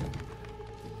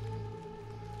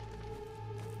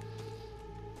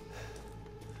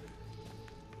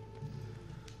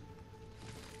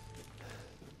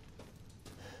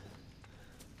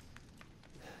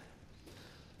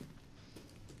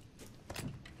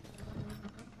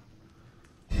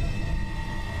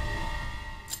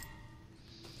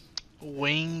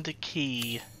 Winged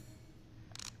key.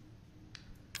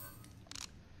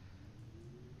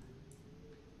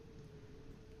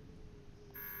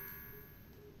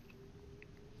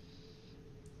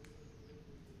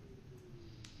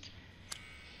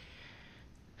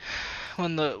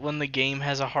 When the game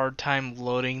has a hard time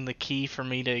loading the key for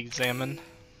me to examine.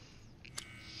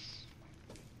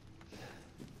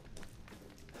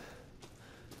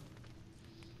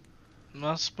 Am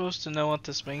I supposed to know what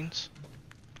this means?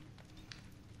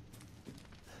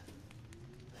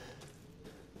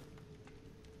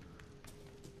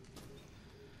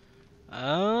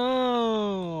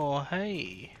 Oh,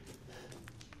 hey.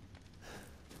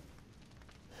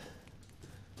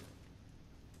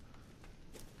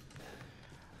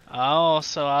 Oh,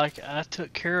 so I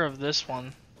took care of this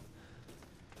one.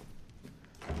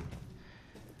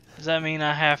 Does that mean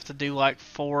I have to do like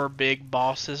 4 big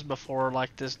bosses before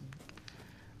like this,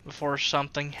 before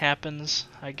something happens,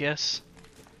 I guess?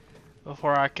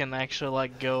 Before I can actually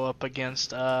like go up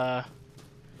against Mother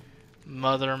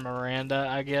Miranda,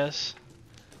 I guess?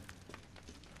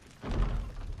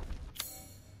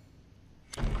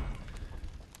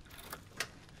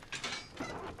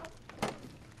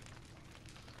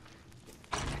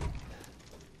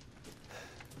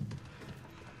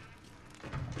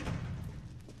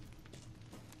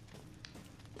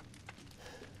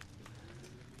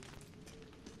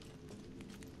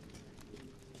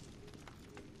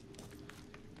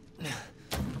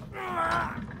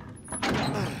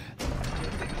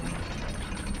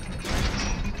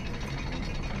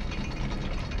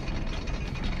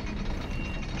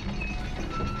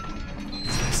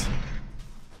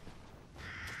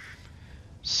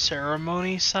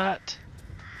 Ceremony site?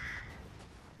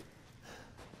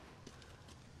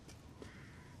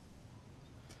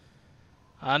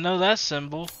 I know that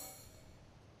symbol.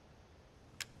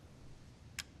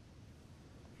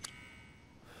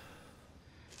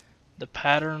 The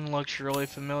pattern looks really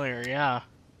familiar, yeah.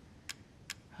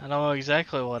 I know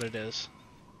exactly what it is.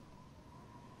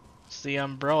 It's the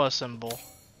umbrella symbol.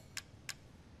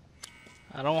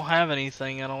 I don't have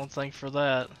anything, I don't think, for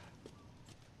that.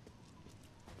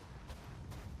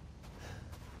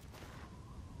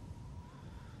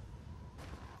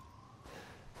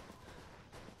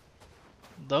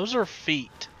 Those are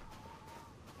feet.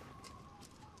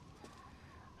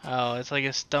 Oh, it's like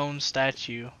a stone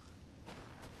statue.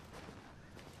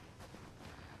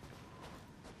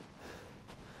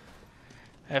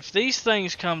 If these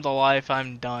things come to life,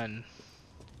 I'm done.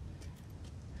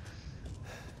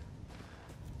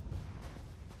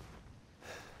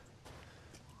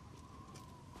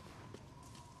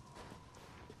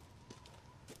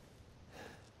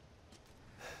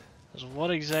 So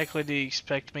what exactly do you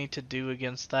expect me to do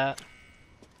against that?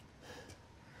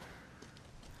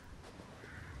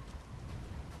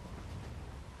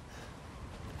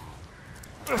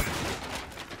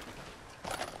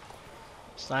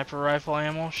 Sniper rifle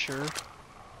ammo, sure.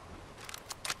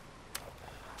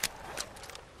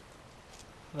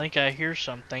 I think I hear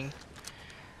something.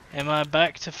 Am I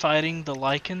back to fighting the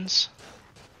Lycans?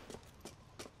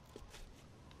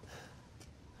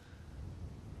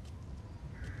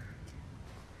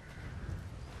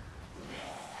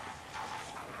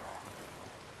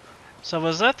 So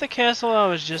was that the castle I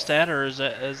was just at, or is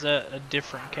that a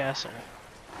different castle?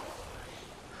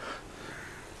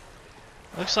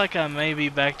 Looks like I may be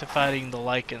back to fighting the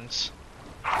Lycans.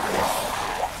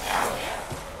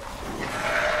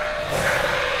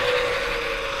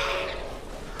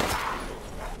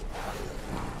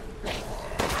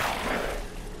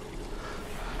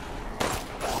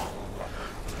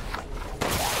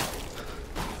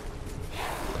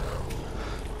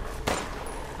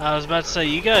 I was about to say,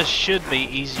 you guys should be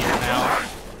easier now,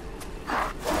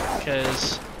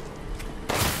 because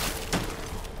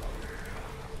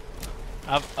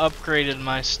I've upgraded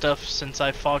my stuff since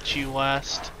I fought you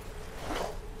last.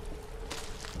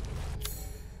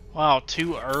 Wow,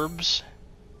 2 herbs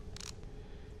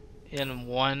in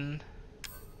one.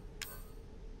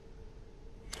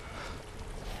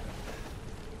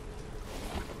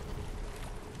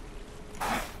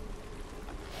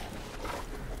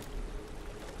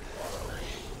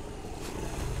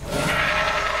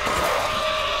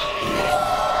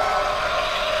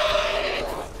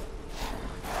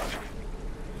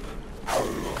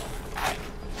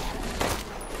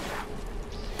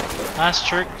 Nice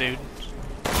trick, dude.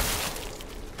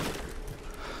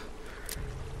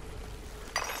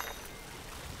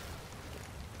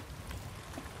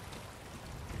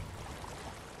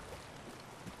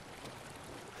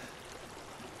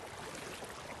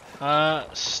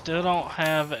 Still don't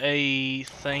have a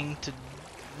thing to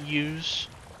use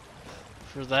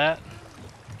for that.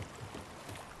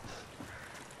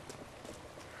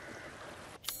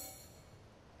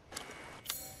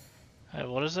 Hey,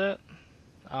 what is that?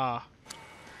 Ah,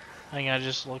 thing I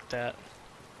just looked at.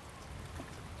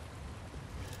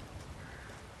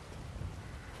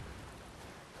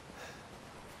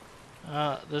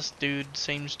 This dude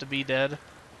seems to be dead.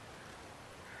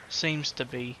 Seems to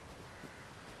be.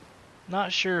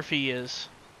 Not sure if he is.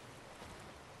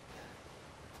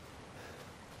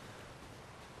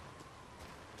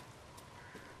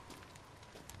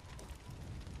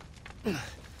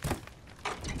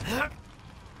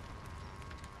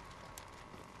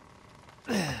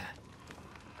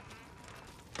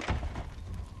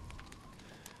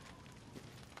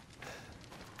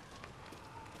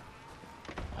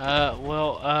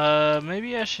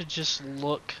 Maybe I should just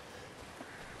look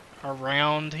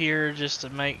around here just to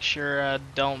make sure I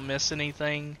don't miss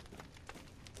anything.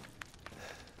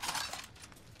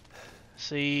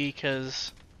 See,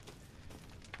 because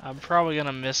I'm probably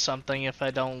gonna miss something if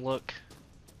I don't look.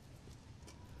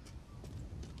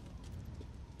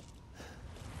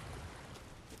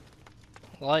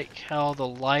 Like how the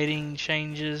lighting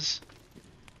changes.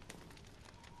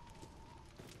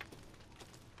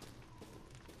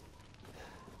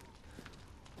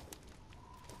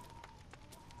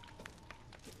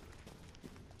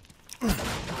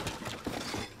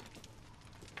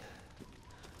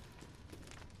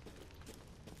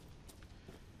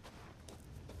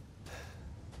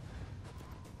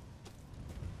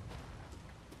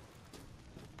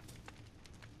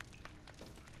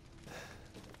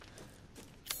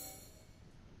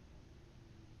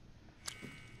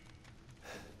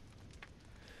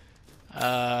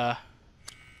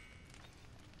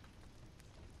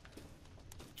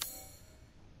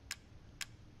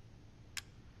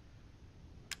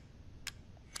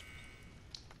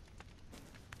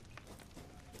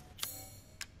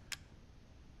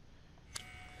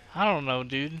 I don't know,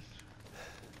 dude.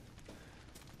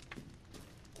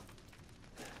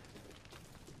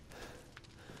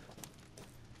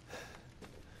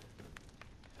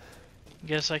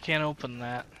 Guess I can't open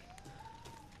that.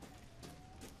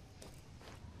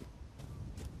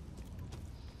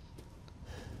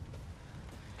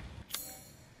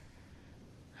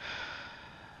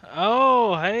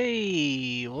 Oh,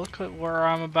 hey, look at where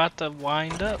I'm about to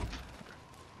wind up.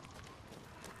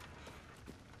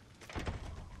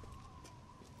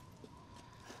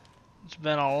 It's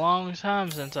been a long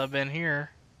time since I've been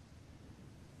here.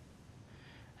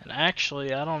 And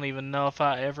actually, I don't even know if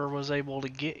I ever was able to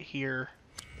get here,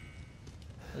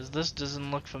 as this doesn't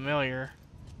look familiar.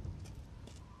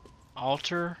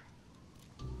 Altar?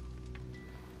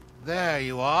 There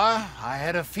you are. I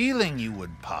had a feeling you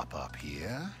would pop up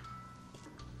here.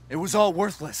 It was all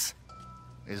worthless.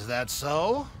 Is that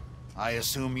so? I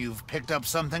assume you've picked up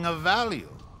something of value.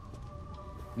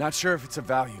 Not sure if it's of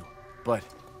value, but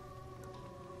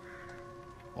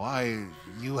Why,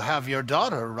 you have your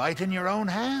daughter right in your own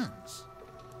hands.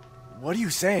 What are you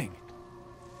saying?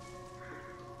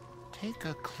 Take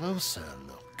a closer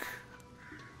look.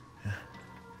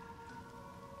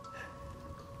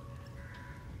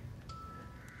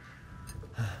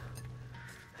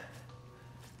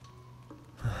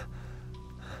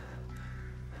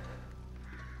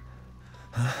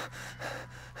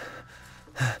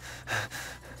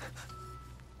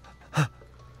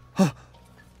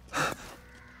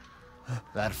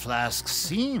 That flask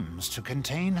seems to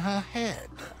contain her head.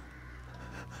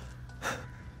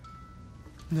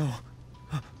 No.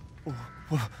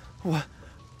 What?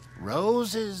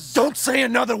 Roses. Don't say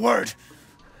another word!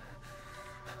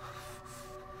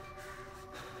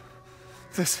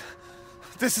 This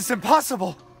is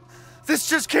impossible! This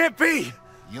just can't be!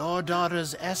 Your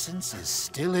daughter's essence is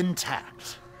still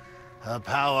intact. Her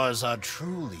powers are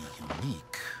truly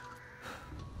unique.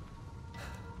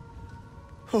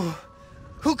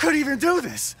 Who could even do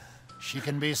this? She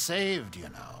can be saved, you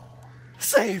know.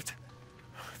 Saved?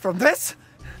 From this?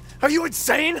 Are you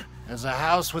insane? There's a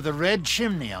house with a red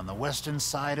chimney on the western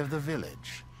side of the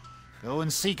village. Go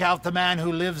and seek out the man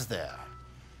who lives there.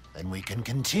 Then we can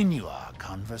continue our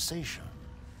conversation.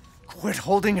 Quit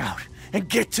holding out and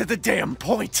get to the damn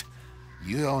point!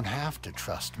 You don't have to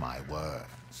trust my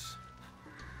words.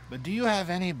 But do you have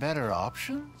any better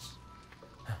options?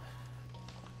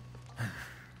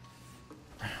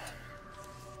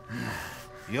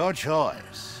 Your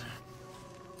choice.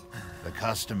 The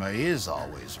customer is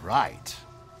always right.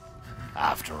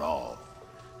 After all.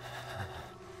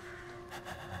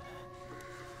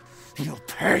 You'll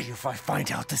pay if I find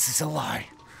out this is a lie.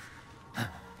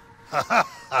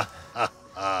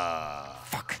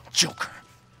 Fucking Joker.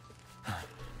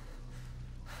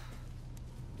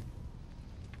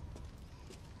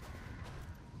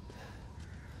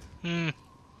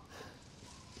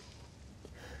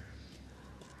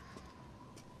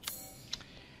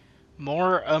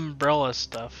 More umbrella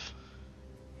stuff.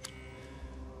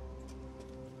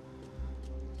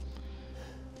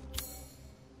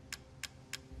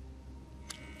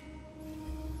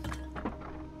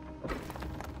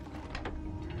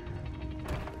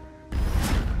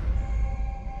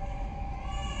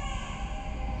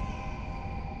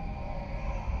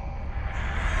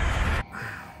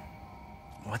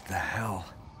 What the hell?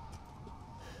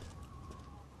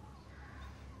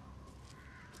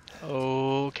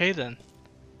 Okay then.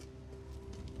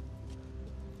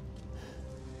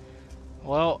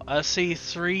 Well, I see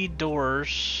 3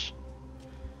 doors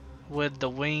with the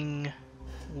wing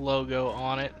logo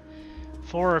on it.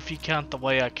 4 if you count the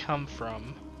way I come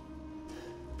from.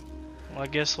 Well, I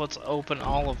guess let's open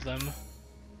all of them.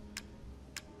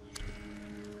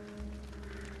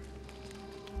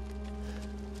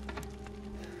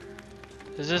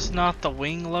 Is this not the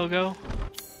wing logo?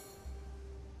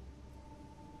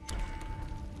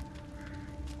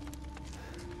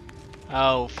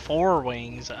 Oh, 4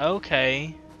 wings.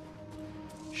 Okay.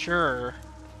 Sure.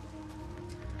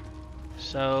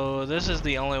 So this is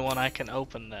the only one I can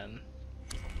open then.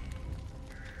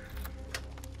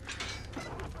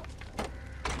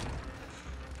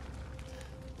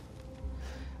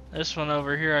 This one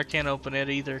over here, I can't open it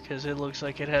either because it looks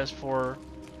like it has 4.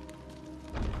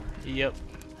 Yep.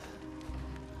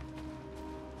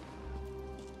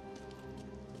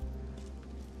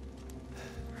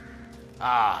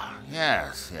 Ah,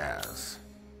 yes. How does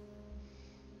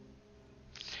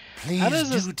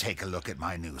Please this- do take a look at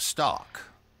my new stock.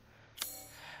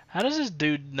 How does this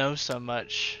dude know so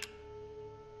much?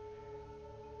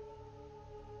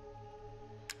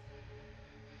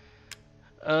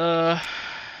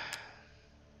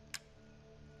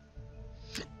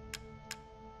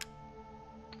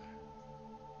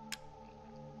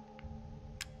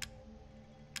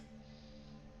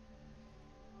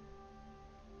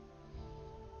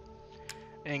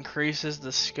 Increases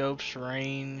the scope's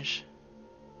range.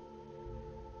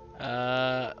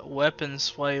 Weapon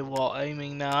sway while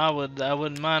aiming. Now I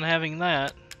wouldn't mind having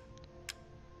that.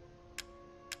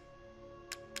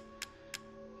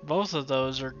 Both of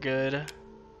those are good.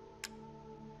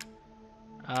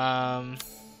 Oh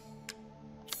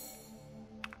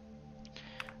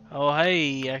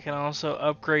hey, I can also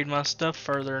upgrade my stuff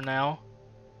further now.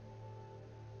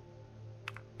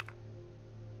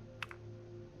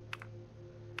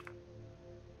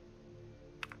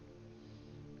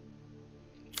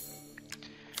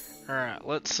 Alright,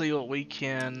 let's see what we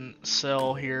can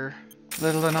sell here.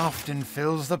 Little and often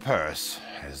fills the purse,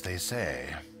 as they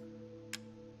say.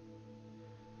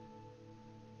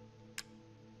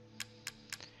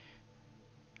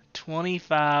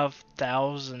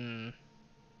 $25,000.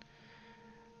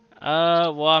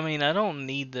 Well, I mean, I don't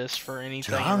need this for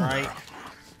anything, John, right?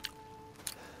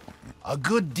 a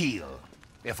good deal,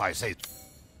 if I say.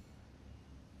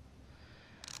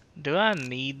 Do I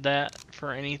need that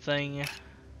for anything?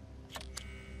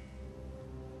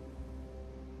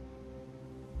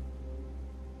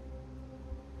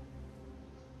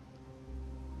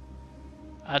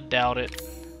 I doubt it.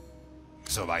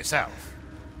 So myself.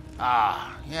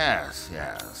 Ah, yes,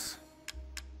 yes.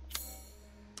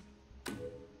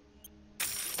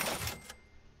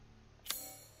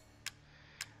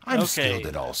 I'm Okay. skilled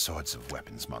at all sorts of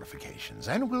weapons modifications,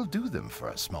 and will do them for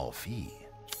a small fee.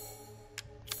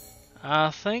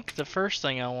 I think the first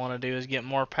thing I want to do is get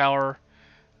more power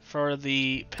for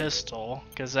the pistol,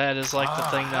 because that is like the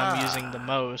thing that I'm using the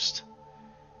most.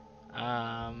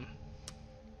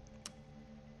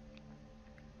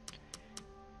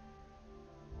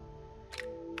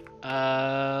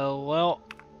 Well,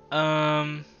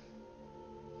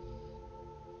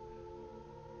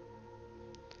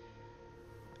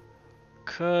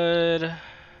 could,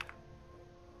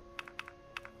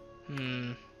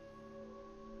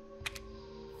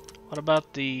 what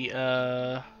about the,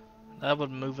 that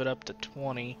would move it up to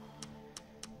 20.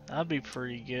 That'd be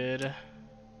pretty good.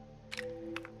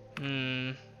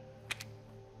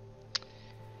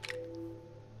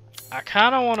 I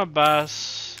kind of want to buy,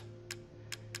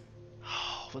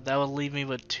 but that would leave me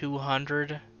with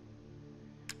 200.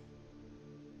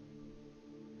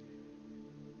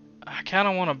 I kind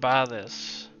of want to buy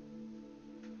this.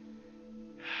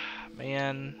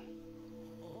 Man.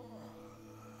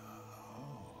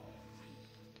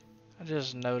 I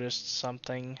just noticed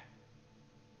something.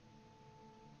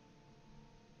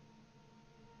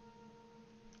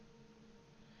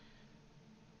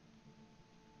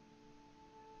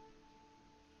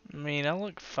 I mean, I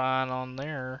look fine on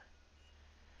there.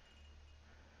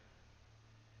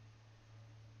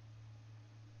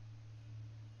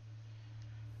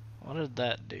 What did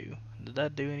that do? Did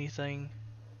that do anything?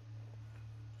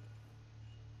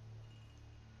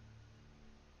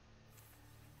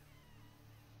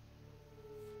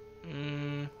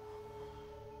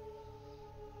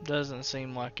 Doesn't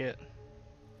seem like it.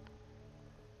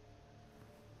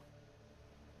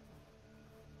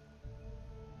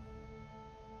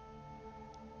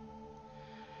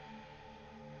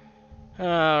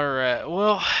 Alright,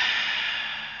 well,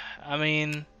 I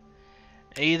mean,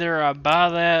 either I buy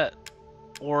that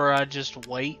or I just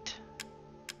wait,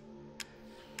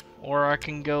 or I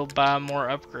can go buy more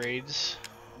upgrades.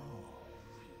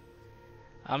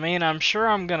 I mean, I'm sure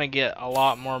I'm gonna get a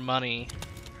lot more money.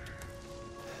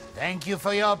 Thank you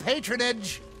for your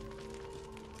patronage.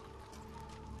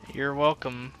 You're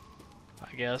welcome,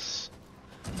 I guess.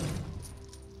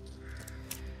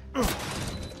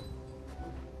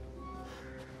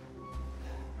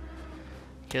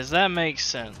 Because that makes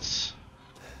sense.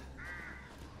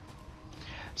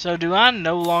 So do I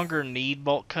no longer need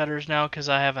bolt cutters now because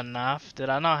I have a knife? Did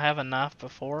I not have a knife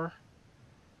before?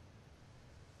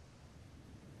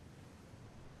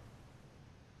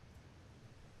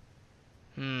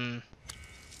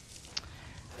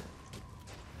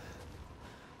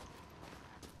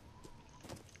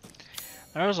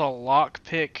 There's a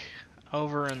lockpick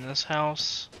over in this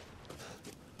house.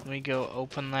 Let me go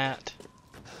open that.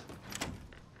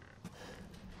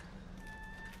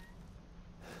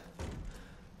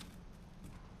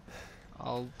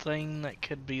 A thing that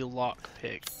could be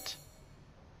lockpicked.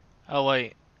 Oh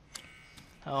wait.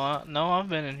 Oh no, I've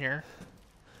been in here.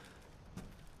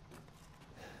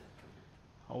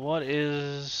 What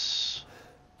is...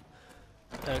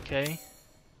 Okay.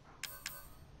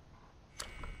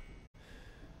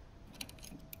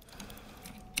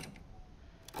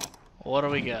 What do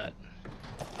we got?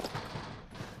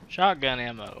 Shotgun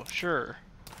ammo, sure.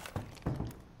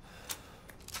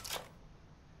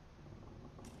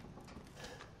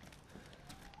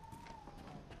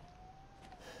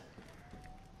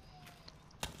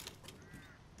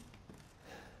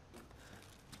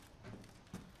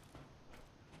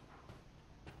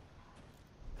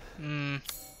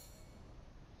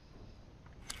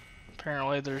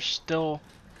 Apparently there's still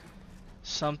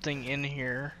something in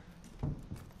here.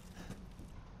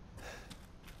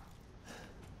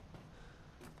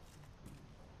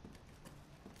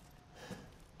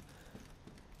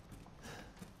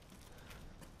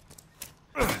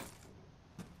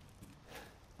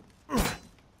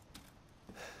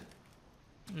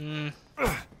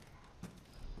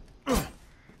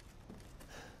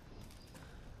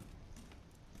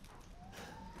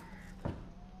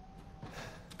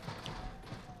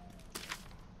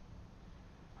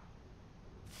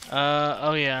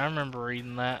 Oh yeah, I remember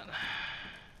reading that.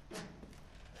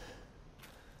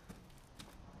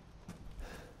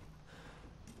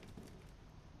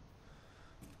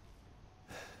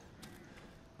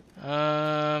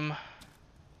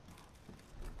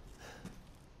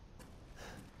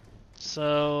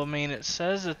 So, I mean, it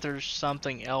says that there's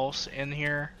something else in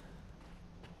here.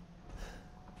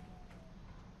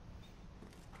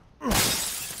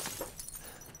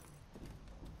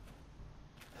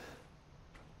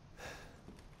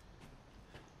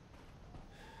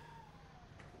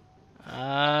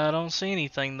 I don't see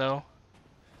anything, though.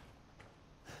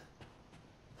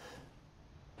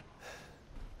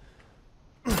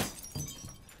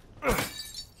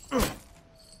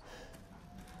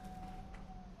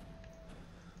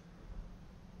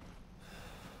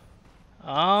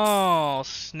 Oh,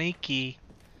 sneaky.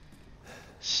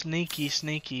 Sneaky,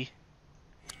 sneaky.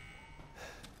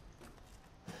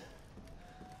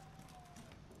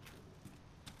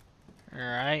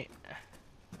 Alright.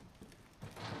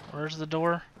 Where's the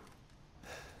door?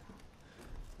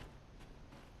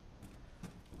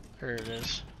 There it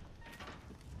is.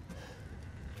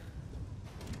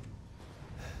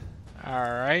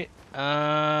 Alright.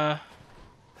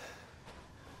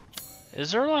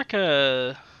 Is there like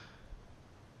a...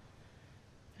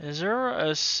 Is there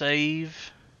a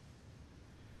save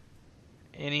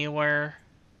anywhere?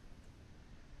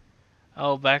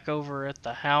 Oh, back over at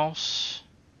the house.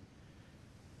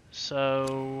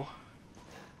 So...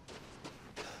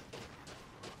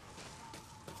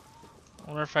 I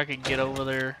wonder if I could get over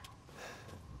there.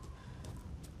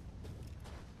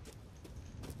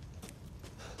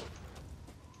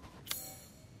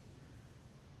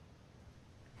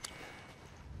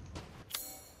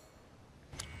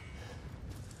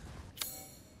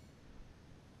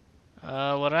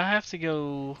 Would I have to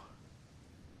go...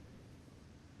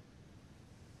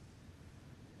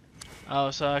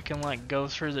 Oh, so I can like go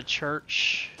through the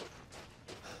church?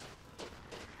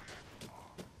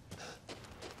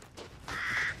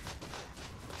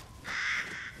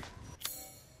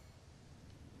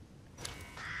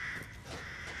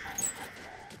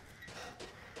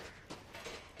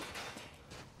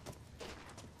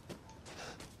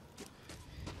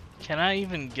 Can I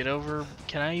even get over?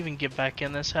 Can I even get back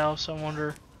in this house, I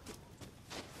wonder?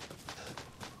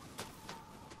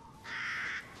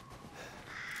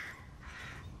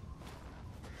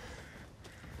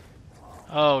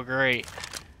 Oh, great.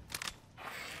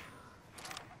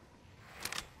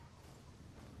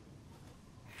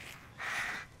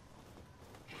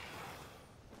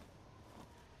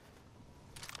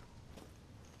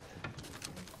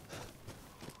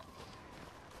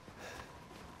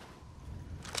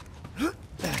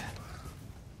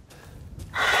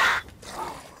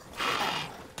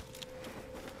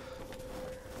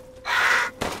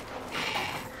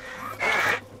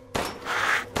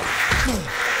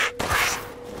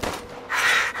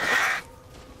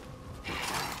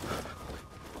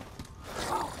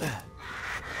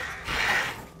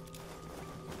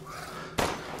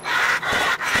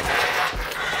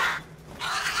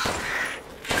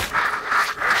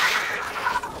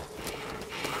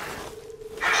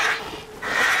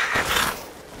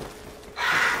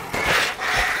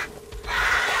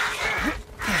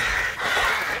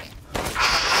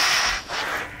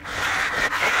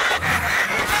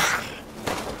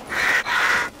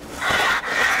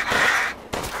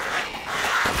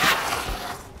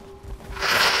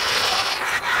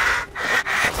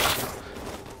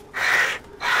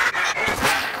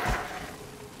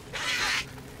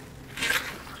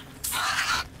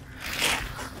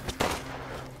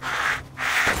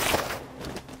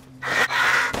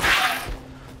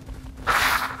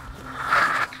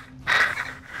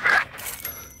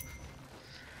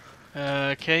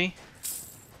 Okay.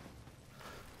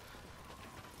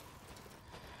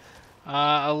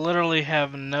 I literally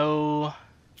have no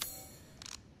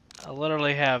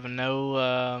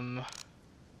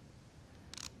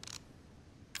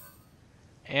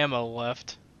ammo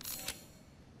left.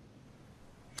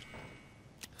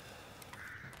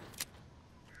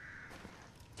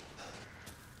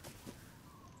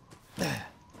 I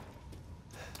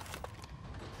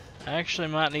actually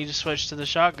might need to switch to the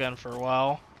shotgun for a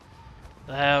while.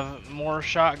 I have more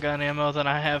shotgun ammo than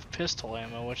I have pistol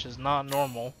ammo, which is not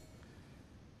normal.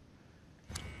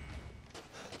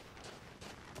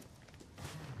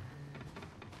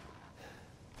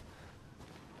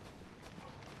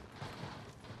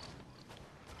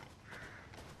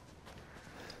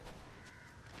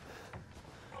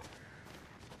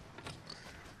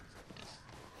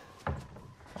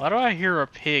 Why do I hear a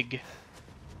pig?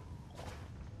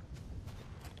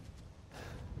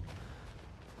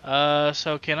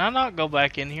 So can I not go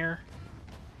back in here?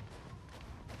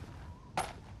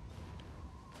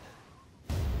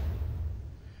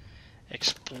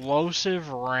 Explosive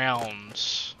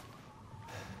rounds.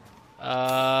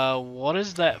 What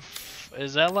is that?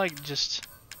 Is that like just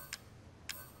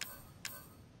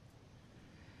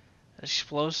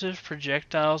explosive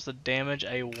projectiles that damage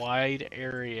a wide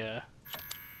area?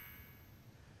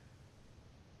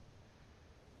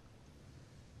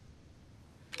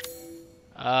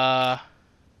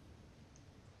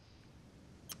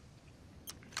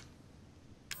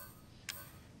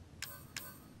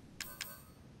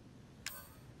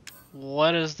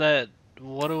 What is that?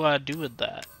 What do I do with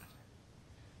that?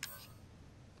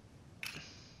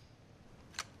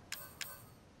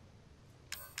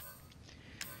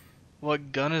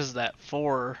 What gun is that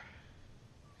for?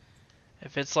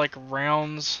 If it's like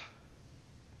rounds.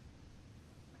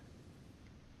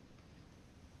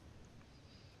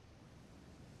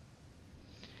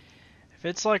 If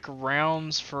it's like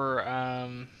rounds for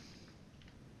a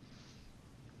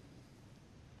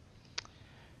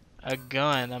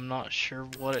gun, I'm not sure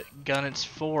what gun it's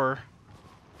for.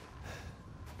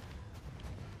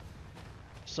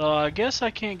 So I guess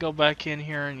I can't go back in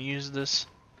here and use this.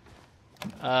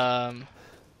 And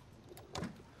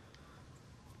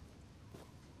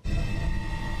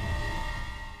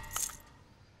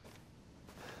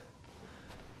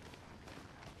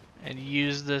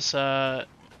use this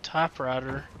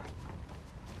typewriter.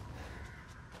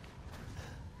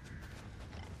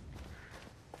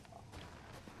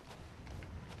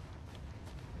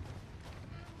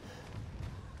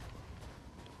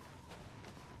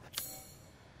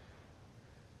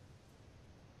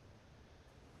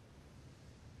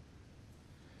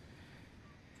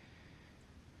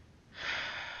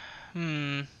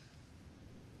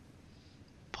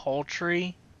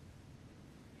 Poultry.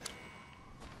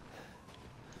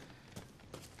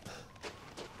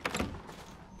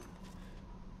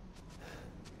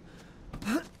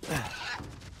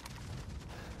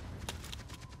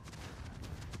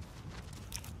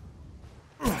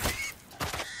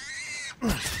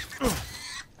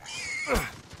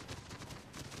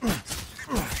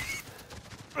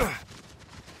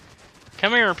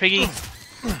 Come here, piggy.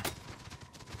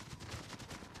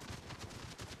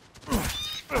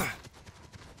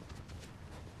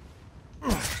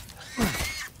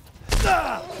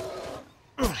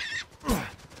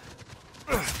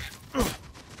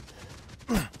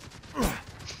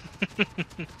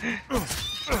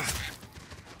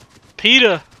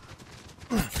 PETA!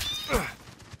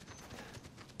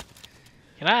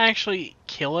 Can I actually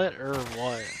kill it or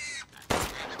what?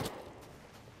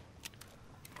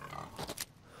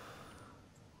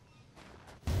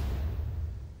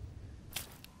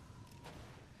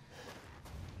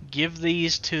 Give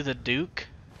these to the Duke?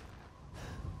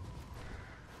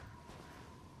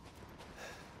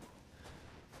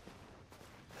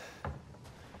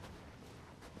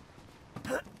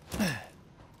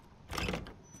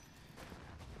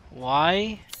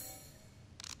 Why?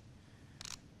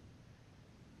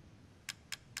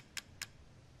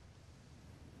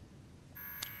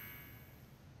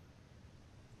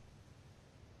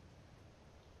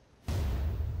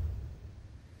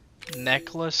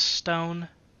 Necklace stone?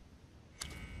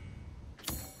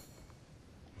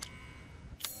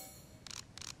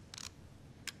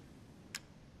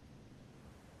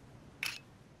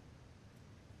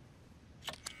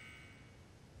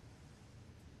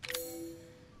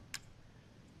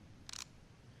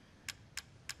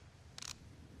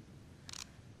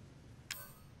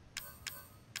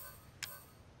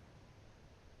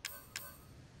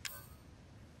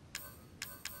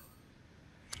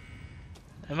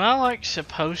 Am I like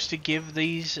supposed to give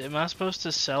these? Am I supposed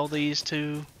to sell these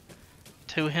to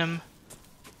him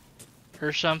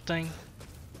or something?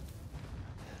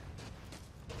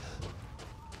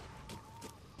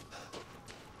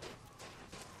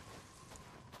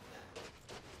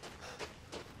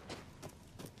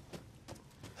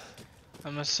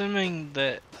 I'm assuming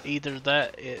that either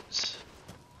that it's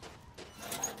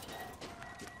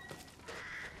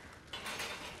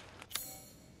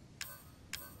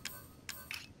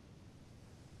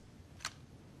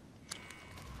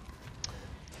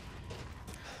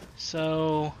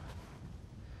so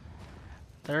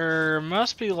there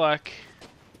must be like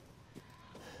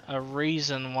a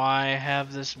reason why I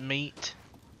have this meat.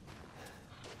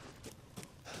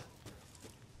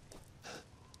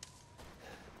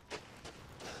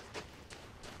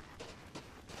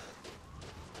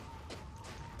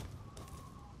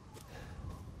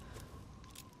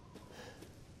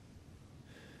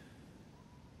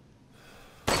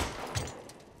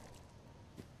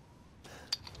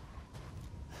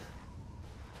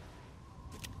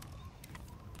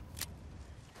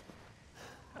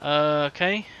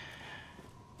 Okay.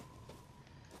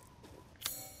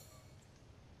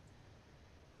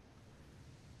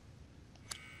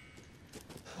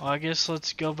 Well, I guess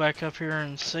let's go back up here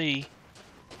and see.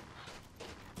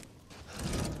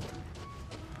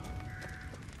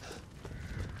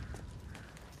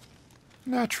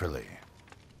 Naturally.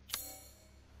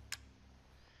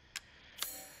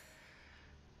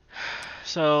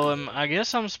 So, I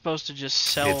guess I'm supposed to just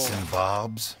sell... Bits and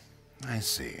bobs? I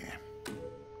see.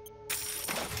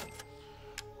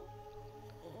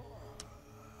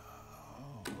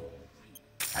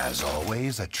 As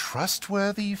always, a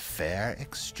trustworthy, fair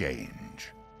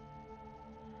exchange.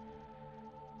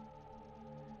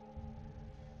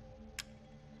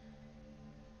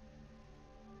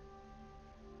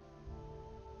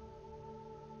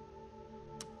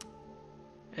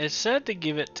 It said to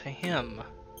give it to him.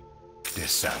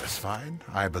 Dissatisfied?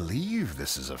 I believe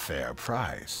this is a fair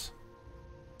price.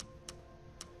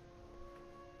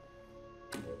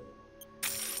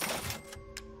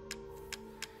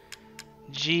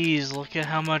 Jeez, look at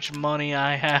how much money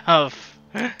I have.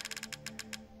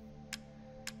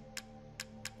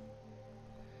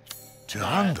 To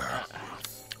hunger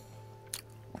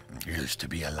is to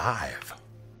be alive.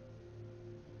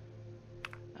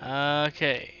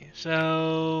 Okay,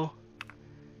 so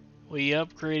we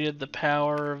upgraded the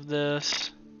power of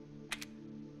this.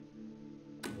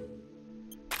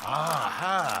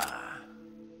 Aha!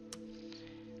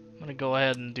 I'm gonna go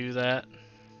ahead and do that.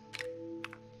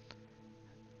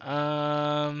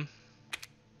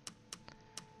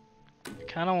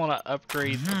 Kind of want to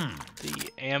upgrade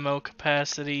the ammo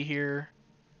capacity here.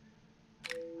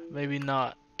 Maybe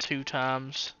not 2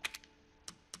 times.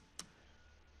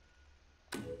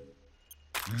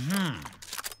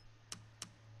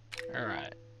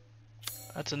 Alright.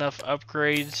 That's enough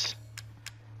upgrades.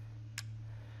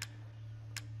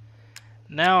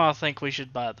 Now I think we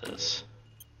should buy this.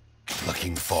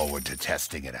 Looking forward to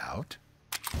testing it out.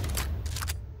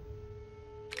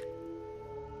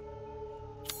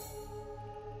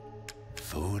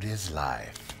 Food is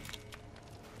life.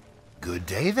 Good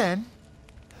day then.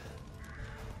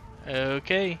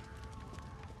 Okay.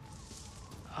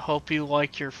 I hope you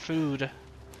like your food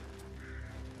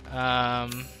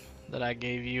that I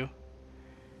gave you.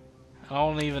 I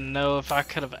don't even know if I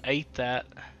could have ate that.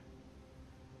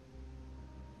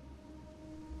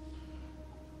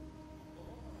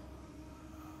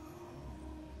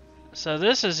 So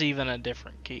this is even a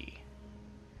different key.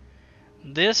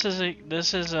 This is a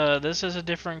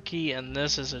different key, and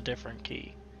this is a different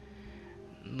key.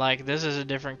 Like, this is a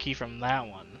different key from that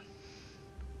one.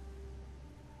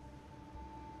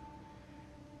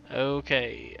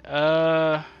 Okay,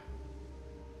 oh,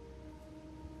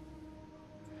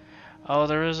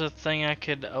 there is a thing I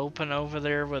could open over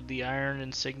there with the iron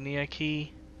insignia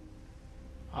key.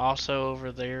 Also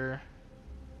over there.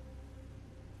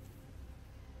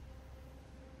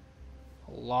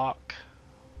 Lock.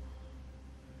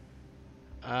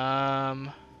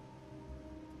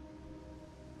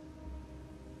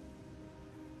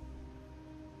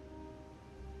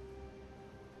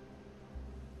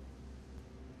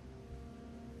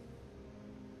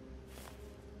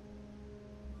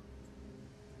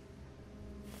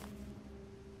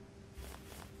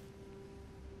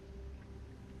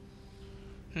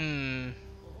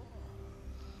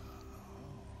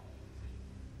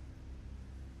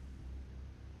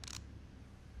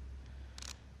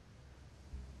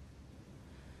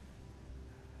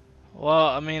 Well,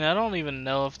 I mean, I don't even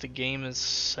know if the game is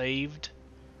saved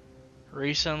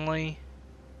recently.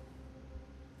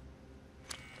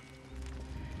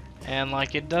 And,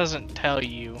 like, it doesn't tell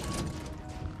you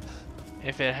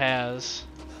if it has.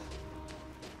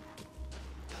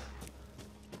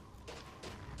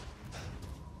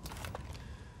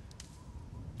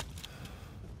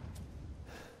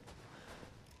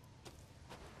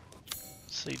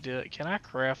 Let's see, can I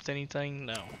craft anything?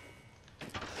 No.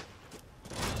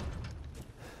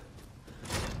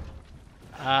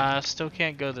 Still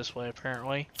can't go this way,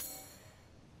 apparently.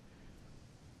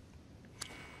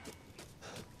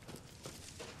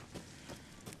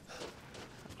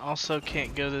 Also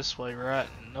can't go this way, right?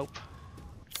 Nope.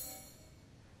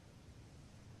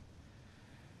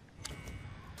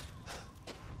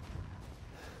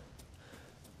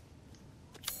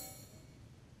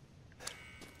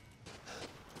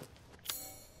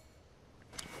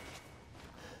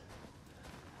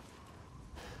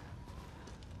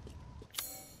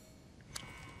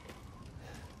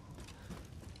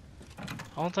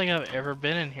 I don't think I've ever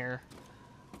been in here.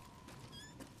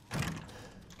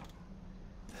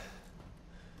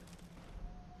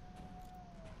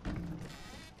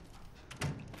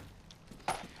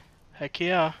 Heck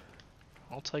yeah,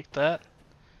 I'll take that.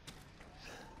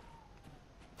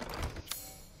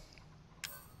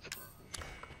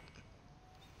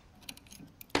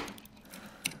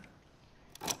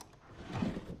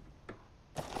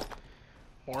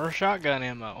 More shotgun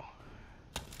ammo.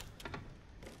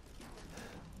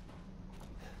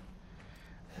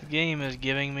 The game is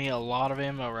giving me a lot of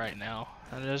ammo right now.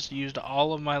 I just used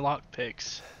all of my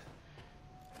lockpicks.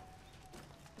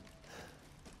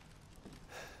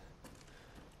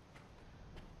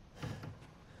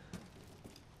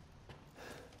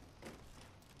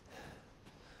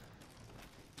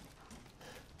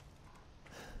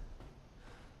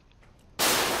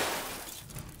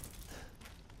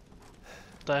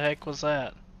 What the heck was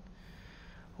that?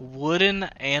 Wooden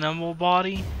animal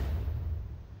body?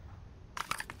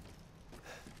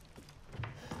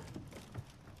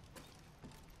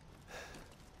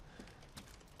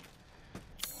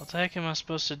 What the heck am I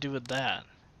supposed to do with that?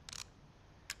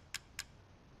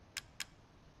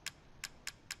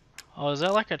 Oh, is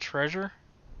that like a treasure?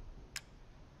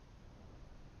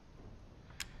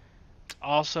 It's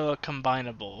also a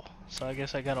combinable, so I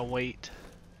guess I gotta wait.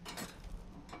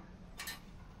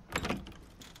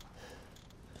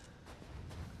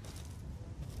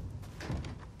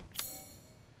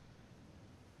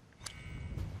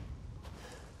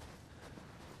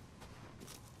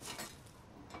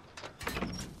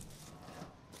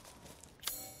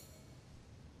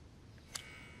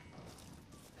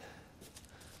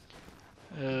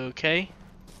 Okay.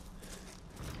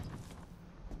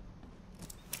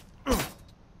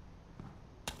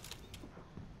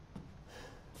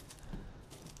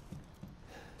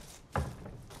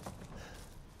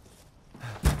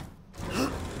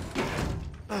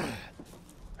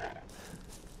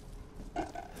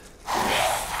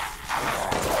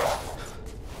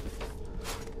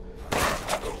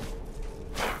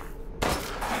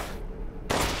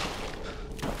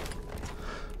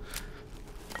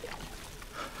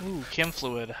 Ooh, chem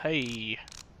fluid. Hey.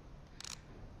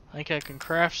 I think I can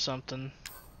craft something.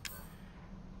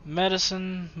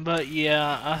 Medicine, but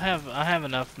yeah, I have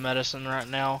enough medicine right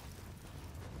now.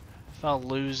 If I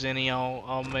lose any,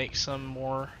 I'll make some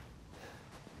more.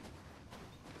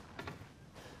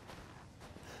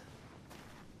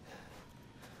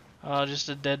 Just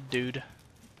a dead dude.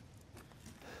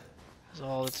 That's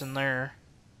all that's in there.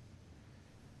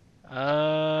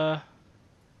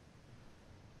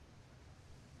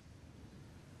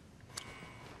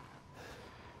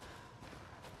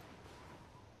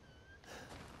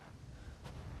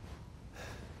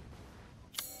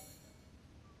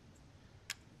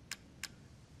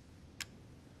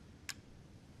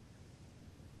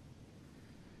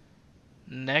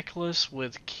 Necklace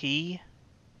with key?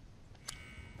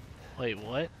 Wait,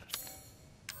 what?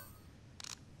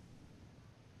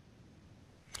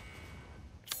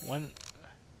 When...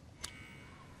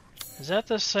 Is that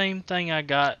the same thing I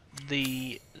got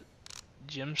the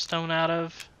gemstone out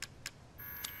of?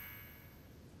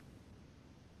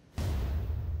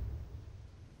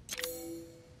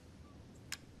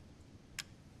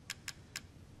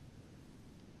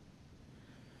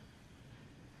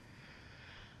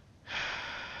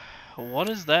 What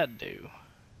does that do?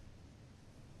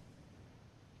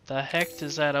 The heck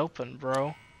does that open,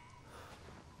 bro?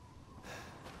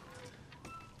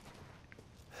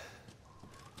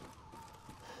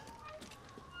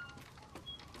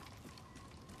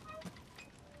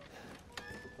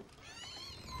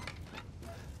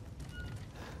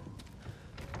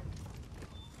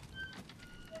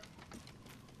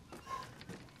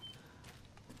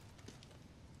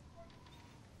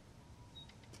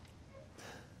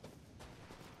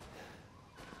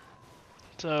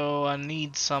 So I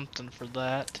need something for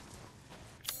that.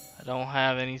 I don't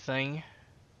have anything.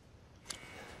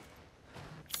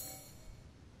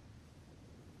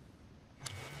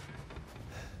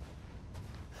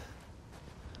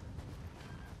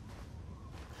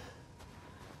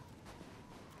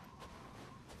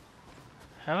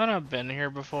 Haven't I been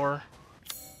here before?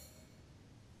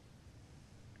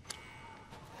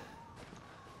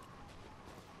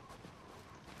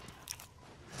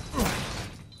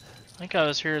 I think I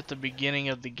was here at the beginning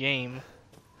of the game.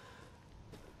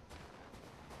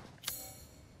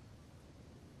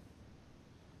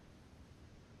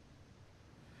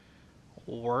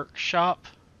 Workshop?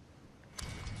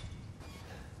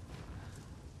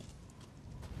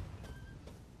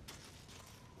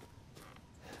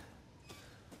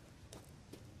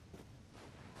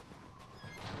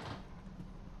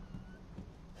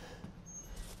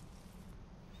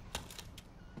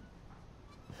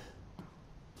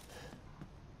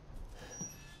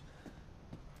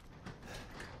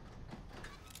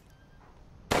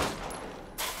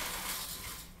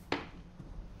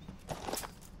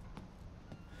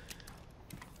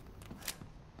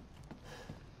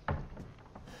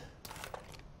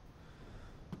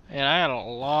 And I had a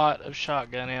lot of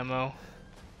shotgun ammo.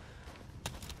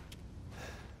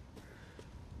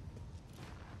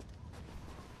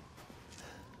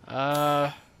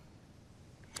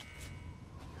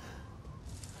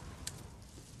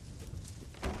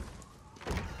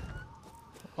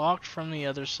 Locked from the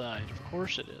other side. Of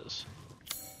course it is.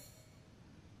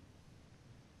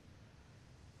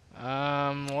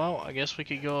 Well, I guess we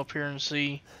could go up here and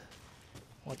see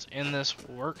what's in this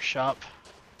workshop.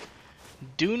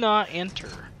 Do not enter.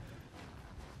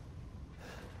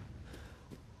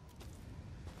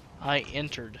 I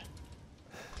entered.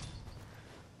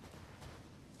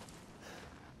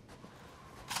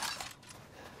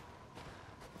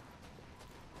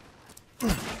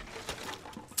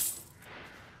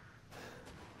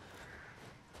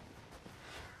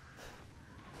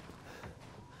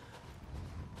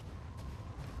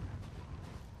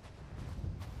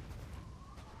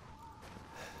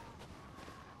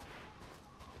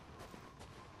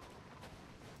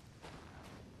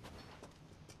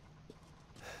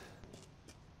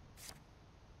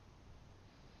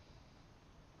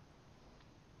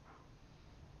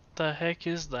 The heck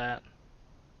is that?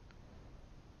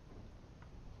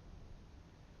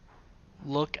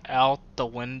 Look out the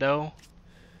window.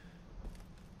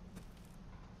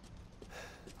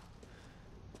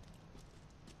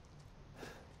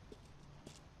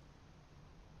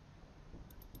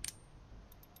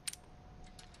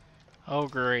 Oh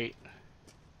great.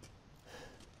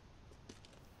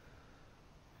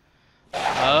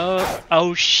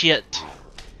 Oh shit.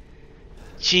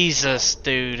 Jesus,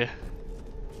 dude.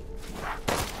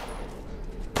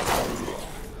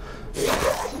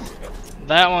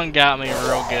 That one got me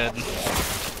real good.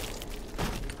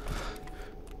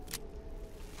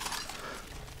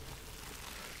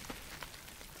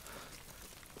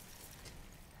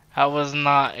 I was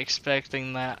not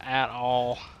expecting that at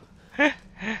all.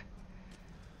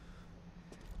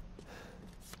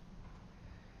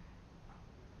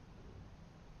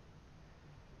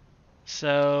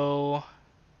 So,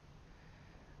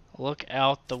 look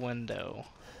out the window.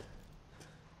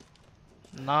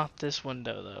 Not this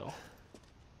window though.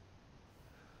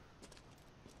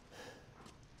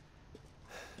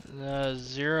 The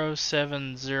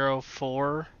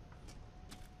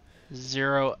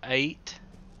 070408.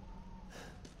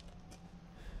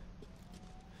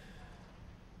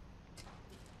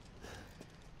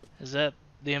 Is that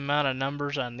the amount of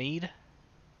numbers I need?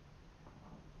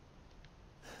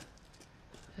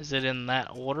 Is it in that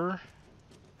order?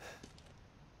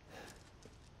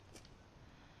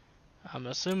 I'm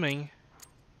assuming.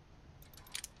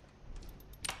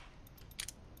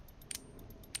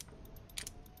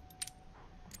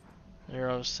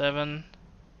 Zero 07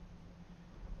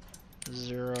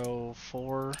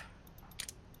 04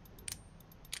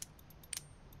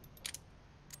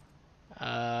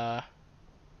 oh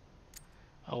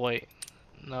wait,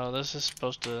 no, this is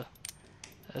supposed to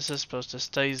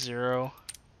stay 0.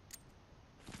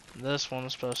 This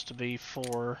one's supposed to be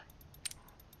 4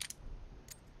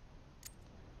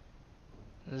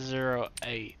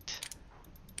 08.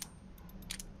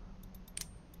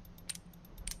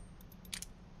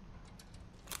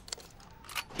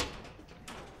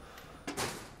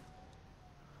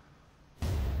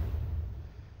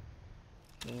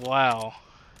 Wow.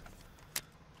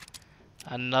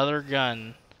 Another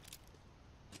gun.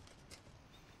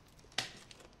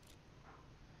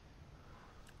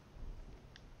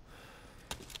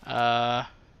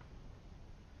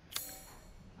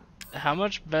 How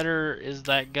much better is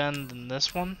that gun than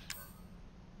this one?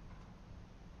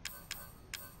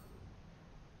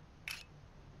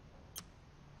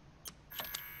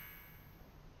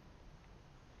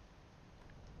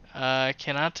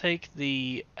 Can I take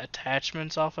the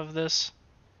attachments off of this?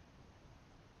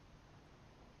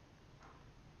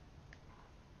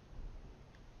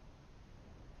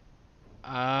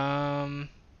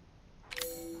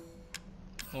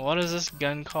 What is this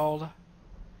gun called?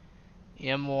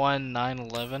 M1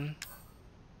 911.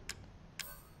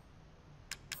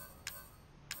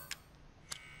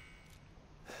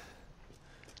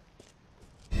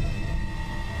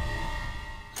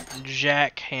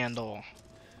 Jack handle.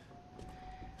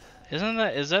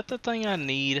 Is that the thing I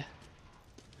need?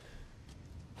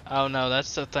 Oh no,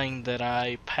 that's the thing that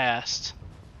I passed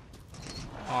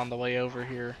on the way over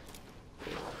here.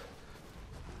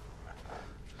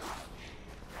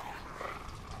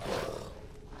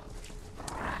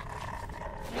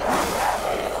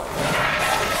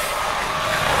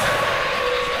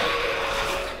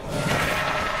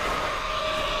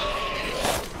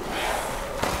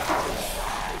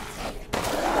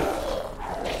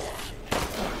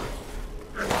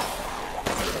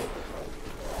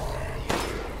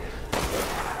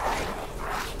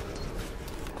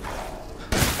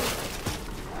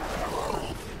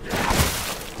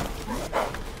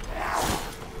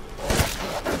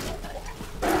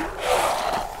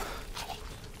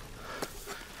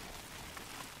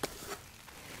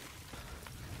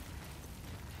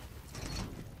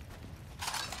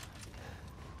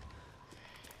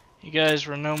 You guys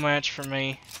were no match for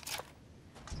me.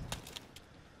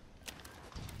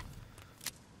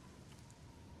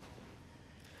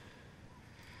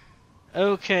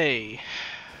 Okay.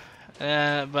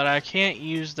 But I can't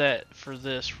use that for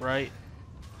this, right?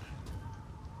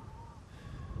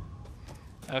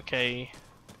 Okay.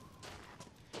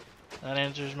 That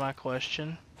answers my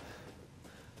question.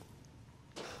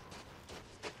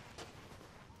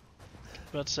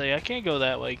 But say I can't go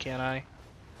that way, can I?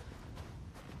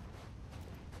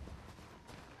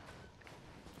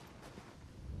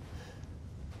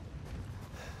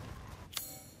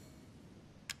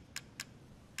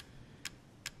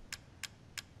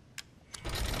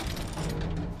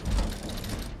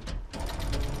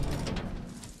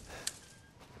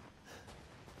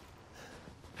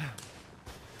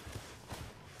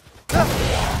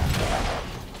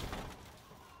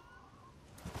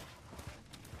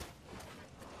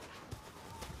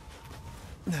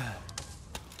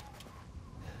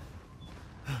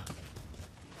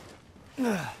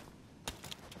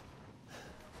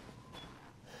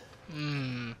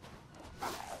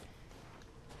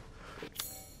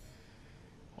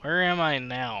 Where am I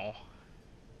now?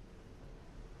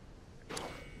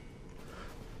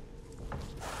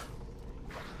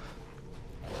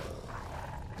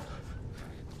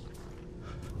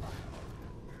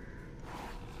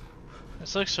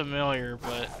 This looks familiar,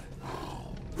 but...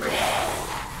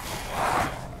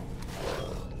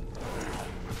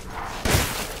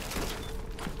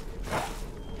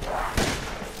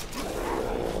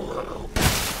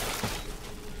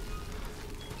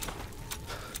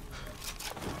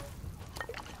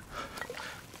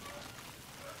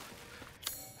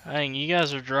 Dang, you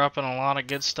guys are dropping a lot of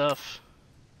good stuff.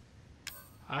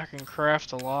 I can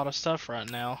craft a lot of stuff right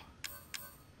now.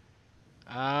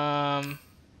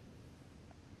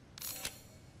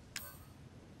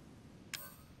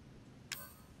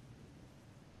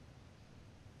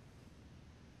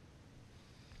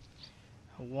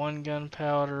 One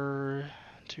gunpowder,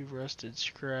 2 rusted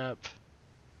scrap,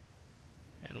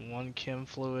 and 1 chem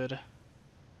fluid.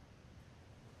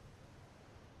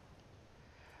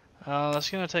 That's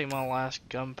gonna take my last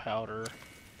gunpowder.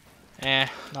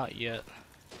 Not yet.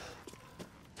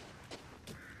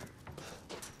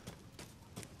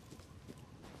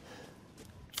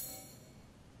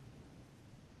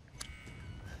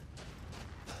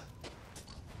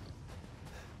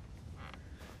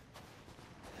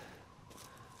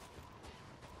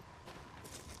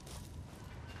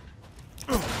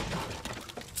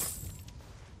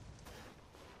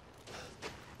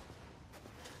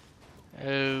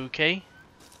 Okay.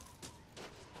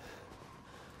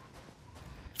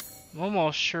 I'm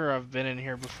almost sure I've been in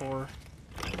here before.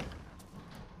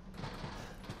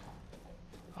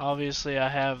 Obviously I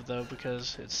have though,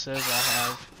 because it says I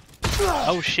have.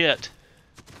 Oh shit.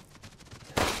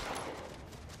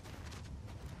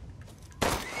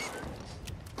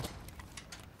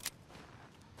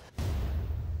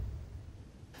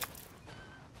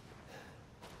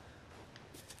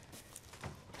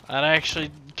 That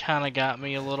actually kind of got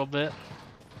me a little bit.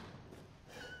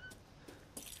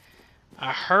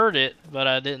 I heard it, but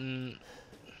I didn't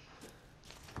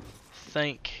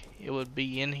think it would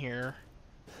be in here.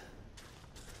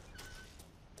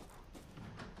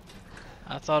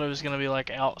 I thought it was gonna be like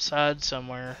outside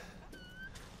somewhere.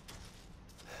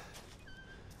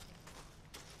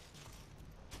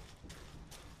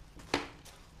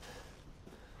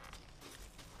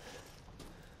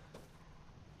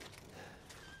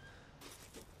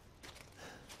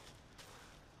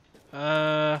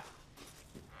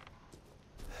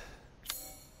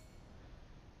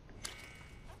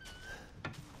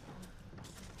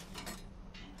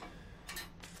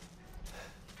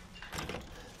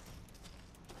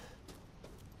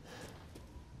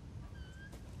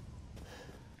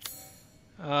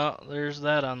 There's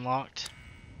that unlocked.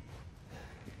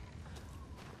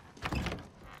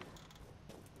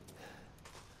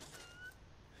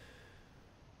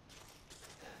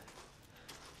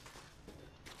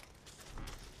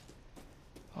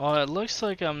 Oh, it looks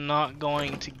like I'm not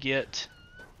going to get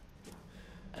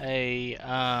a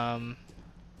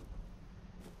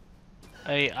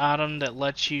item that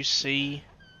lets you see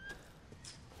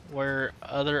where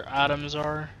other items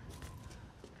are.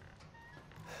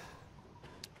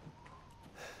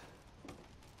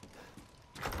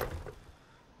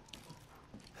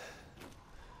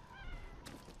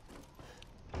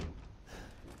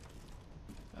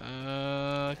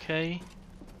 Okay.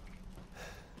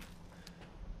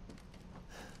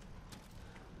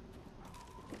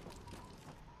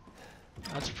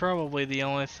 That's probably the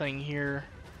only thing here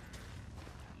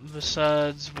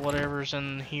besides whatever's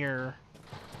in here.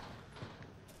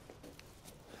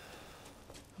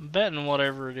 I'm betting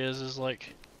whatever it is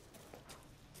like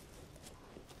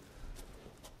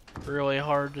really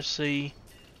hard to see.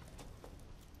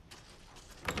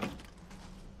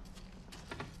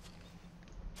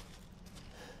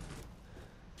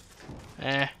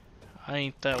 I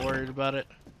ain't that worried about it.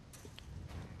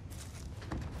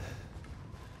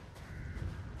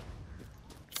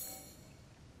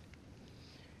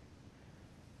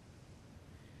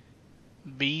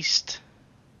 Beast.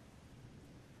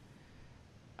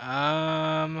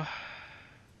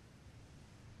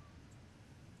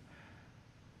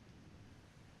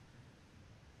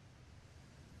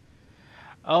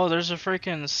 Oh, there's a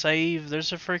freaking save.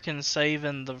 There's a freaking save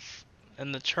in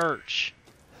the church.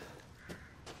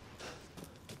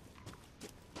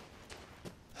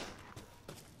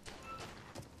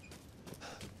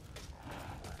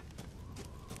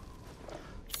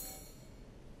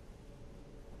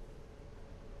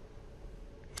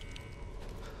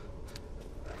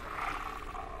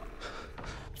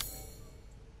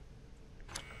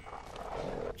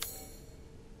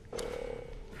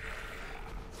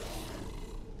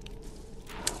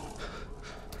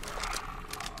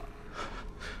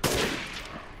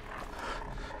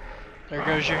 There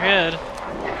goes your head.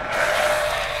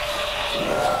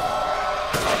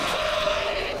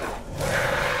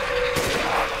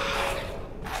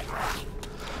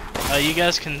 You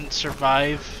guys can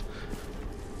survive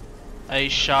a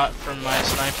shot from my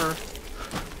sniper,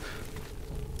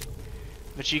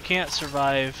 but you can't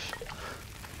survive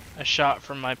a shot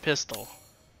from my pistol.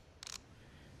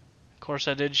 Of course,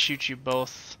 I did shoot you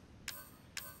both.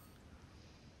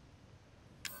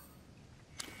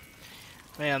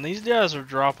 Man, these guys are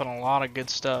dropping a lot of good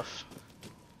stuff.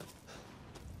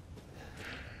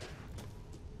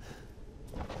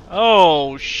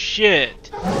 Oh, shit.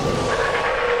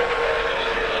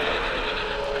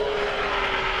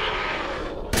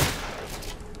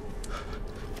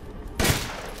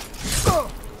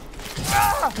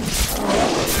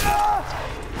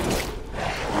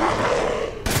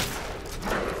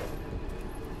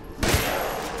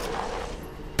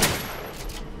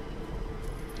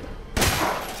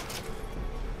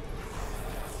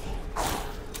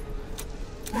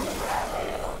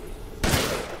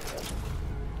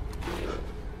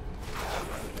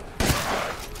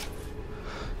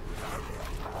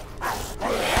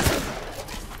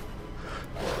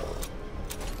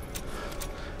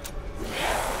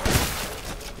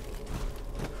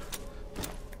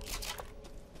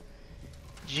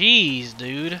 Jeez,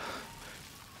 dude.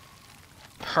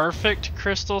 Perfect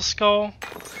crystal skull?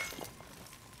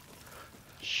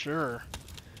 Sure.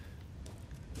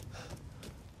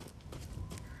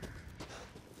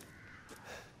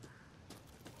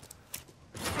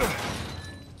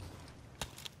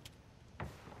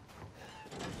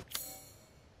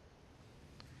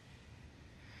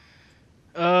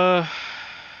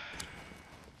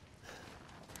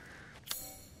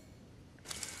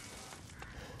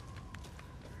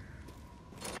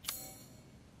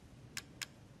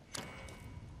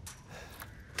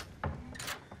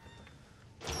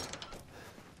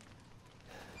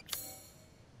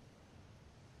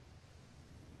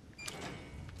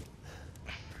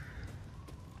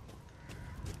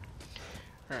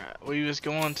 Alright, we was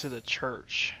going to the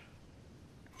church.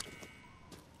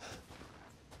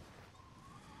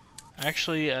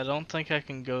 Actually, I don't think I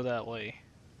can go that way.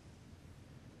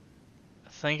 I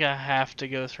think I have to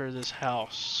go through this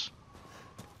house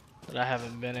that I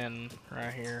haven't been in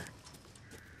right here.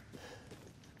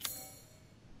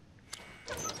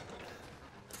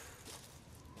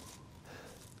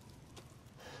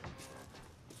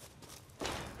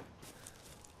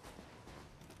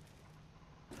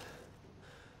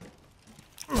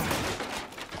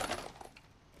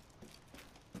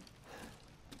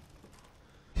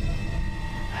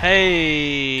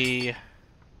 Hey.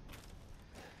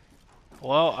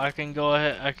 Well, I can go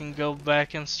ahead. I can go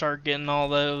back and start getting all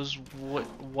those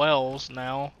wells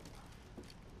now.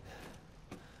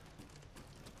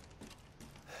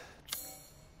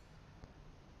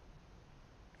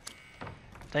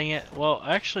 Dang it. Well,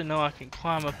 actually, no. I can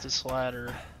climb up this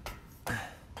ladder.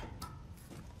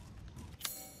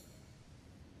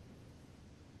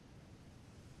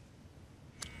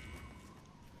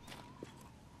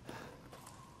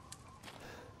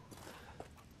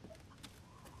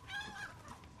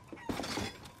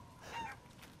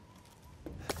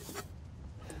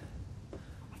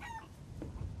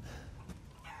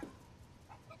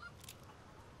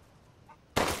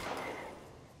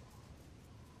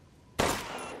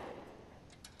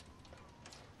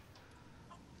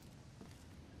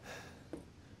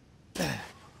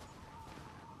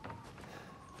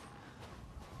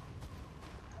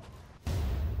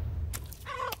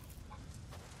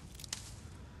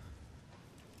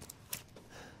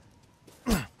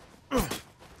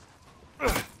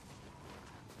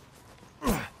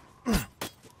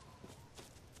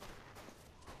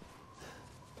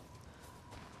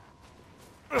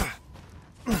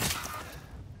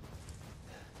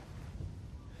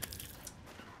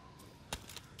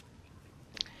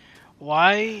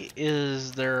 Why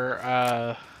is there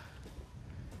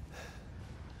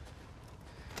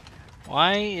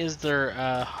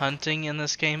hunting in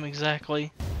this game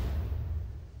exactly?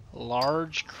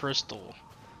 Large crystal.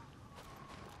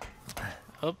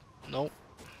 Oh, nope.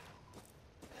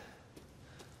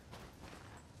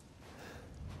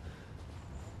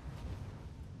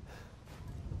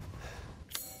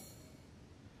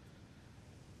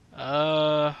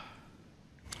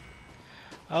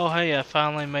 Oh hey, I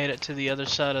finally made it to the other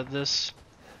side of this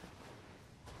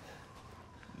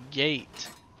gate.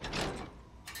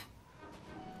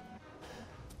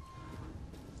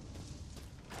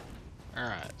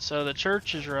 Alright, so the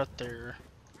church is right there.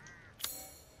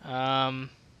 I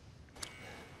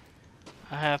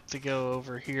have to go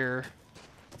over here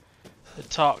to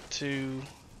talk to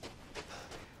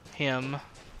him.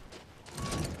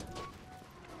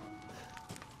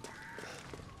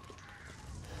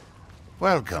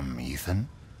 Welcome, Ethan.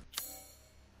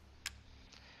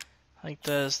 I think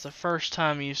that is the first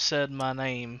time you said my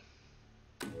name.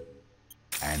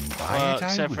 And by Well, it I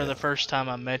except for will. the first time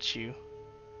I met you.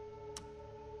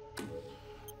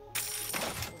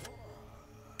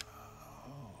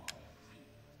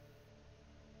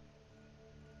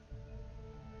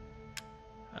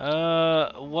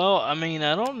 Well, I mean,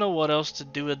 I don't know what else to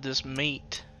do with this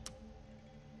meat.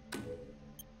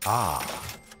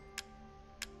 Ah.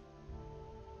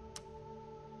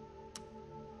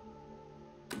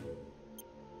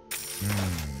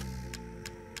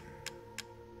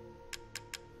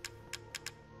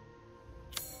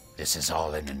 This is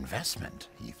all an investment,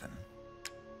 Ethan.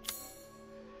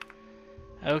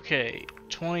 Okay,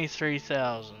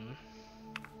 23,000.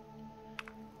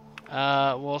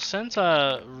 Well, since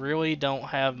I really don't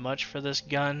have much for this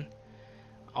gun,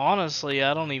 honestly,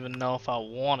 I don't even know if I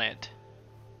want it.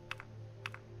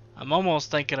 I'm almost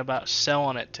thinking about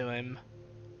selling it to him.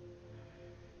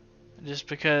 Just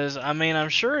because, I mean, I'm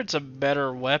sure it's a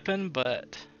better weapon,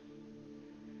 but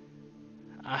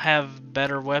I have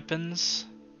better weapons.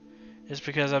 It's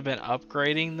because I've been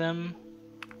upgrading them.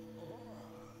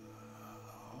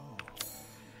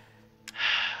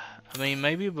 I mean,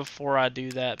 maybe before I do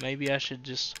that, maybe I should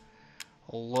just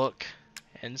look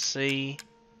and see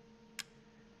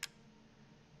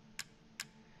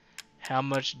how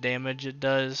much damage it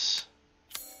does.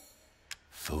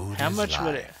 Food How is much life.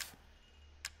 would it?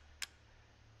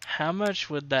 How much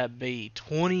would that be?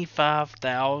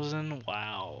 25,000?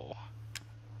 Wow.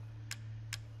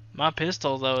 My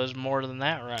pistol though is more than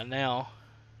that right now.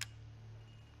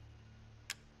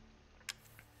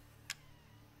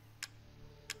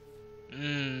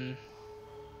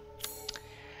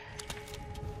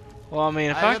 Well, I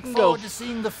mean, if I look can go, forward to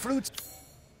seeing the fruits.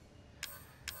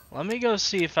 let me go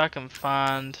see if I can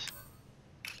find of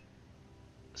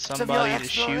your somebody to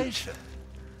shoot. exploration.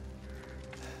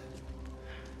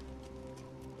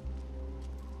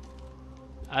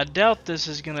 I doubt this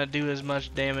is gonna do as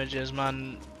much damage as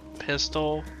my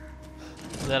pistol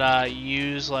that I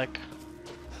use like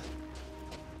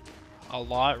a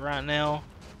lot right now.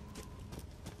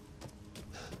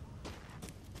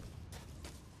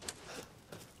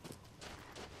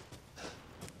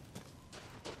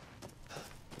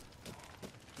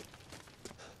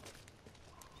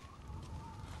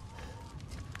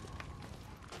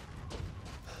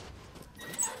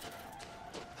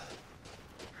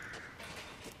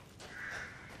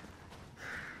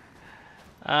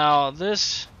 Now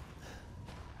this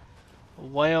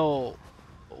well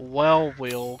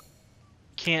wheel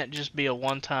can't just be a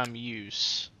one-time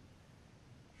use.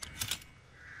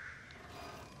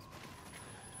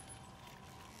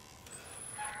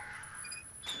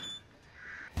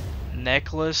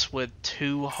 Necklace with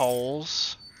 2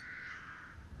 holes.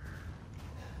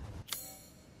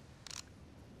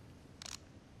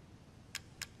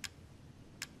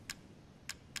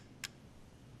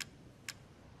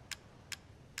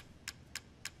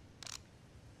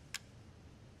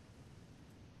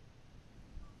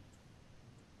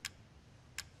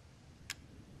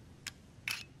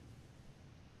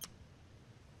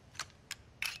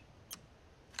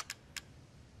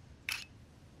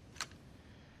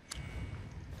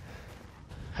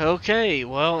 Okay,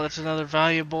 well, that's another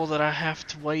valuable that I have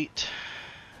to wait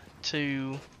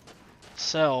to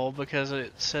sell because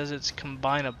it says it's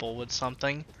combinable with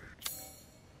something.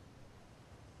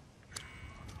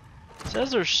 It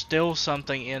says there's still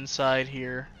something inside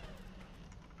here.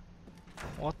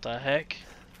 What the heck?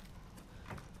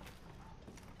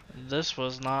 This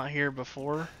was not here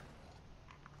before.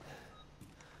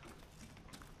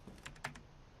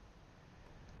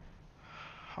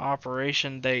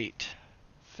 Operation date.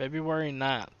 February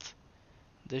 9th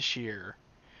this year.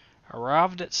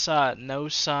 Arrived at site, no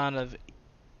sign of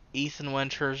Ethan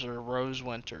Winters or Rose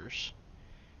Winters.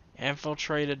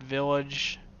 Infiltrated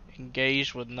village,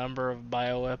 engaged with number of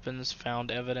bioweapons,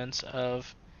 found evidence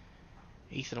of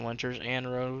Ethan Winters and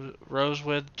Rose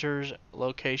Winters,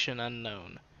 location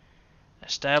unknown.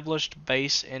 Established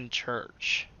base in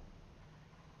church.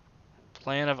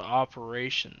 Plan of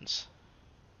operations.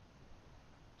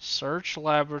 Search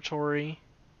laboratory.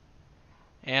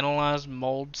 Analyze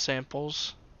mold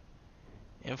samples.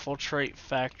 Infiltrate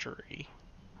factory.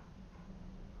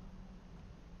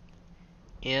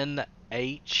 NH.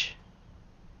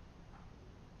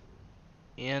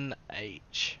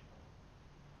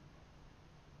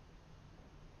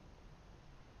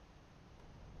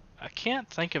 I can't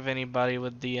think of anybody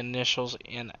with the initials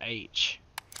NH.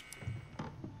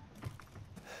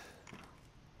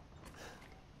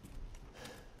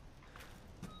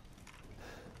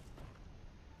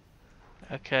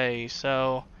 Okay,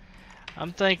 so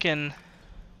I'm thinking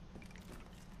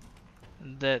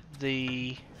that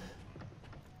the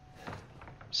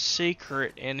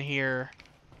secret in here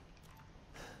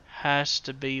has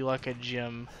to be like a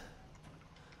gym.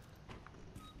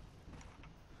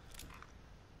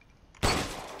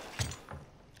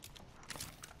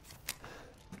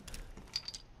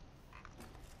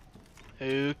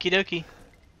 Okie dokie.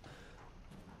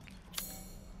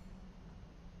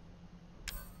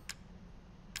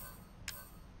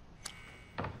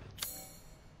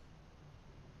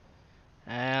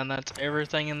 And that's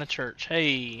everything in the church.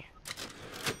 Hey.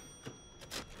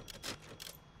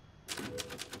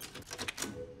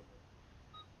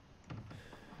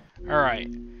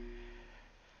 Alright.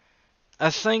 I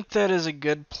think that is a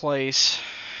good place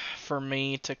for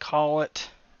me to call it.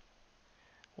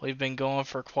 We've been going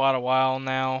for quite a while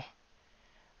now.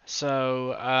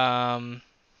 So,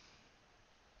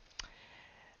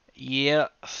 yeah,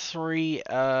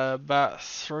 about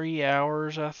 3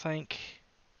 hours, I think.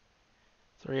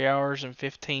 3 hours and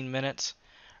 15 minutes.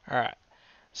 Alright,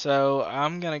 so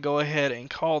I'm going to go ahead and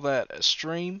call that a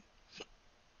stream.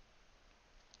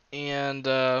 And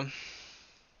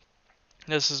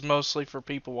this is mostly for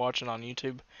people watching on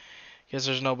YouTube, because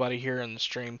there's nobody here in the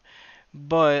stream.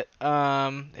 But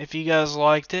if you guys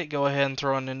liked it, go ahead and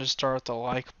throw a Ninja Star at the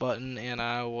like button, and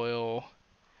I will.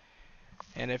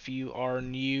 And if you are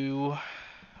new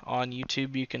on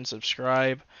YouTube, you can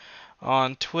subscribe.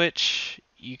 On Twitch,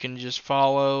 you can just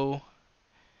follow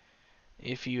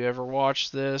if you ever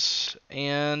watch this,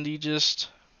 and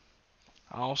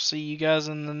I'll see you guys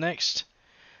in the next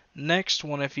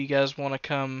one if you guys want to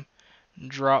come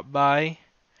drop by.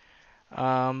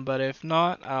 But if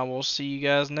not, I will see you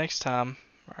guys next time.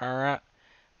 Alright.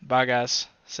 Bye, guys.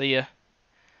 See ya.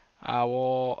 I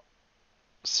will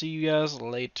see you guys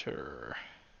later.